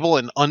unstable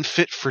and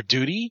unfit for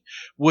duty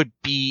would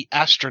be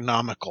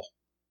astronomical.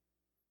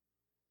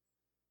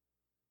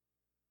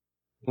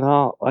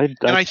 No, I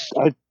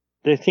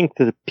think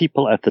that the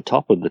people at the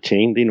top of the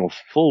chain, they know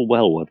full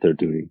well what they're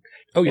doing.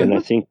 Oh, yeah. And I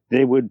think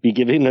they would be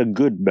giving a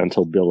good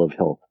mental bill of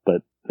health,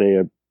 but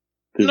they're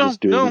just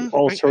doing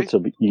all sorts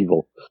of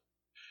evil.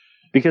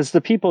 Because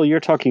the people you're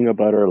talking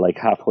about are like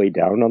halfway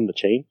down on the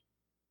chain.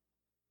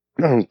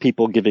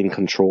 People giving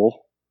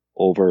control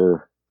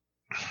over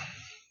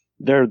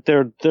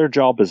their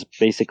job is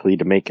basically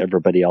to make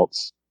everybody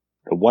else,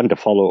 one, to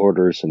follow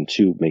orders, and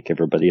two, make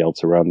everybody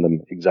else around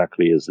them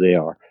exactly as they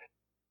are,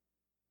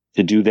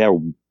 to do their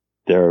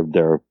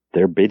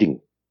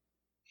bidding.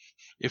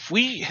 If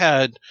we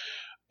had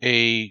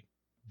a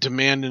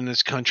demand in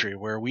this country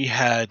where we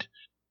had,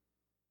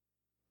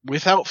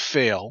 without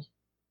fail,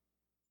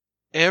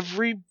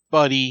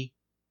 everybody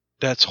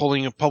that's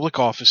holding a public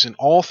office in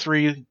all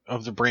three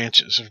of the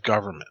branches of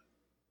government,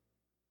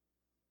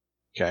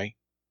 okay,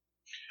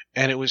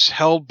 and it was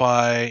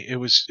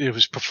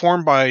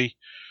performed by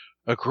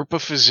a group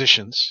of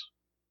physicians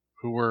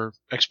who were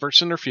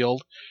experts in their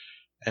field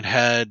and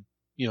had,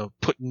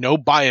 put no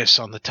bias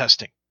on the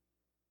testing.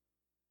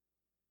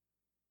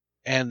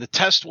 And the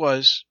test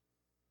was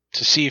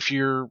to see if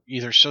you're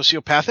either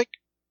sociopathic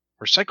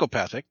or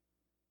psychopathic.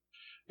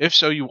 If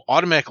so, you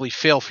automatically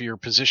fail for your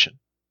position.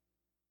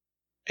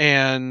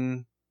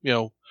 And,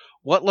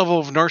 what level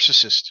of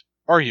narcissist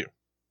are you?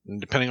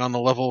 And depending on the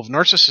level of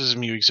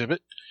narcissism you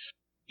exhibit,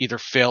 either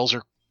fails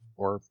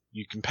or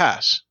you can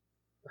pass,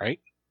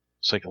 right?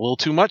 It's like a little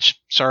too much.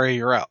 Sorry,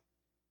 you're out.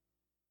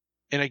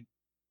 And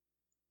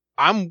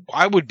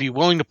I would be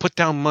willing to put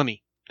down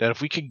money that if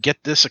we could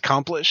get this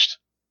accomplished,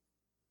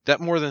 that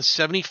more than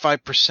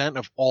 75%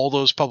 of all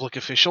those public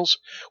officials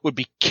would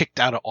be kicked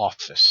out of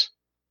office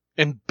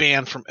and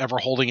banned from ever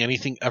holding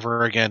anything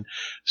ever again,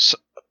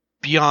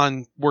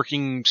 beyond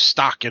working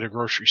stock at a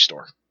grocery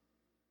store.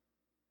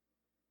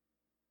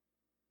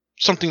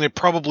 Something they've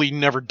probably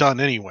never done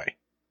anyway.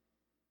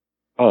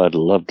 Oh, I'd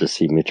love to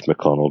see Mitch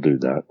McConnell do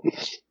that.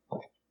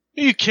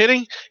 Are you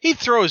kidding? He'd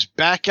throw his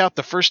back out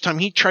the first time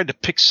he tried to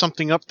pick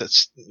something up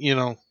that's,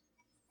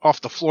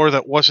 off the floor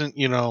that wasn't,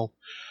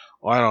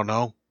 I don't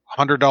know,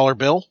 $100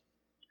 bill.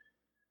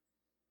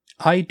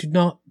 I do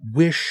not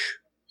wish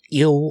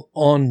ill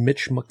on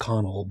Mitch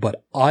McConnell,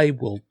 but I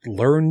will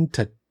learn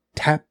to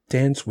tap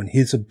dance when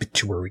his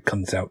obituary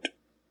comes out.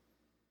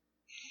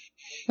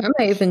 I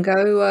may even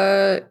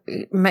go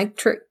make a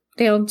trip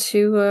down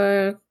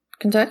to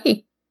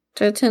Kentucky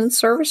to attend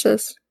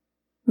services.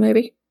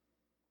 Maybe.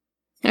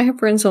 I have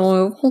friends in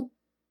Louisville.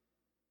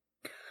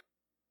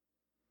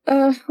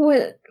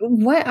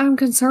 What I'm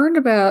concerned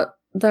about,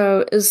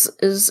 though, is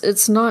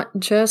it's not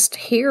just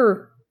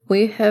here.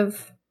 We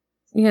have,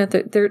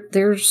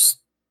 there's,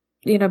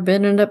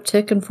 been an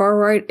uptick in far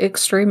right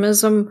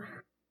extremism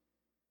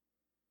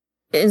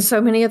in so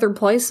many other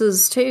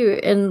places too.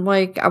 And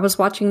I was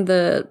watching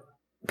the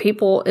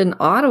people in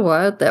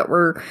Ottawa that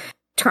were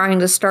trying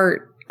to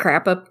start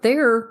crap up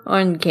there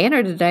on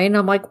Canada Day, and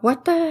I'm like,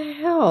 what the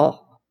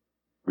hell?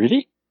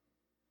 Really?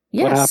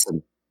 Yes.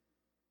 What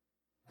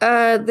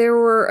There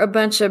were a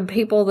bunch of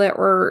people that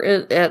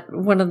were at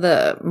one of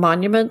the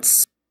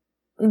monuments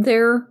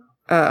there.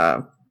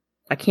 I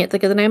can't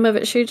think of the name of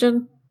it,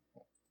 Shujin.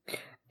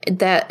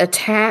 That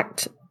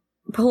attacked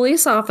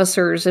police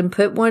officers and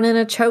put one in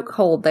a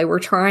chokehold. They were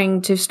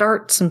trying to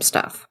start some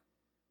stuff.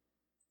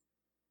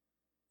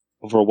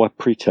 Over what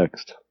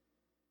pretext?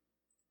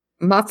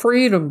 My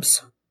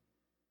freedoms.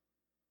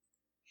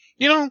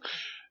 You know,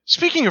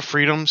 speaking of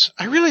freedoms,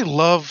 I really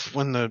love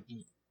when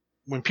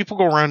people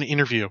go around and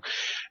interview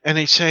and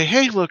they say,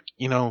 hey, look,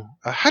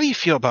 how do you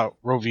feel about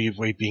Roe v.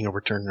 Wade being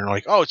overturned? And they're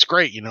like, oh, it's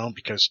great,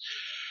 because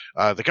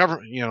the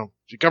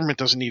government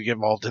doesn't need to get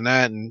involved in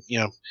that, and,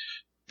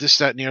 this,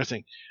 that, and the other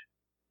thing.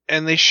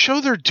 And they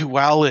show their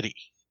duality,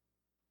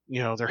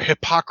 their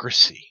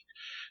hypocrisy.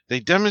 They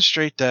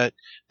demonstrate that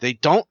they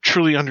don't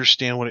truly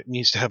understand what it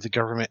means to have the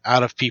government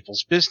out of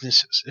people's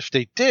businesses. If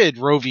they did,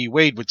 Roe v.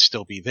 Wade would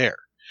still be there.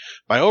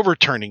 By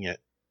overturning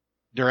it,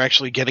 they're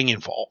actually getting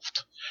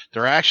involved.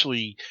 They're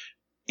actually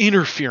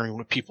interfering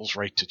with people's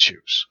right to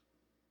choose.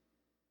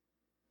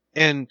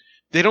 And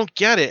they don't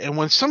get it. And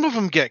when some of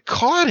them get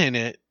caught in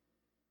it,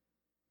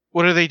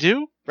 what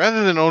do?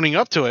 Rather than owning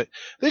up to it,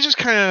 they just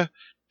kind of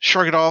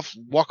shrug it off,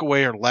 walk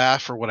away, or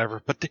laugh or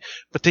whatever. But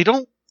they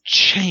don't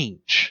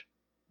change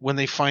when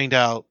they find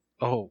out,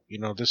 oh,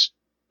 this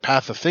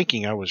path of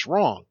thinking, I was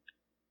wrong.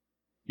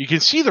 You can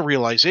see the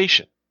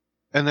realization,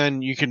 and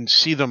then you can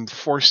see them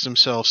force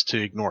themselves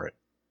to ignore it.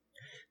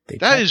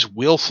 That is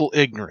willful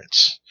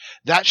ignorance.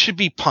 That should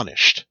be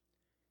punished.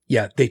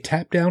 Yeah, they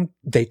tap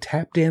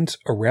dance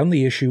around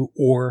the issue,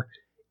 or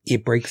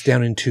it breaks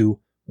down into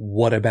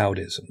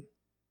whataboutism.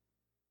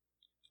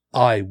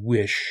 I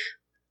wish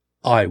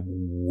I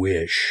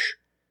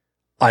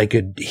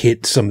could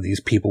hit some of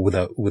these people with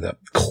a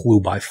clue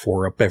by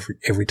 4 up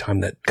every time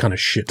that kind of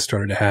shit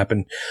started to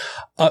happen.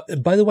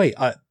 By the way,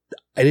 I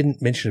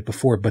didn't mention it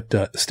before,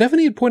 but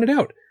Stephanie had pointed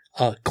out,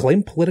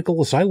 claim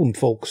political asylum,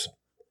 folks.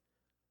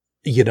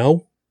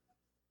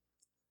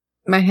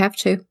 Might have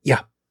to.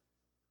 Yeah.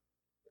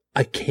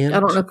 I can't. I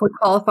don't know if we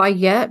qualify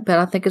yet, but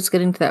I think it's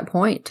getting to that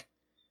point.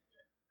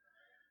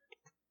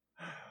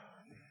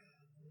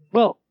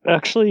 Well,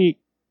 actually,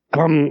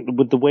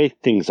 with the way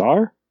things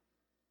are,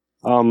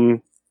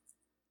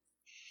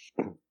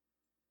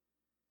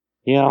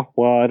 yeah,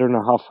 well, I don't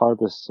know how far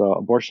this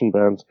abortion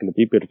ban is going to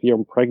be, but if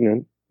you're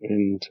pregnant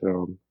and, I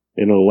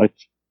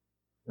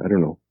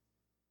don't know.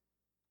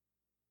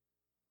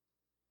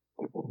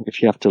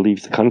 If you have to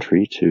leave the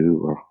country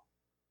to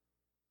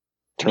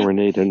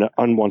terminate an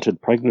unwanted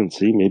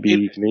pregnancy,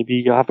 maybe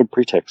you have a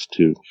pretext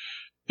to.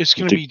 It's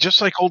going to be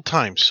just like old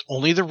times.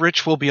 Only the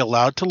rich will be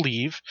allowed to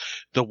leave.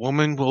 The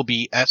woman will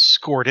be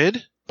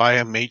escorted by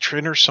a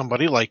matron or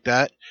somebody like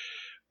that.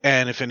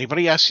 And if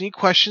anybody asks any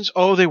questions,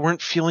 they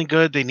weren't feeling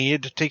good, they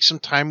needed to take some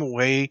time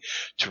away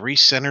to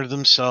recenter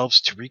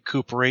themselves, to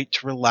recuperate,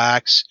 to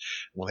relax.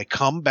 When they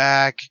come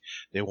back,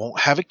 they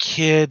won't have a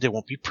kid, they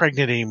won't be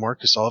pregnant anymore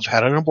because they'll have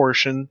had an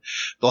abortion.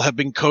 They'll have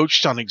been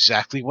coached on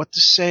exactly what to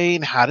say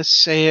and how to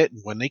say it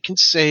and when they can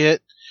say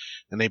it.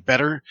 And they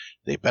better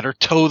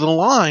toe the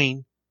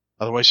line.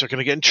 Otherwise, they're going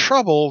to get in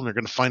trouble, and they're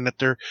going to find that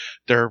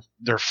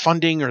their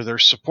funding or their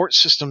support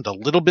system, the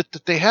little bit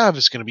that they have,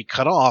 is going to be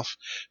cut off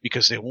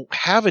because they won't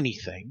have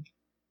anything.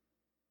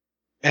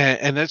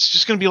 And that's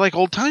just going to be like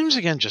old times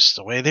again, just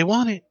the way they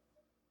want it.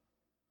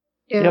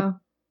 Yeah. Yep.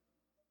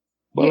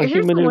 Well,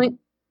 here's a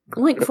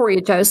link for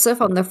you,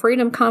 Joseph, on the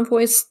Freedom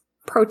Convoy's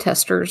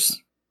protesters.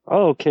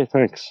 Oh, okay,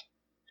 thanks.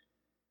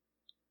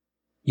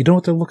 You know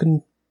what they're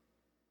looking?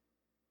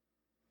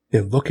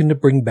 They're looking to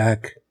bring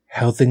back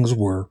how things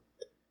were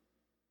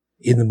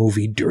in the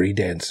movie Dirty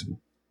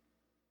Dancing.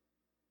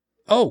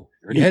 Oh,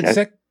 you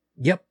had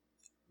yep.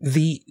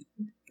 The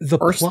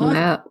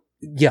plot.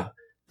 Yeah,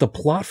 the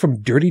plot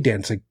from Dirty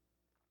Dancing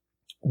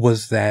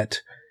was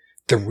that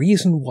the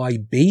reason why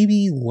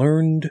Baby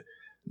learned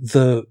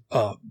the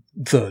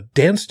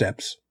dance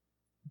steps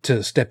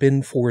to step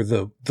in for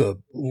the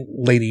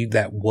lady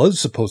that was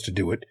supposed to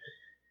do it,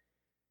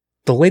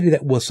 the lady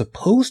that was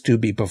supposed to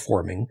be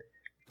performing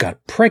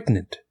got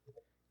pregnant,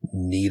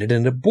 needed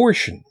an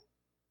abortion.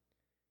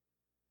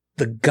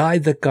 The guy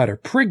that got her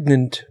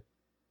pregnant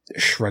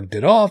shrugged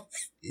it off.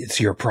 It's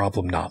your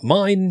problem, not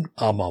mine.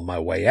 I'm on my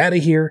way out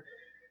of here.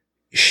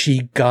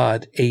 She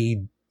got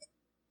a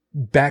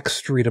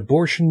backstreet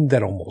abortion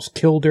that almost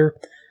killed her.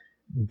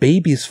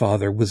 Baby's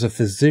father was a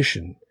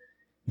physician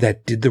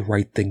that did the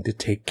right thing to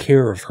take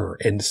care of her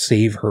and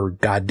save her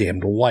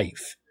goddamned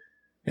life.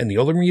 And the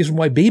only reason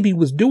why Baby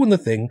was doing the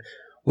thing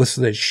was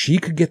so that she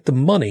could get the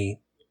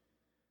money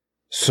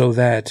so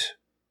that,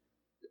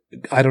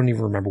 I don't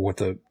even remember what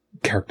the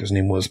character's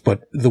name was,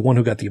 but the one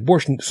who got the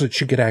abortion, so that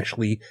she could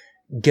actually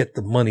get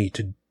the money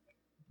to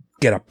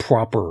get a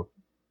proper,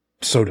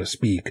 so to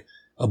speak,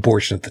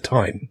 abortion at the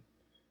time.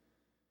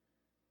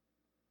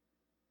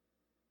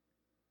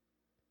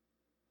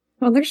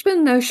 Well, there's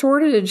been no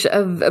shortage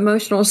of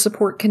emotional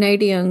support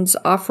Canadians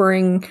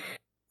offering,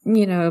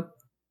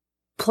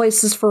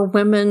 places for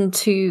women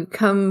to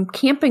come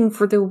camping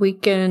for the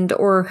weekend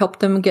or help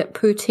them get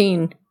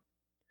poutine.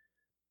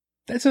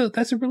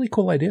 That's a really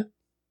cool idea.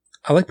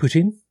 I like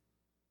poutine.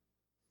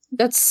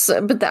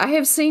 But I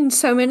have seen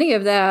so many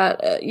of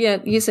that,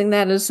 using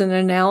that as an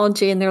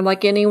analogy, and they're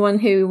like, anyone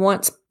who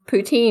wants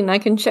poutine, I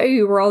can show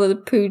you where all the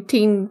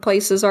poutine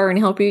places are and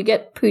help you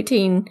get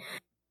poutine.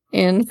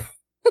 And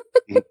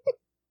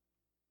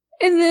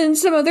and then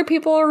some other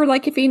people are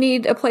like, if you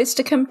need a place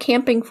to come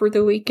camping for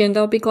the weekend,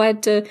 I'll be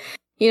glad to,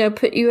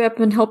 put you up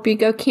and help you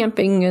go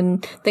camping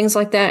and things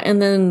like that.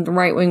 And then the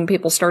right-wing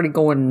people started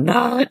going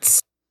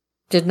nuts.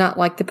 Did not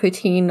like the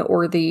poutine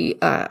or the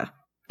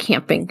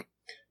camping.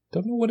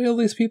 Don't know what all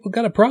these people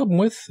got a problem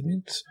with. I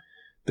mean,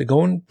 they're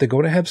going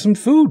to have some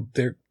food.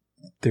 They're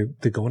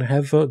going to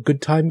have a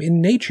good time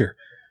in nature.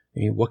 I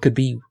mean, what could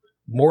be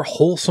more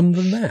wholesome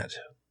than that?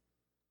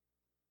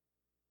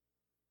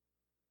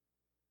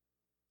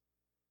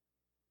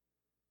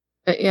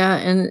 But yeah,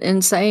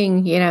 and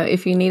saying,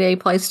 if you need a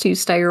place to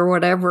stay or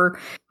whatever,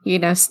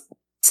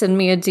 send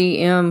me a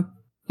DM,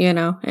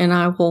 and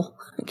I will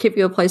give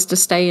you a place to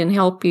stay and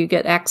help you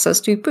get access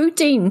to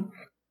poutine.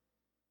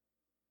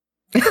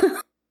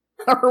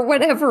 Or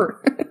whatever.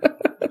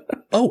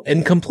 Oh,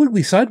 and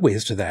completely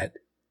sideways to that.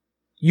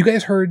 You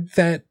guys heard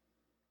that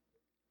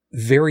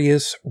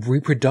various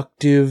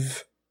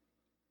reproductive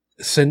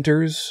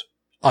centers,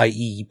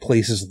 i.e.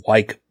 places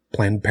like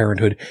Planned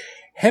Parenthood,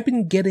 have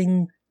been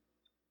getting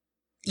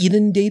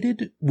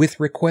inundated with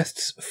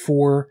requests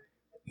for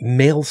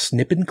male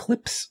snipping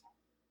clips?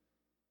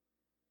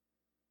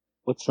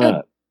 What's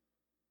that?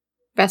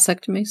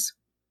 Vasectomies.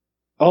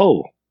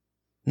 Oh.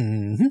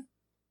 Mm-hmm.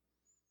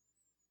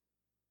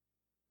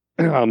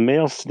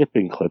 Mail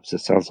snipping clips. It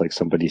sounds like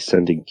somebody's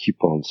sending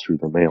coupons through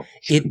the mail.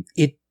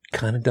 It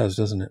kind of does,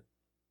 doesn't it?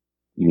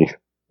 Yeah.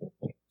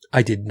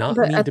 I did not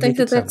mean to make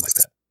it sound like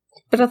that.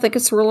 But I think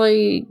it's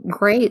really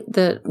great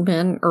that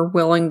men are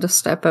willing to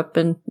step up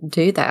and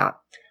do that.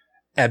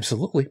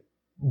 Absolutely.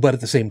 But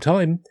at the same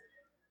time,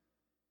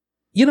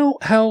 you know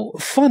how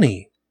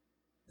funny.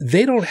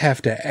 They don't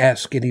have to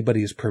ask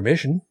anybody's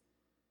permission.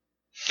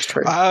 It's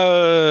true.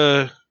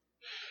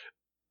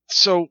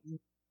 So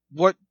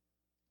what?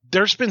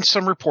 There's been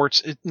some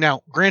reports.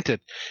 Now, granted,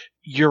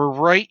 you're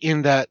right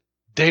in that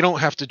they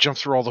don't have to jump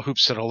through all the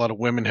hoops that a lot of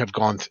women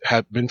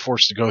have been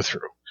forced to go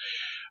through.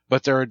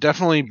 But there have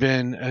definitely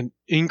been an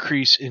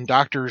increase in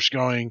doctors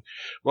going,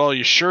 well,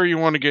 you sure you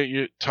want to get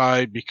you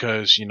tied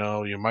because, you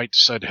might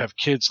decide to have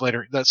kids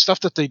later. That stuff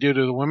that they do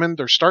to the women,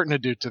 they're starting to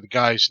do to the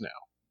guys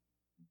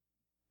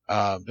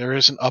now. There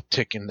is an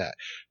uptick in that.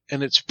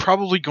 And it's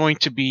probably going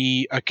to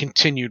be a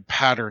continued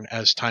pattern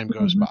as time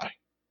goes by.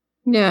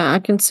 Yeah, I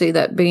can see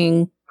that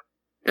being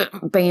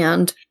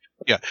banned.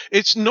 Yeah,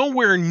 it's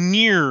nowhere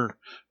near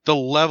the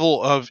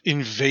level of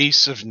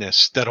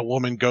invasiveness that a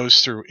woman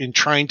goes through in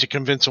trying to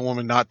convince a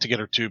woman not to get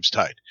her tubes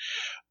tied.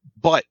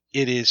 But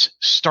it is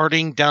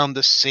starting down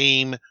the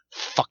same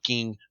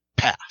fucking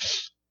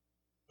path.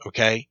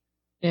 Okay?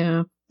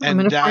 Yeah.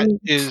 And that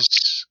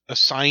is a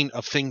sign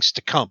of things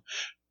to come.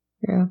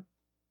 Yeah.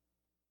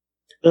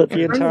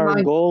 The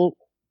entire goal...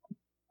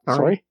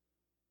 Sorry?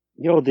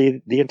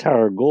 The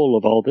entire goal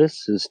of all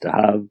this is to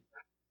have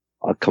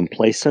a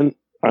complacent,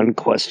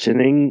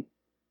 unquestioning,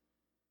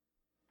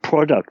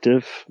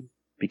 productive,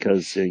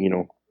 because,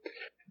 to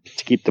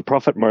keep the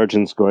profit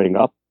margins going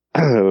up,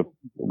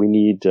 we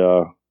need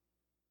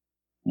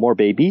more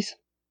babies,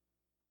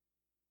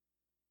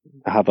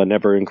 have an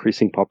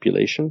ever-increasing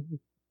population.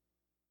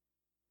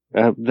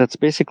 That's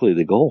basically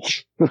the goal.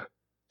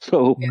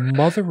 So,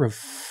 Mother of...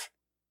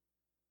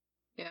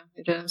 Yeah,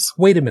 it is.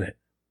 Wait a minute.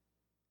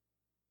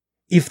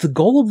 If the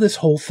goal of this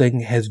whole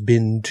thing has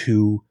been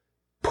to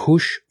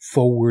push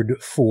forward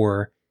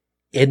for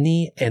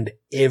any and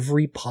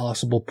every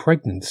possible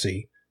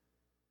pregnancy,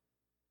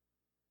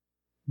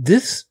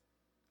 this,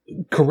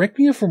 correct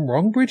me if I'm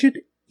wrong, Bridget,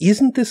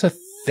 isn't this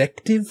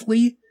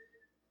effectively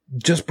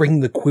just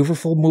bringing the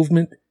Quiverful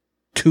movement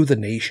to the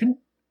nation?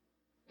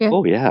 Yeah.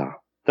 Oh, yeah.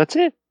 That's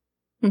it.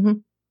 Mm-hmm.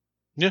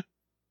 Yeah.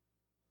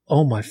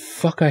 Oh my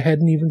fuck, I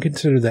hadn't even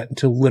considered that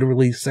until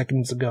literally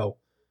seconds ago.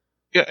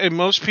 Yeah, and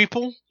most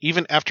people,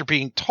 even after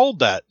being told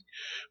that,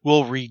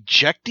 will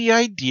reject the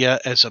idea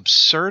as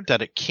absurd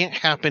that it can't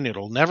happen,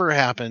 it'll never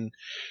happen.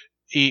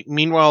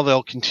 Meanwhile,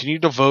 they'll continue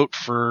to vote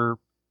for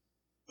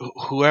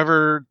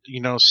whoever,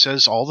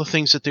 says all the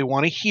things that they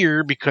want to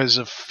hear because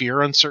of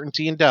fear,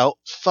 uncertainty, and doubt,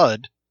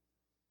 FUD.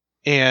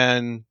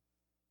 And,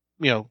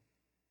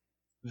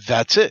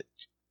 that's it.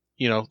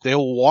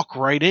 They'll walk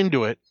right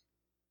into it,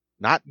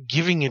 not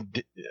giving a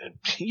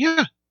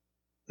damn.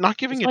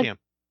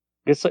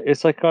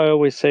 It's like I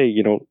always say,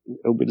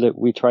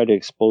 we try to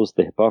expose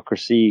the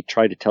hypocrisy,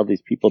 try to tell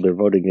these people they're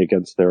voting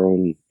against their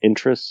own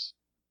interests.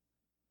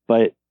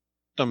 But,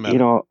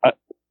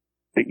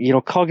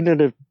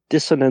 cognitive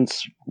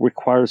dissonance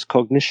requires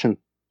cognition.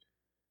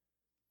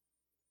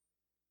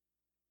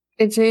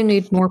 They do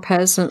need more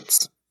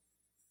peasants.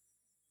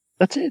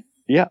 That's it.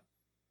 Yeah.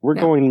 We're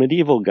going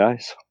medieval,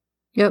 guys.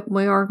 Yep,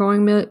 we are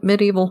going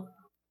medieval.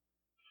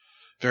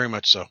 Very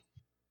much so.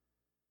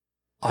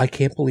 I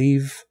can't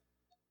believe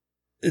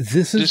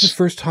this is the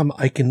first time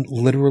I can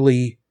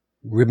literally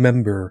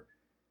remember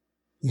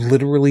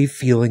literally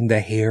feeling the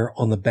hair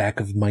on the back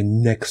of my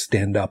neck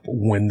stand up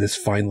when this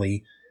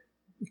finally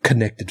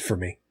connected for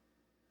me.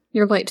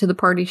 You're late to the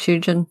party,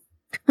 Shujin.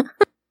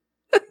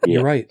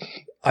 You're right.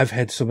 I've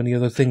had so many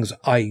other things.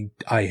 I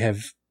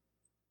have.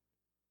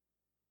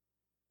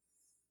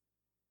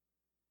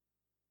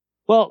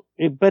 Well,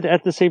 but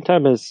at the same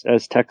time, as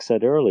Tech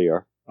said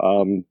earlier,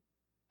 the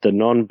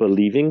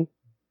non-believing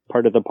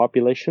part of the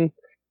population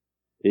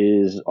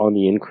is on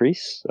the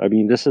increase. I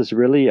mean, this is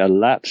really a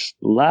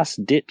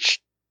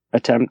last-ditch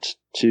attempt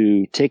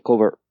to take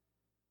over.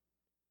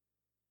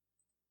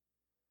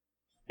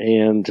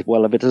 And,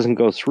 well, if it doesn't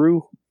go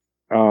through,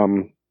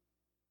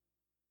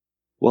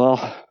 well,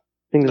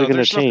 things are going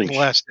to change. Nothing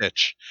last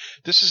ditch.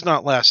 This is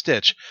not last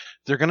ditch.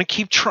 They're going to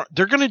keep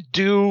they're going to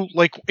do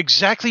like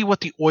exactly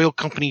what the oil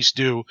companies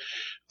do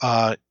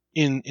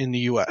in the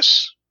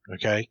US,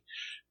 okay?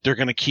 They're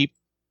going to keep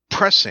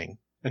pressing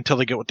until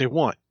they get what they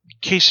want.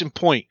 Case in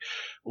point,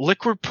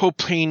 liquid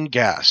propane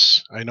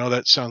gas. I know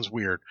that sounds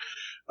weird.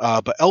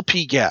 But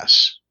LP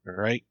gas, all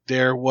right?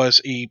 There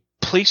was a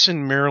place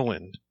in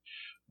Maryland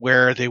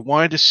where they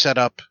wanted to set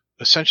up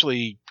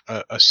essentially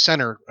a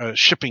center, a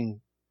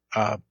shipping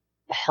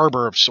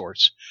harbor of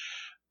sorts,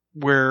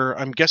 where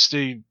I'm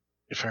guessing,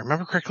 if I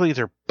remember correctly,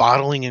 they're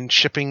bottling and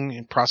shipping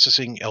and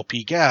processing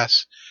LP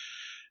gas,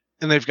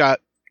 and they've got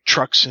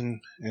trucks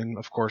and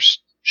of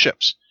course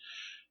ships.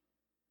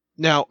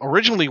 Now,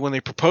 originally when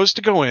they proposed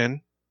to go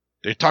in,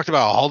 they talked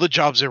about all the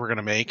jobs they were going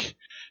to make.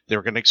 They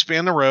were going to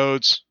expand the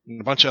roads and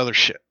a bunch of other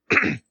shit.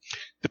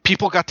 The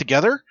people got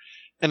together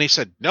and they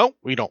said, no,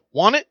 we don't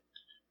want it.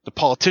 The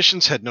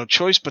politicians had no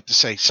choice but to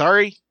say,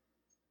 sorry,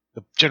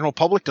 the general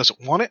public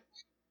doesn't want it.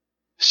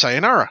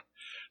 Sayonara.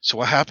 So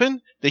what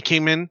happened? They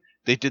came in,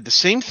 they did the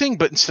same thing,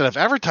 but instead of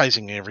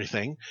advertising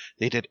everything,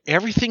 they did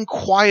everything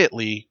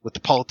quietly with the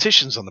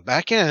politicians on the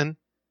back end,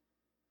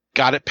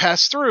 got it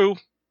passed through,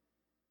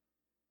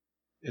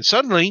 and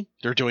suddenly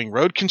they're doing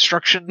road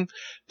construction.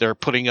 They're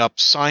putting up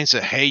signs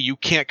that, hey, you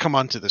can't come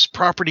onto this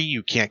property.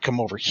 You can't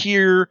come over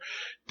here.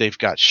 They've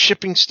got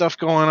shipping stuff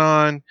going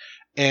on.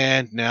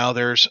 And now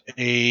there's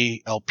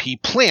a LP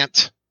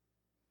plant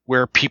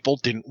where people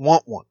didn't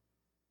want one.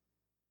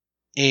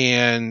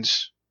 And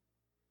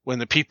when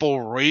the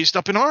people raised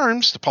up in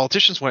arms, the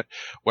politicians went,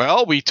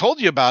 well, we told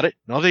you about it.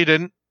 No, they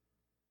didn't.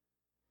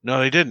 No,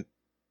 they didn't.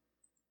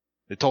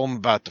 They told them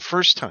about it the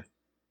first time.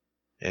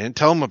 They didn't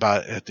tell them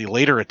about it at the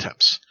later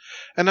attempts.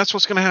 And that's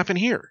what's going to happen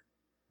here.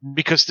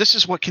 Because this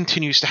is what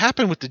continues to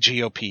happen with the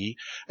GOP,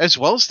 as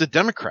well as the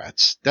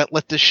Democrats that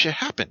let this shit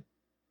happen.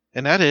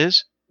 And that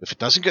is, if it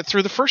doesn't get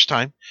through the first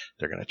time,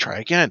 they're going to try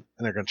again,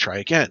 and they're going to try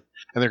again.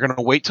 And they're going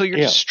to wait till you're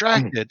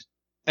distracted,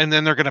 and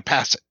then they're going to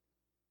pass it.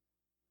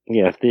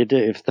 Yeah,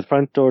 if the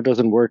front door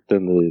doesn't work,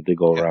 then they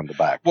go around the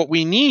back. What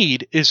we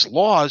need is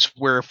laws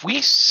where if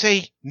we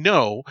say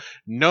no,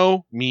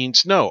 no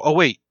means no. Oh,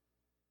 wait.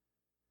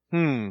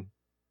 Go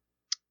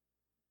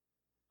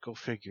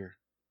figure.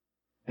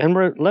 And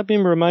let me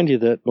remind you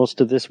that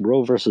most of this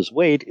Roe versus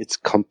Wade, it's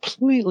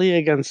completely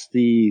against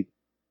the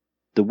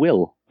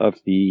will of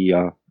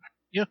the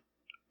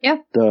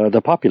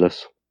the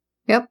populace.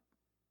 Yep.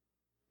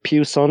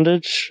 Pew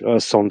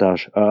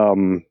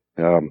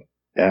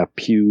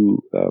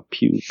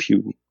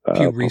Pew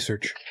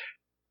research.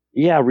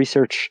 Yeah,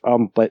 research.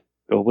 But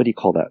what do you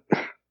call that?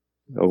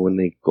 When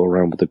they go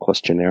around with the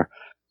questionnaire.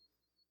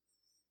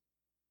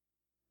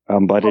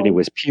 But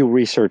anyways, Pew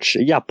Research,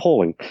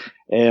 polling.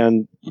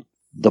 And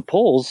the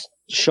polls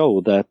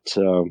show that,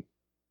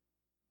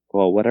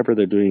 whatever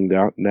they're doing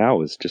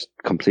now is just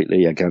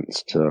completely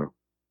against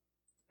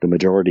the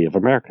majority of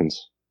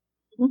Americans.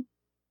 Mm-hmm.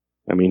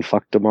 I mean,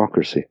 fuck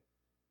democracy.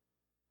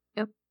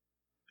 Yep.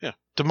 Yeah.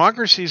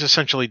 Democracy is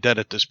essentially dead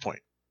at this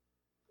point.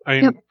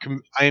 I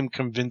am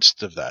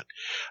convinced of that.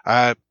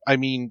 I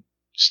mean,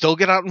 still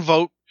get out and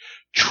vote.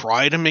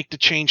 Try to make the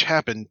change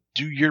happen.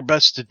 Do your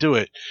best to do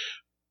it.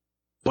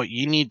 But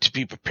you need to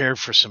be prepared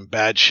for some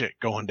bad shit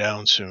going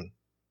down soon.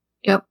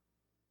 Yep.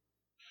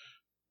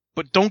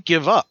 But don't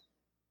give up.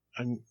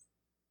 I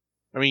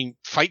mean,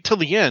 fight till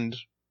the end.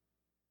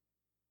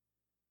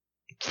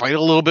 Fight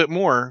a little bit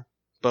more.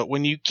 But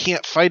when you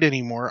can't fight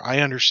anymore, I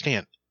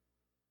understand.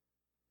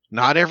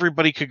 Not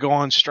everybody could go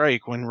on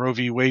strike when Roe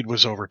v. Wade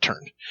was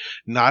overturned.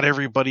 Not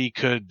everybody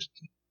could,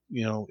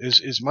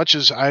 as much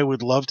as I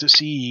would have loved to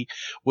see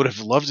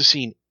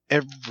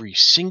every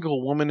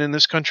single woman in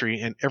this country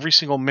and every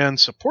single man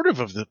supportive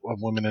of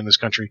women in this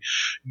country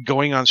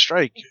going on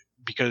strike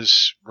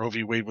because Roe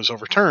v. Wade was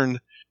overturned.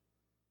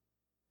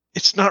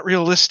 It's not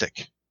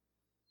realistic.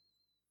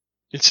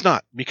 It's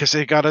not, because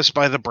they got us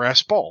by the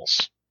brass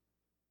balls.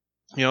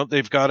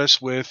 They've got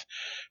us with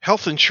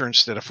health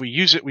insurance that if we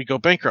use it, we go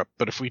bankrupt.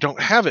 But if we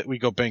don't have it, we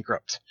go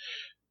bankrupt.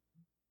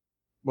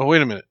 Well,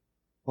 wait a minute.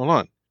 Hold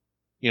on.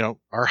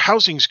 Our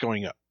housing's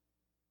going up.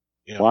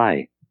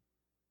 Why?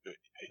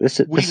 This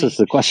is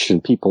the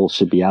question people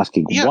should be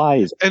asking. Yeah,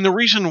 why? And the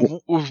reason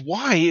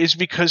why is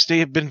because they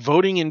have been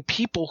voting in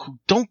people who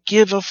don't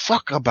give a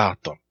fuck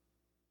about them.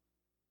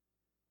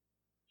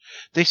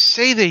 They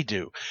say they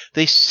do.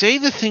 They say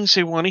the things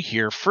they want to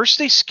hear. First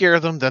they scare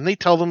them, then they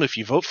tell them, if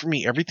you vote for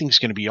me, everything's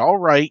going to be all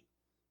right.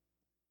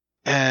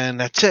 And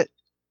that's it.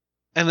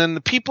 And then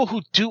the people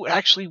who do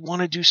actually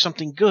want to do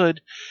something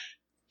good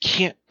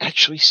can't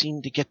actually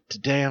seem to get the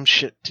damn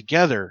shit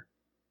together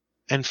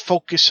and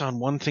focus on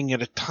one thing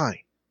at a time.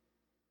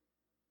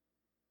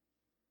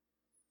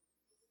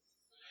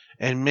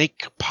 And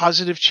make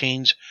positive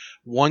change,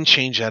 one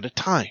change at a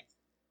time.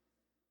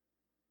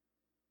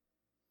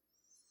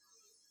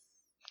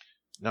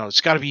 Now,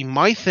 it's got to be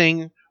my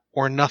thing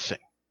or nothing.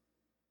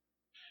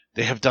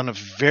 They have done a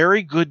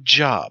very good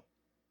job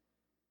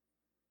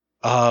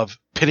of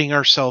pitting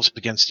ourselves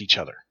against each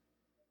other.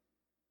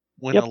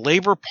 When Yep. the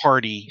Labor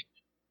Party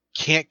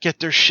can't get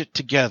their shit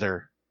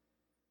together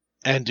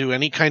and do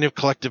any kind of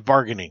collective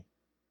bargaining,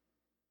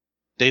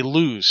 they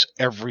lose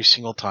every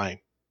single time.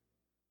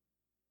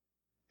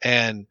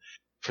 And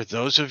for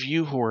those of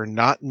you who are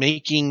not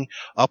making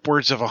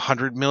upwards of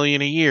 $100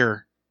 million a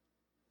year,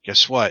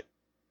 guess what?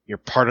 You're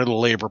part of the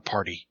Labor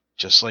Party,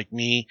 just like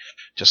me,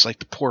 just like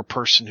the poor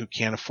person who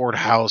can't afford a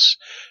house,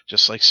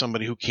 just like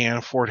somebody who can't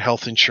afford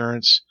health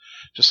insurance,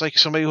 just like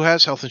somebody who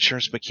has health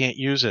insurance but can't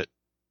use it.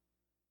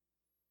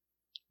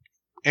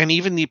 And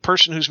even the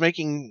person who's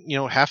making,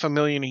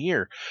 $500,000 a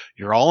year,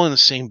 you're all in the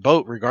same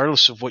boat,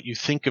 regardless of what you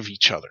think of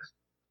each other.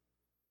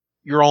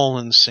 You're all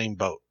in the same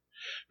boat.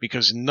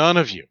 Because none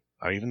of you,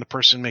 not even the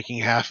person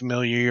making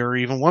 $500,000 a year or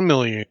even $1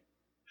 million,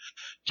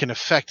 can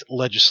affect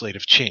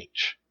legislative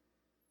change.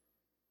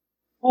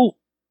 Oh,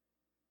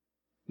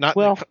 Not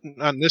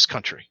in this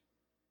country.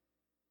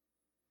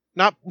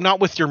 Not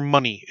with your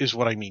money is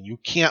what I mean. You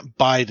can't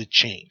buy the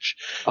change.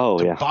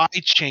 To buy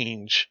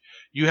change,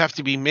 you have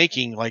to be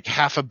making like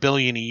 $500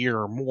 million a year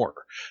or more.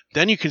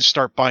 Then you can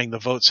start buying the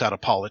votes out of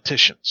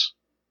politicians.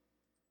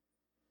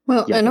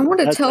 Well, and I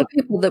want to tell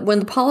people that when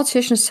the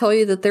politicians tell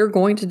you that they're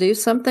going to do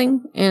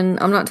something, and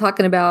I'm not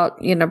talking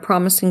about,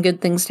 promising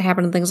good things to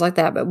happen and things like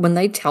that, but when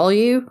they tell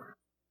you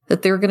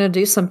that they're going to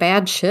do some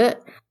bad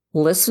shit,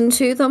 listen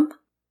to them.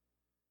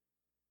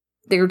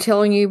 They're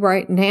telling you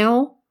right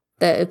now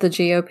that if the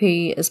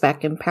GOP is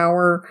back in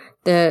power,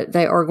 that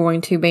they are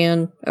going to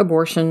ban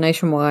abortion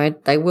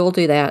nationwide. They will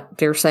do that.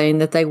 They're saying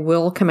that they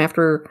will come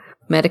after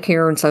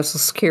Medicare and Social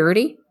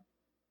Security.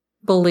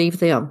 Believe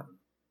them.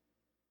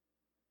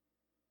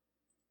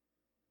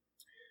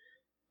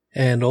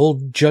 And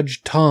old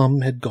Judge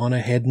Tom had gone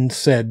ahead and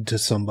said to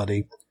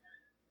somebody,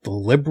 "The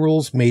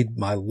liberals made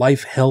my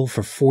life hell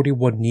for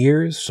 41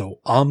 years, so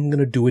I'm going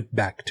to do it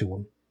back to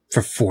them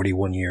for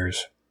 41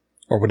 years.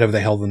 Or whatever the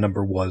hell the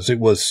number was. It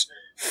was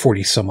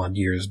 40 some odd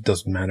years.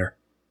 Doesn't matter.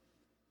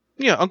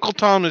 Yeah, Uncle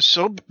Tom is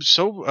so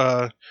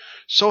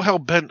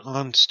hell-bent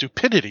on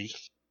stupidity,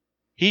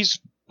 he's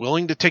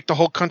willing to take the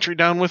whole country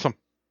down with him.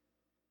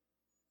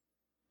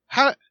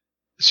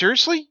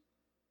 Seriously?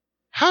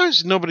 How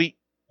is nobody...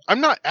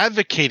 I'm not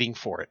advocating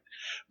for it,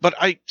 but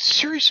I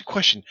seriously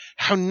question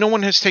how no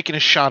one has taken a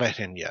shot at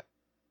him yet.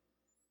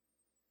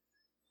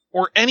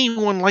 Or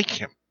anyone like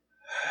him.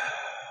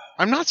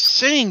 I'm not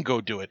saying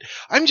go do it.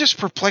 I'm just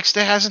perplexed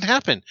it hasn't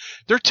happened.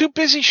 They're too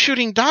busy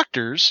shooting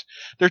doctors.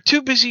 They're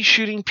too busy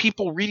shooting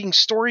people reading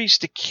stories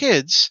to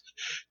kids.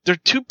 They're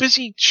too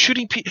busy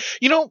shooting people.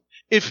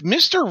 If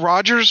Mr.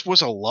 Rogers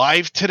was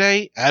alive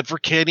today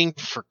advocating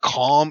for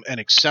calm and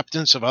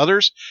acceptance of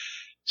others,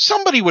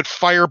 somebody would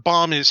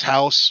firebomb his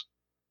house.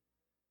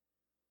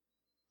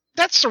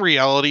 That's the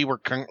reality we're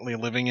currently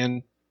living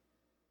in.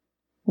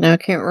 Now, I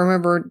can't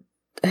remember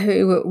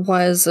who it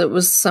was. It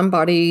was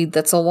somebody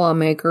that's a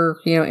lawmaker,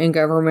 in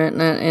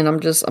government, and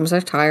I'm so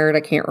tired.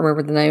 I can't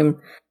remember the name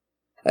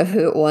of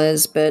who it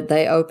was, but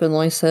they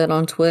openly said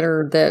on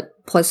Twitter that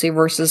Plessy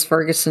versus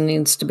Ferguson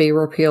needs to be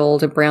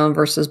repealed and Brown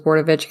versus Board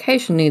of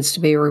Education needs to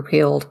be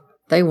repealed.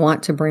 They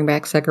want to bring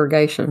back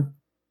segregation.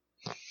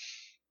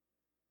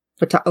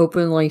 But to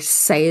openly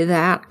say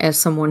that as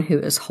someone who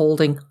is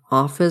holding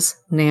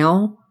office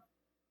now?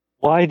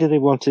 Why do they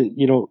want to,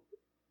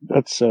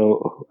 that's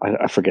so,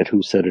 I forget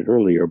who said it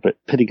earlier, but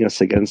pitting us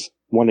against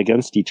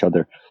each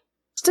other.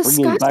 It's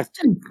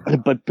disgusting.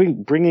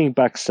 Bringing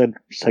back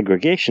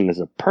segregation is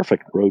a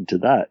perfect road to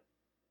that.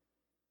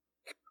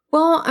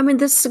 Well, I mean,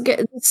 this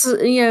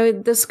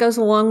goes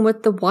along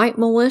with the white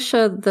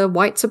militia, the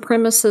white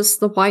supremacists,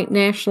 the white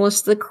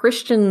nationalists, the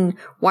Christian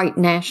white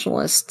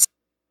nationalists.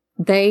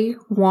 They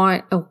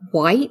want a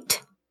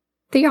white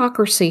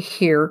theocracy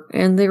here,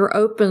 and they're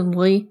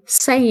openly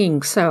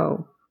saying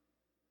so.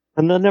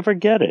 And they'll never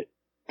get it.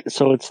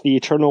 So it's the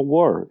eternal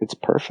war. It's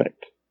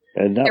perfect.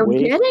 And that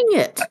way, getting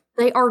it.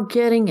 They are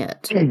getting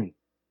it.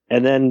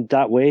 And then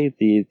that way,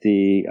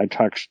 the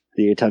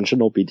attention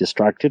will be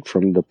distracted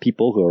from the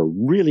people who are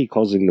really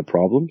causing the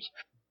problems,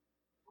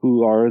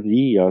 who are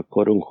the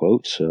quote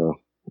unquote,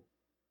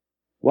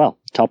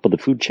 top of the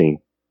food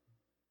chain.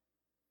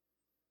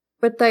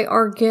 But they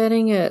are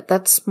getting it.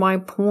 That's my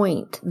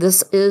point.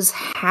 This is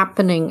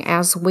happening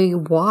as we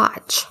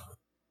watch.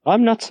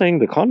 I'm not saying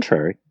the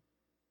contrary.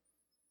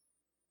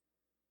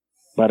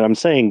 But I'm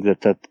saying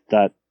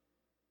that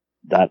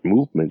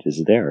movement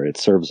is there. It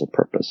serves a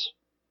purpose.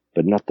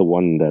 but not the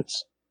one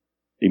that's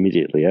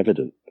immediately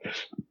evident.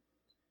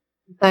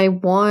 They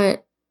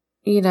want,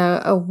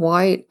 a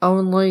white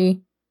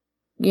only,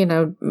 what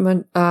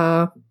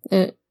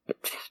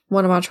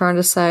am I trying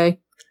to say?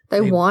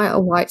 They want a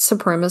white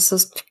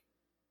supremacist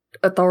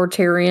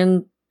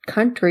authoritarian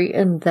country,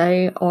 and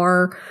they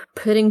are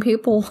putting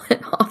people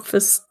in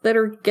office that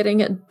are getting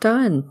it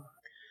done.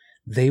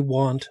 They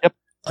want a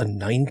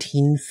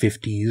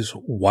 1950s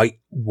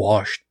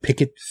whitewashed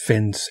picket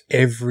fence.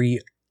 Every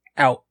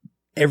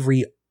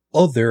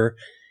other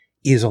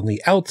is on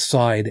the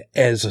outside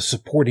as a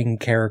supporting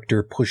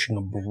character pushing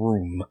a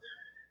broom,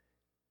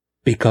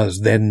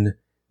 because then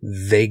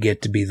they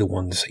get to be the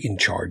ones in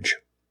charge.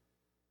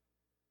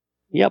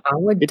 Yep. I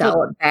would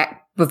dial it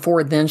back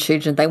before then,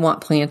 Shujin. They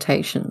want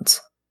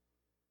plantations.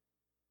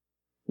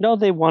 No,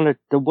 they want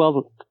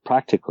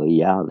practically,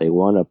 yeah. They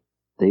want a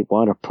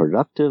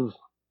productive,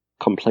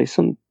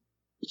 complacent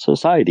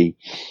society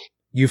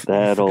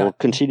that'll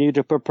continue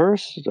to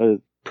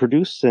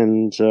produce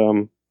and,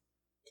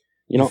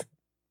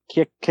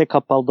 kick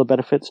up all the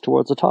benefits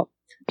towards the top.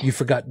 You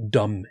forgot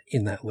dumb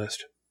in that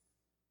list.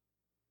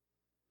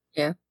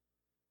 Yeah.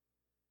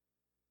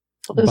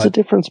 Well, there's a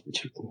difference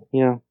between,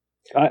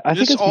 I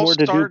think it's more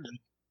to do.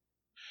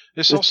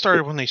 This all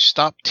started when they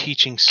stopped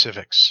teaching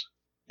civics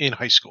in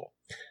high school.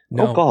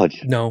 No, oh God.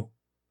 No,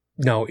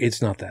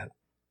 it's not that.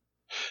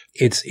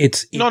 I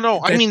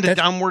mean the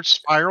downward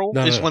spiral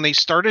when they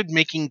started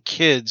making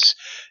kids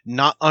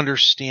not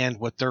understand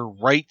what their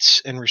rights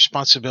and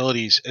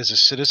responsibilities as a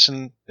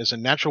citizen, as a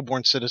natural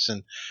born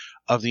citizen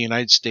of the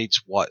United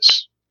States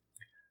was.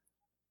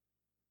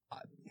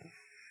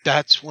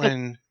 That's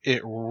when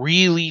it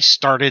really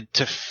started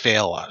to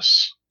fail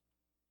us.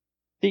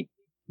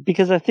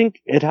 Because I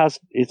think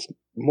it's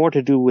more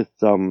to do with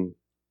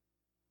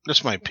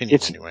that's my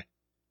opinion anyway.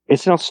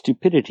 It's not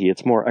stupidity,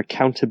 it's more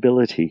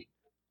accountability.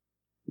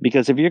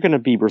 Because if you're going to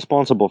be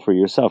responsible for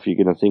yourself,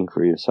 you're going to think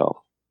for yourself.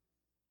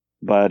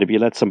 But if you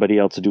let somebody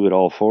else do it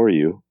all for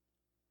you,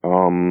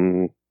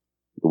 one,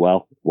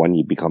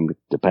 you become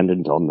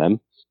dependent on them.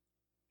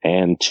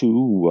 And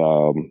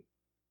two,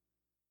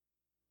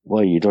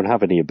 you don't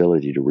have any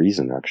ability to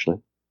reason,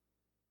 actually.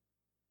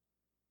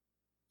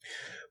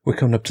 We're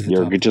coming up to the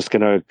top. You're just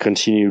going to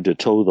continue to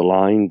toe the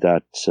line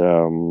that,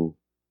 to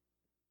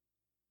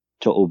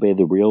obey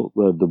the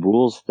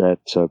rules that,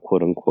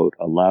 quote unquote,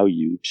 allow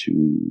you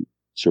to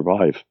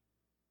survive.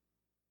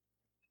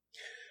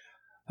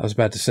 I was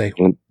about to say,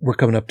 we're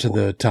coming up to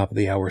the top of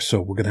the hour,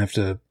 so we're gonna have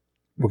to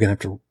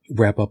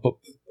wrap up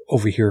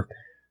over here.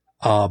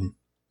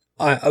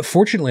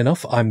 Fortunately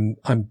enough, I'm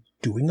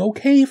doing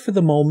okay for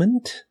the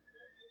moment.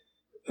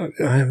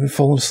 I haven't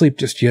fallen asleep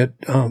just yet.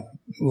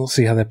 We'll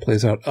see how that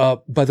plays out.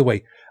 By the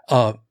way,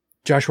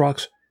 Josh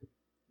Rocks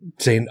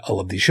saying, I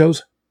love these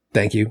shows.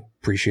 Thank you.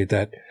 Appreciate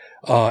that.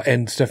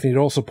 And Stephanie had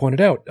also pointed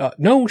out,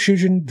 no,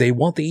 Shujin, they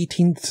want the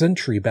 18th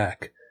century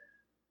back.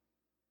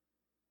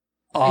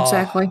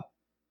 Exactly.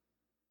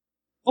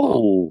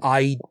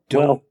 I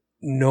don't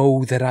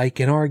know that I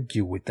can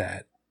argue with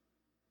that.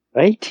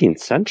 18th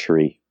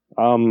century?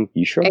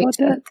 You sure about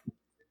that?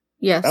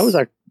 Yes.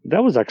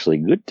 That was actually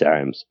good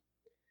times.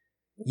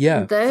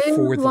 Yeah,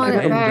 for the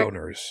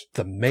landowners.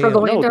 For the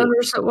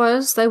landowners it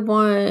was. They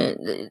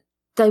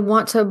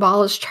want to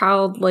abolish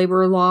child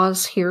labor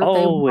laws here.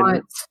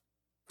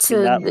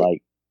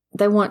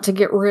 They want to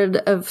get rid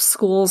of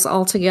schools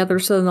altogether,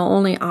 so the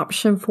only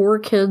option for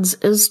kids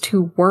is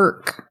to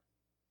work.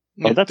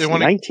 Oh, that's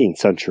 19th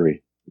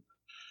century.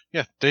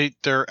 Yeah,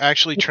 they're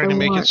actually trying to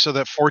make it so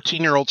that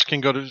 14-year-olds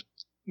can go to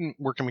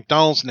work at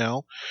McDonald's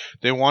now.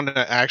 They want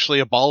to actually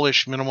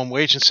abolish minimum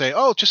wage and say,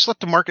 just let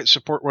the market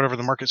support whatever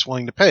the market's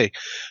willing to pay.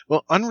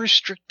 Well,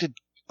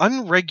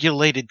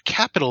 unregulated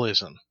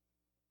capitalism,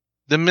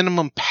 the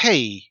minimum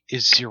pay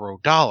is $0.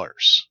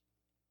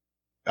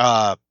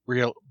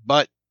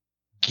 But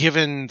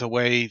given the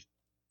way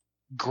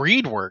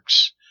greed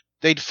works,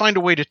 they'd find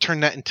a way to turn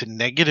that into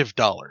negative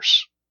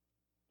dollars.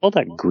 All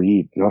that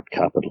greed, not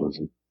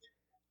capitalism.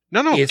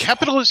 No,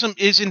 capitalism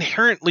is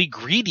inherently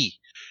greedy.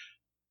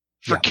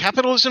 For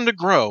capitalism to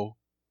grow,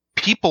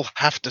 people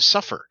have to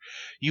suffer.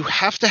 You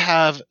have to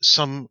have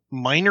some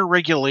minor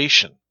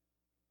regulation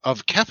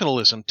of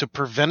capitalism to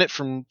prevent it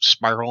from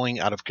spiraling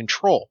out of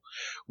control.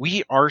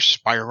 We are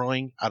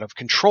spiraling out of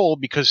control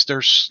because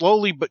they're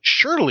slowly but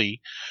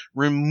surely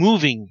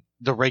removing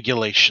the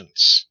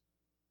regulations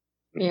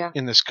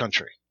in this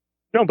country.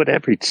 No, but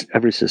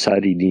every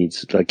society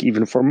needs, like,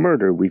 even for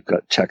murder, we've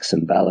got checks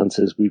and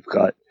balances. We've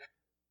got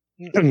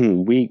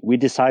we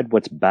decide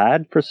what's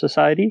bad for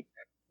society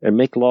and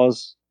make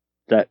laws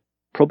that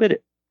prohibit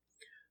it.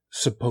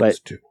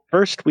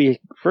 First we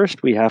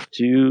have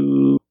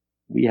to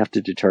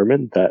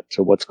determine that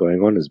what's going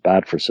on is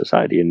bad for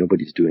society, and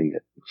nobody's doing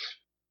it.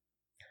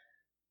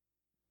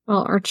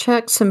 Well, our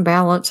checks and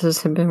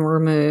balances have been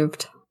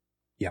removed.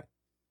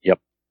 Yep.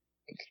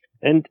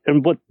 And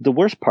what the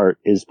worst part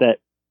is that,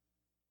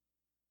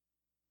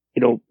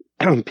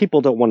 people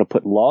don't want to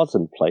put laws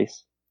in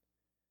place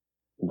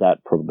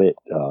that prohibit,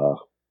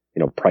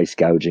 price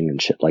gouging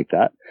and shit like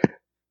that.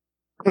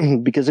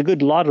 Because a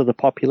good lot of the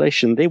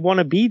population, they want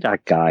to be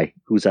that guy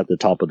who's at the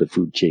top of the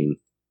food chain.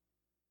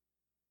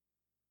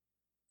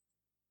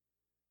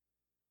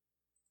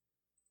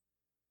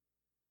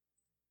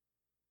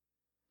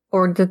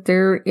 Or that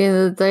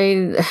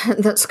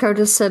that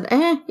SCOTUS said,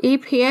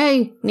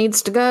 EPA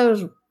needs to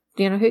go.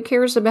 Who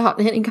cares about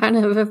any kind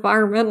of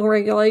environmental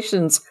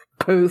regulations?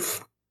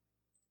 Poof.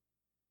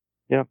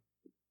 Yeah.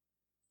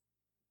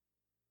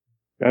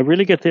 I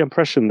really get the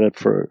impression that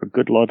for a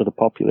good lot of the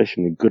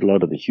population, a good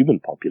lot of the human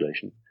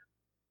population,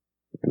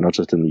 not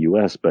just in the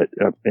US, but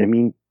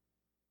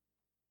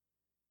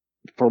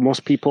for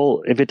most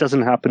people, if it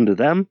doesn't happen to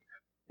them,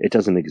 it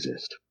doesn't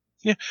exist.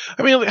 Yeah.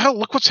 I mean, hell,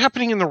 look what's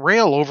happening in the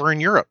rail over in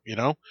Europe,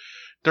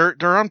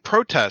 They're on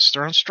protest,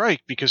 they're on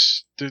strike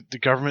because the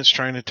government's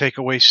trying to take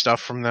away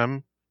stuff from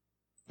them.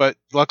 But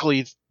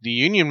luckily, the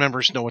union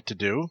members know what to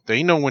do.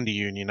 They know when to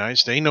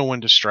unionize. They know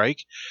when to strike.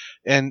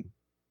 And,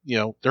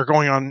 they're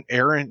going on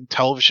air and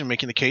television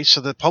making the case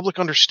so the public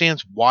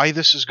understands why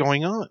this is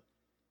going on.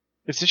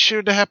 If this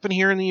should have happened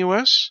here in the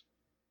U.S.,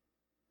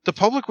 the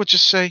public would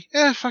just say,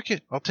 fuck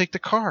it, I'll take the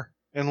car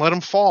and let them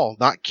fall,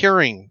 not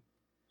caring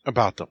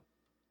about them.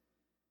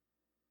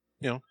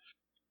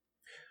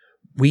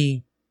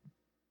 We're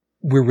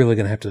really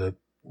going to have to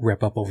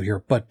wrap up over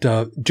here. But,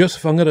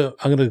 Joseph, I'm going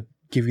to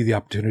give you the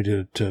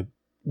opportunity to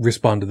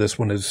respond to this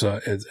one as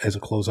a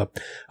close up.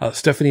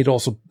 Stephanie had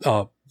also,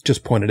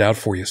 just pointed out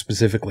for you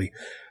specifically,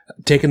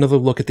 take another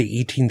look at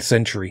the 18th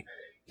century.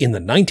 In the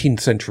 19th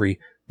century,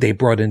 they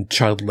brought in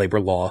child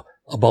labor law,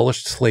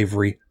 abolished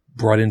slavery,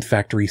 brought in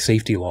factory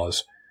safety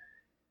laws.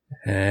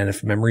 And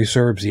if memory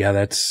serves,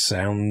 that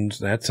sounds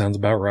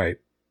about right.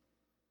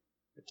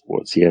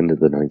 Towards the end of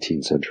the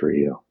 19th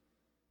century, yeah.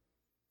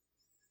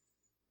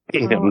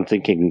 I'm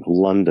thinking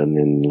London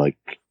in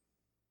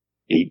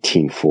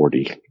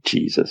 1840.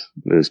 Jesus.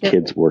 There's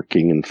kids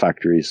working in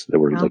factories that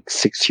were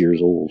 6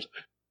 years old.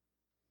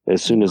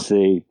 As soon as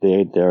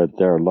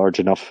they're large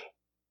enough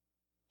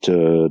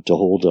to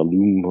hold a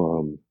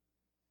loom,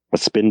 a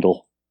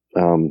spindle,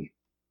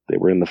 they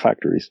were in the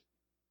factories.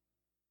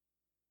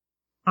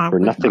 For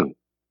nothing.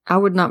 I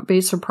would not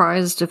be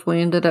surprised if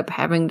we ended up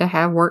having to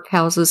have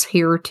workhouses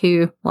here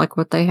too, like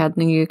what they had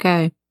in the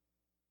UK.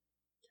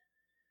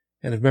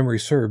 And if memory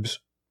serves,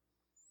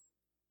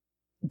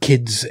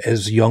 kids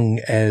as young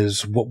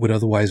as what would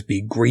otherwise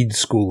be grade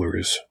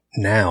schoolers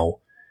now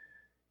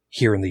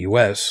here in the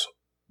U.S.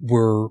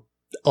 were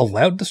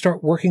allowed to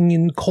start working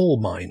in coal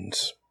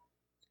mines,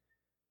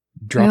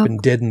 dropping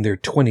dead in their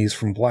 20s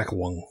from black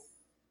lung.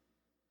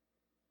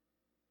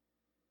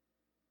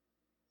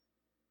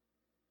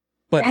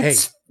 But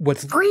that's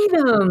what's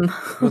freedom?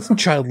 What's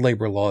child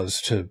labor laws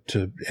to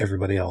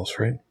everybody else,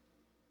 right?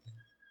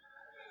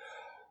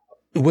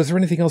 Was there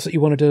anything else that you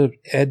wanted to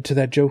add to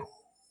that, Joe?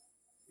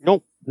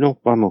 Nope,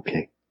 I'm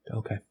okay.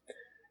 Okay.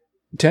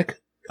 Tech,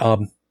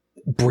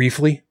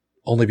 briefly,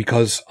 only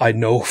because I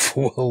know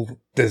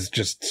there's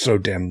just so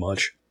damn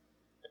much.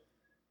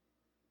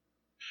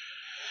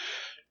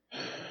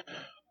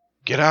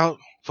 Get out,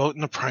 vote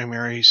in the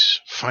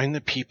primaries, find the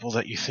people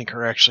that you think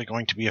are actually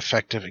going to be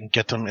effective and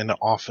get them into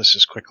office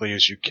as quickly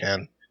as you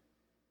can.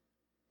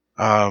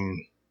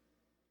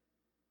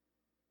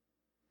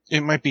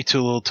 It might be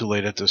too little too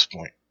late at this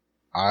point.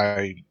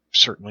 I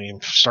certainly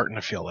am starting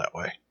to feel that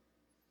way.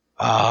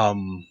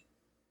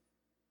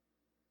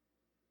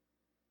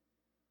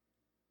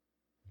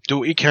 Do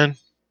what you can.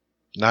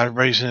 Not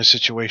everybody's in a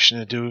situation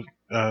to do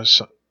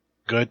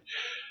good.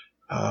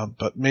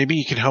 But maybe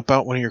you can help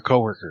out one of your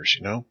coworkers,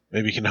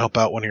 Maybe you can help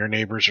out one of your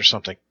neighbors or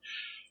something.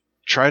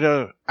 Try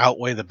to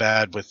outweigh the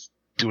bad with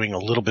doing a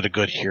little bit of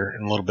good here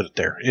and a little bit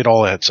there. It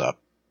all adds up.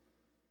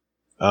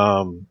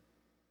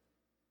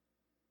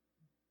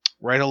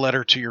 Write a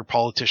letter to your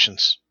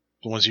politicians,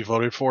 the ones you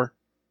voted for.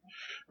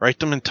 Write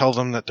them and tell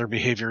them that their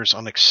behavior is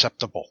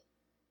unacceptable.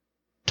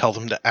 Tell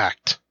them to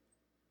act.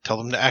 Tell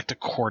them to act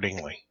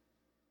accordingly.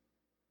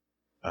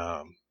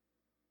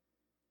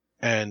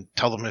 And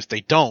tell them if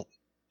they don't,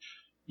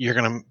 you're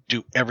going to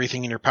do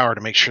everything in your power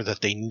to make sure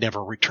that they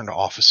never return to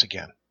office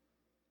again.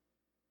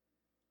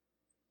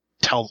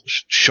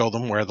 Show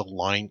them where the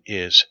line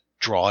is.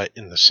 Draw it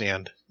in the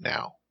sand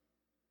now.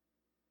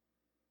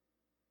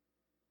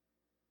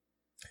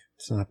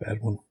 It's not a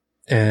bad one.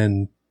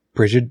 And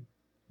Bridget,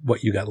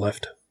 what you got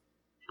left?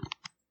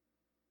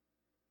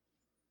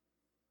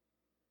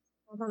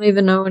 I don't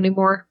even know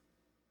anymore.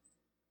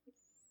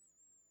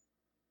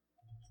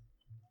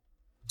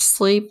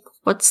 Sleep?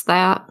 What's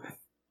that?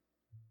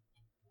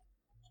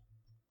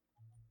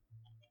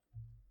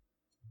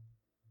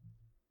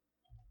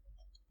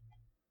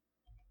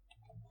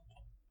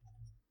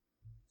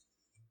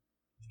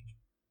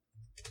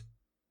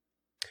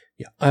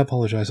 Yeah, I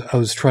apologize. I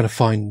was trying to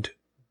find...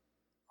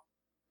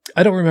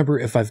 I don't remember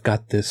if I've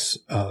got this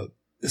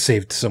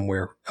saved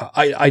somewhere.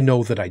 I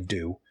know that I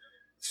do.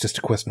 It's just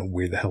a question of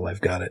where the hell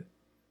I've got it.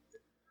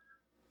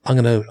 I'm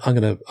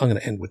gonna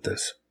end with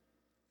this.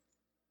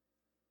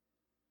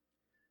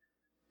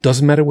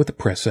 Doesn't matter what the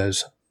press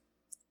says.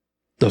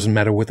 Doesn't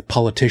matter what the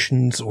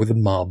politicians or the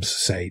mobs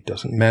say.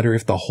 Doesn't matter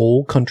if the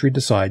whole country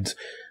decides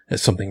that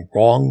something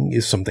wrong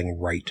is something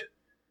right.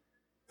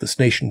 This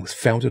nation was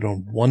founded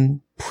on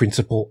one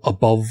principle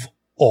above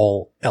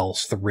all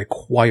else, the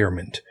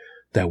requirement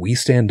that we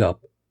stand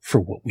up for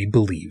what we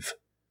believe,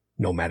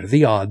 no matter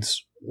the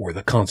odds or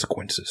the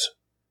consequences.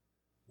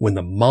 When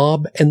the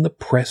mob and the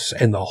press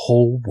and the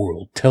whole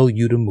world tell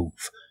you to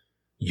move,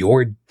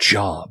 your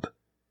job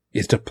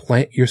is to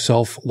plant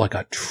yourself like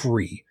a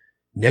tree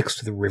next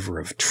to the river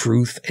of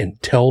truth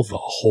and tell the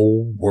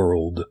whole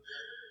world,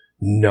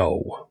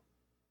 no,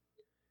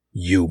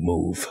 you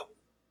move.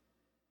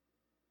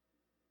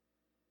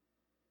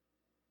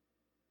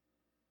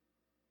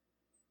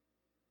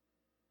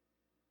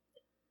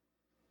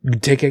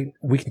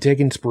 We can take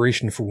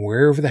inspiration from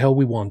wherever the hell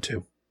we want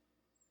to.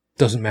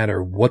 Doesn't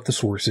matter what the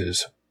source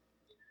is.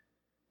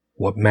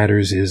 What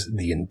matters is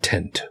the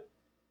intent.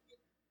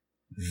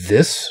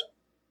 This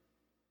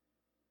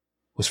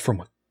was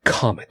from a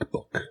comic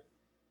book.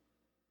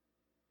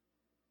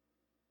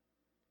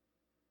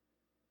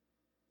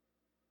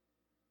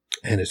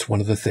 And it's one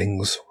of the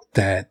things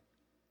that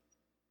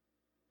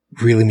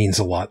really means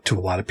a lot to a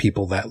lot of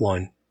people, that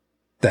line,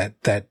 that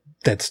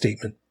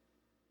statement.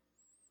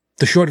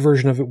 The short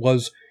version of it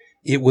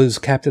was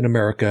Captain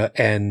America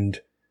and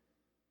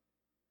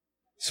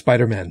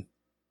Spider-Man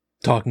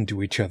talking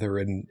to each other,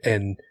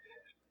 and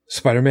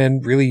Spider-Man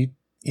really,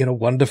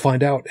 wanted to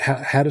find out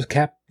how does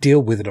Cap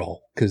deal with it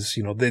all? Because,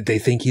 they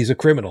think he's a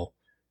criminal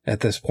at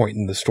this point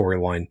in the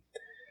storyline.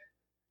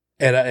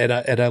 And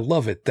I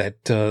love it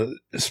that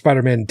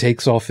Spider-Man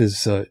takes off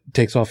his hood,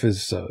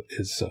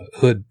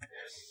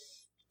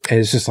 and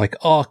it's just like,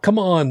 oh, come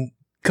on,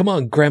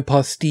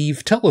 Grandpa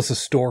Steve, tell us a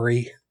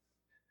story,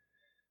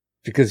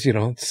 because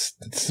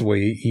it's the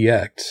way he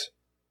acts.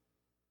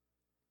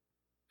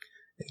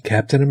 And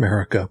Captain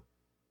America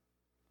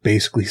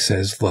basically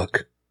says,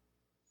 "Look,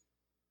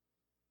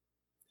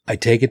 I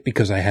take it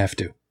because I have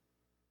to,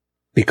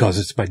 because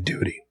it's my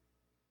duty,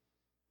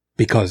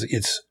 because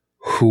it's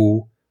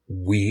who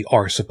we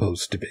are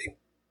supposed to be."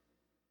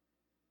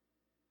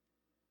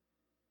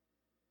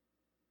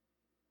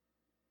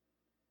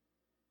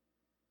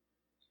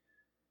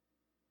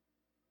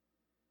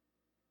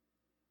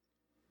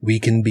 We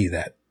can be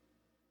that.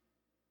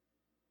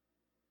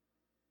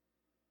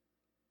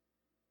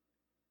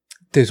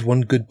 There's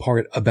one good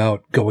part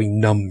about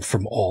going numb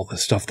from all the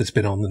stuff that's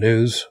been on the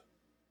news.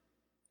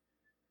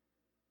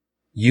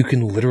 You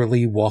can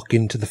literally walk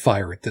into the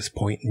fire at this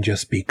point and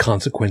just be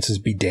consequences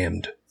be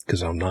damned,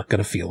 because I'm not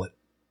going to feel it.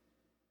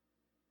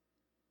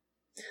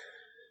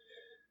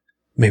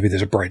 Maybe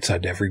there's a bright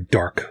side to every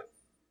dark.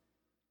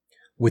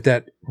 With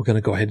that, we're going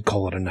to go ahead and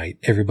call it a night.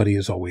 Everybody,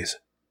 as always,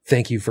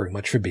 thank you very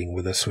much for being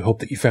with us. We hope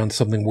that you found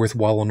something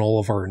worthwhile in all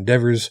of our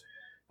endeavors,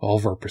 all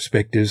of our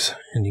perspectives,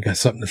 and you got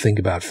something to think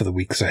about for the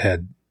weeks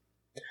ahead.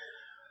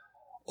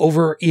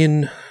 Over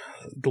in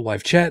the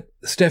live chat,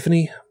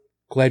 Stephanie,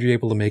 glad you're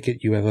able to make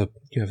it. You have a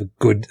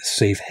good,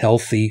 safe,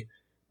 healthy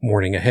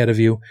morning ahead of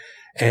you.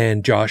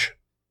 And Josh,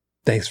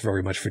 thanks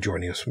very much for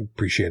joining us. We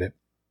appreciate it.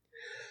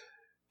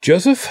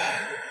 Joseph,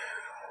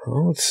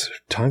 well, it's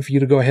time for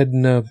you to go ahead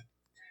and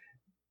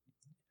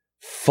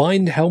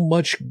find how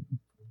much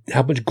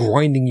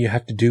grinding you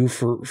have to do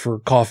for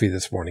coffee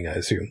this morning, I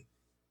assume.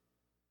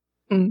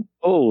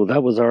 Oh,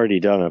 that was already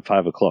done at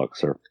 5 o'clock,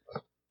 sir.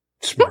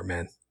 Smart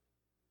man.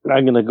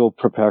 I'm going to go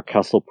prepare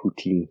castle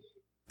poutine.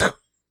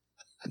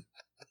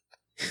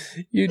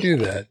 You do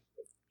that.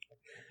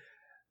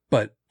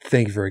 But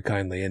thank you very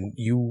kindly, and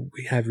you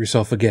have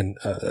yourself, again,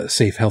 a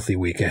safe, healthy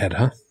week ahead,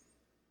 huh?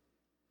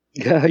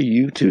 Yeah,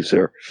 you too,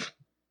 sir.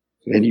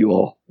 And you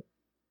all.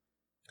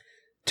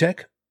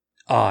 Tech,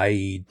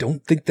 I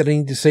don't think that I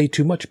need to say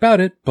too much about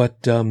it,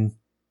 but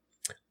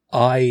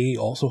I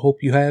also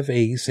hope you have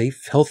a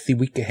safe, healthy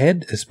week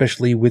ahead,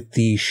 especially with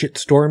the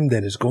shitstorm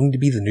that is going to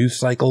be the news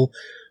cycle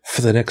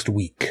for the next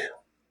week.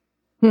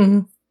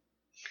 Mm-hmm.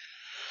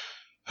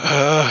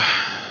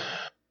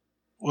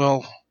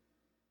 Well,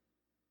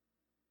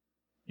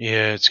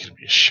 yeah, it's going to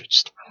be a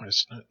shitstorm,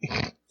 isn't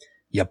it?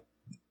 Yep.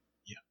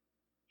 Yeah.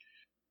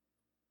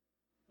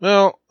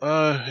 Well,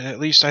 at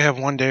least I have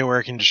one day where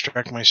I can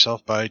distract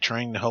myself by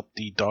trying to help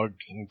the dog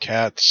and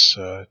cats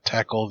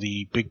tackle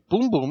the big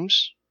boom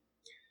booms.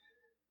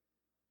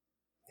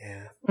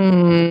 Yeah.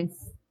 Mm.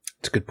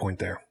 It's a good point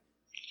there.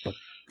 But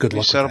good At luck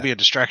least with that'll that. be a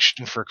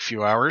distraction for a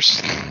few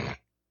hours.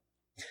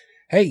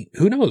 Hey,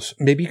 who knows?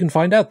 Maybe you can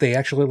find out they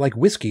actually like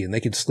whiskey and they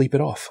can sleep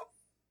it off.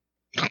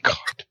 Oh,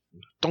 God.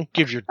 Don't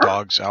give your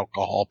dogs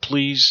alcohol,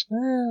 please.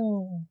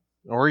 Well,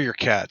 Or your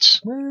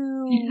cats.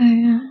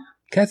 Yeah.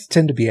 Cats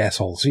tend to be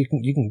assholes, so you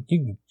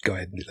can go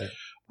ahead and do that.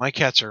 My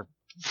cats are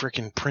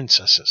freaking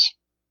princesses.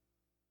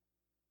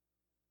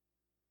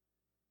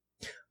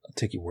 I'll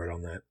take your word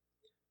on that.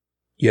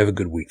 You have a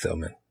good week, though,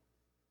 man.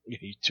 Yeah,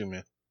 you too,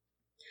 man.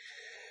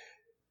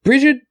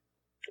 Bridget,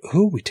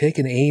 who we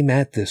taking aim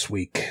at this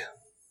week?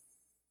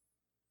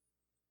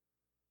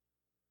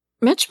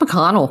 Mitch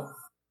McConnell.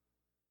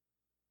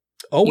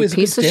 Always You a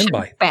good piece of shit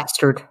standby.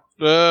 bastard.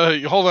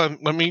 Hold on.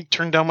 Let me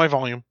turn down my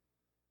volume.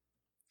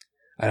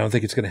 I don't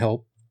think it's going to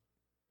help.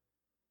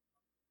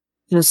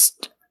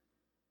 Just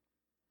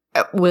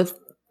with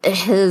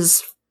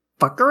his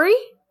fuckery,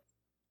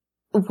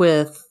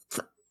 with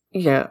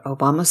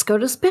Obama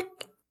SCOTUS pick,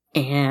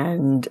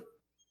 and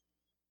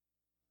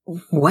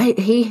what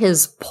he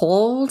has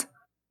pulled.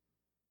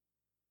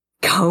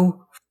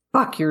 Go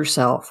fuck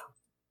yourself.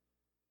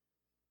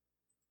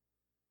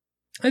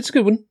 That's a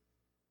good one.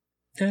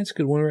 That's a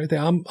good one right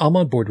there. I'm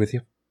on board with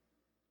you.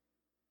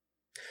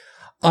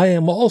 I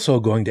am also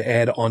going to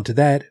add onto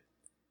that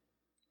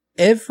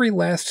every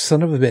last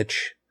son of a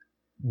bitch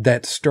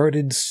that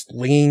started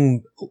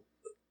slinging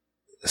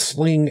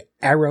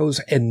arrows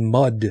and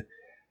mud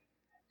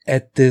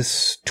at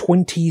this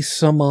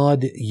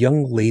 20-some-odd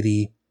young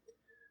lady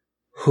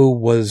who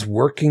was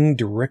working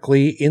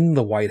directly in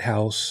the White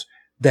House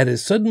that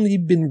has suddenly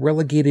been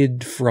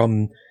relegated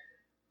from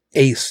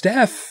a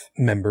staff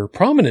member,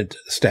 prominent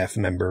staff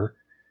member,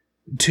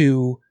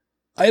 to,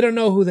 I don't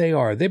know who they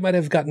are. They might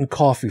have gotten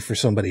coffee for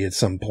somebody at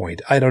some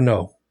point. I don't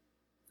know.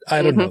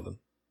 I don't know them.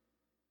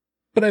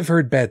 But I've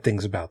heard bad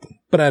things about them.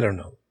 But I don't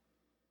know.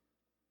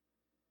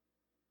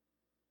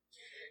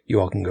 You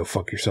all can go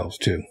fuck yourselves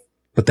too.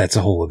 But that's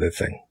a whole other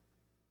thing.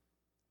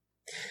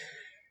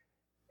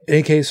 In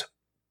any case,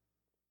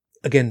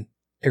 again,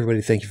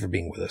 everybody, thank you for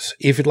being with us.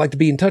 If you'd like to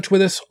be in touch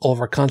with us, all of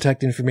our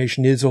contact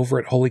information is over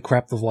at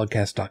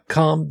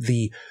holycrapthevlogcast.com.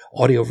 The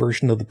audio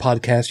version of the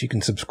podcast, you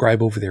can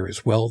subscribe over there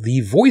as well.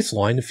 The voice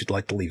line, if you'd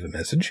like to leave a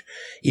message,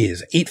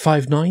 is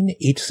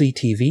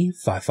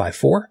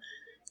 859-HCTV-554,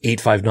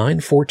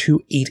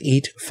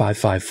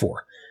 859-4288-554.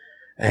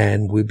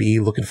 And we'll be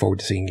looking forward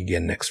to seeing you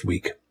again next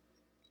week.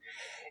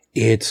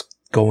 It's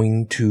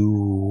going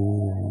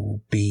to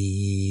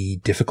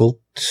be difficult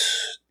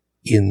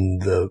in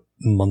the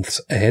months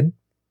ahead.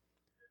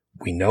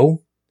 We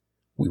know,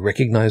 we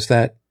recognize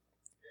that,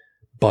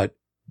 but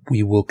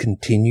we will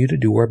continue to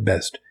do our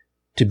best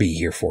to be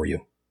here for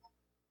you.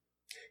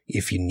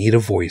 If you need a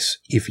voice,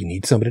 if you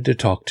need somebody to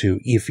talk to,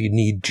 if you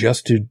need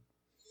just to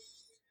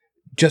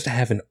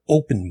have an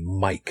open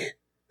mic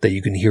that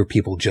you can hear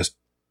people just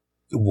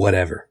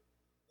whatever,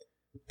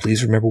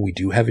 please remember we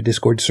do have a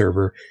Discord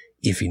server.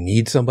 If you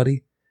need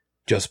somebody,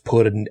 just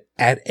put an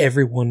at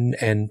everyone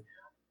and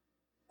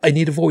I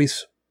need a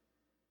voice.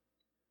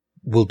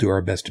 We'll do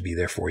our best to be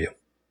there for you.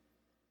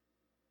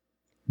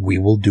 We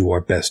will do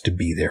our best to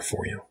be there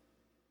for you.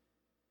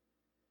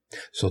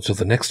 So until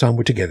the next time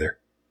we're together,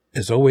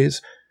 as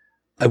always,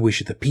 I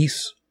wish you the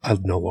peace I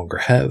no longer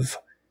have.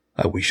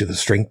 I wish you the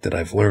strength that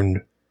I've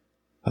learned.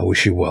 I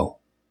wish you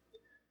well.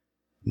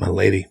 My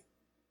lady,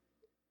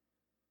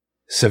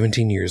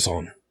 17 years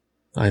on,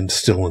 I'm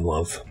still in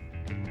love.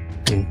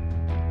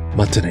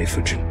 Matane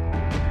Fujin.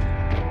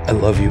 I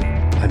love you.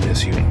 I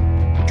miss you.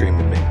 Dream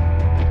of me.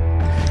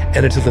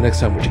 And until the next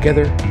time we're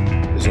together,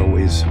 as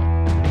always,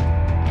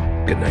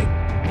 good night.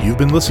 You've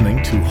been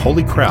listening to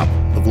Holy Crap,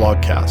 the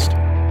Vlogcast.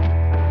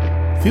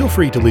 Feel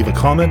free to leave a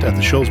comment at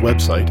the show's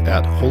website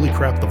at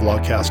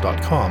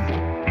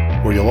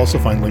holycrapthevlogcast.com, where you'll also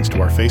find links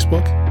to our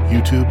Facebook,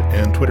 YouTube,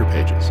 and Twitter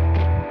pages.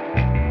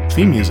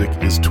 Theme music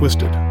is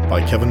Twisted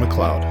by Kevin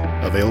MacLeod,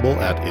 available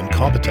at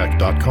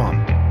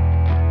incompetech.com.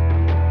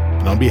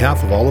 And on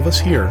behalf of all of us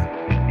here,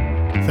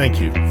 thank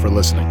you for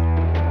listening.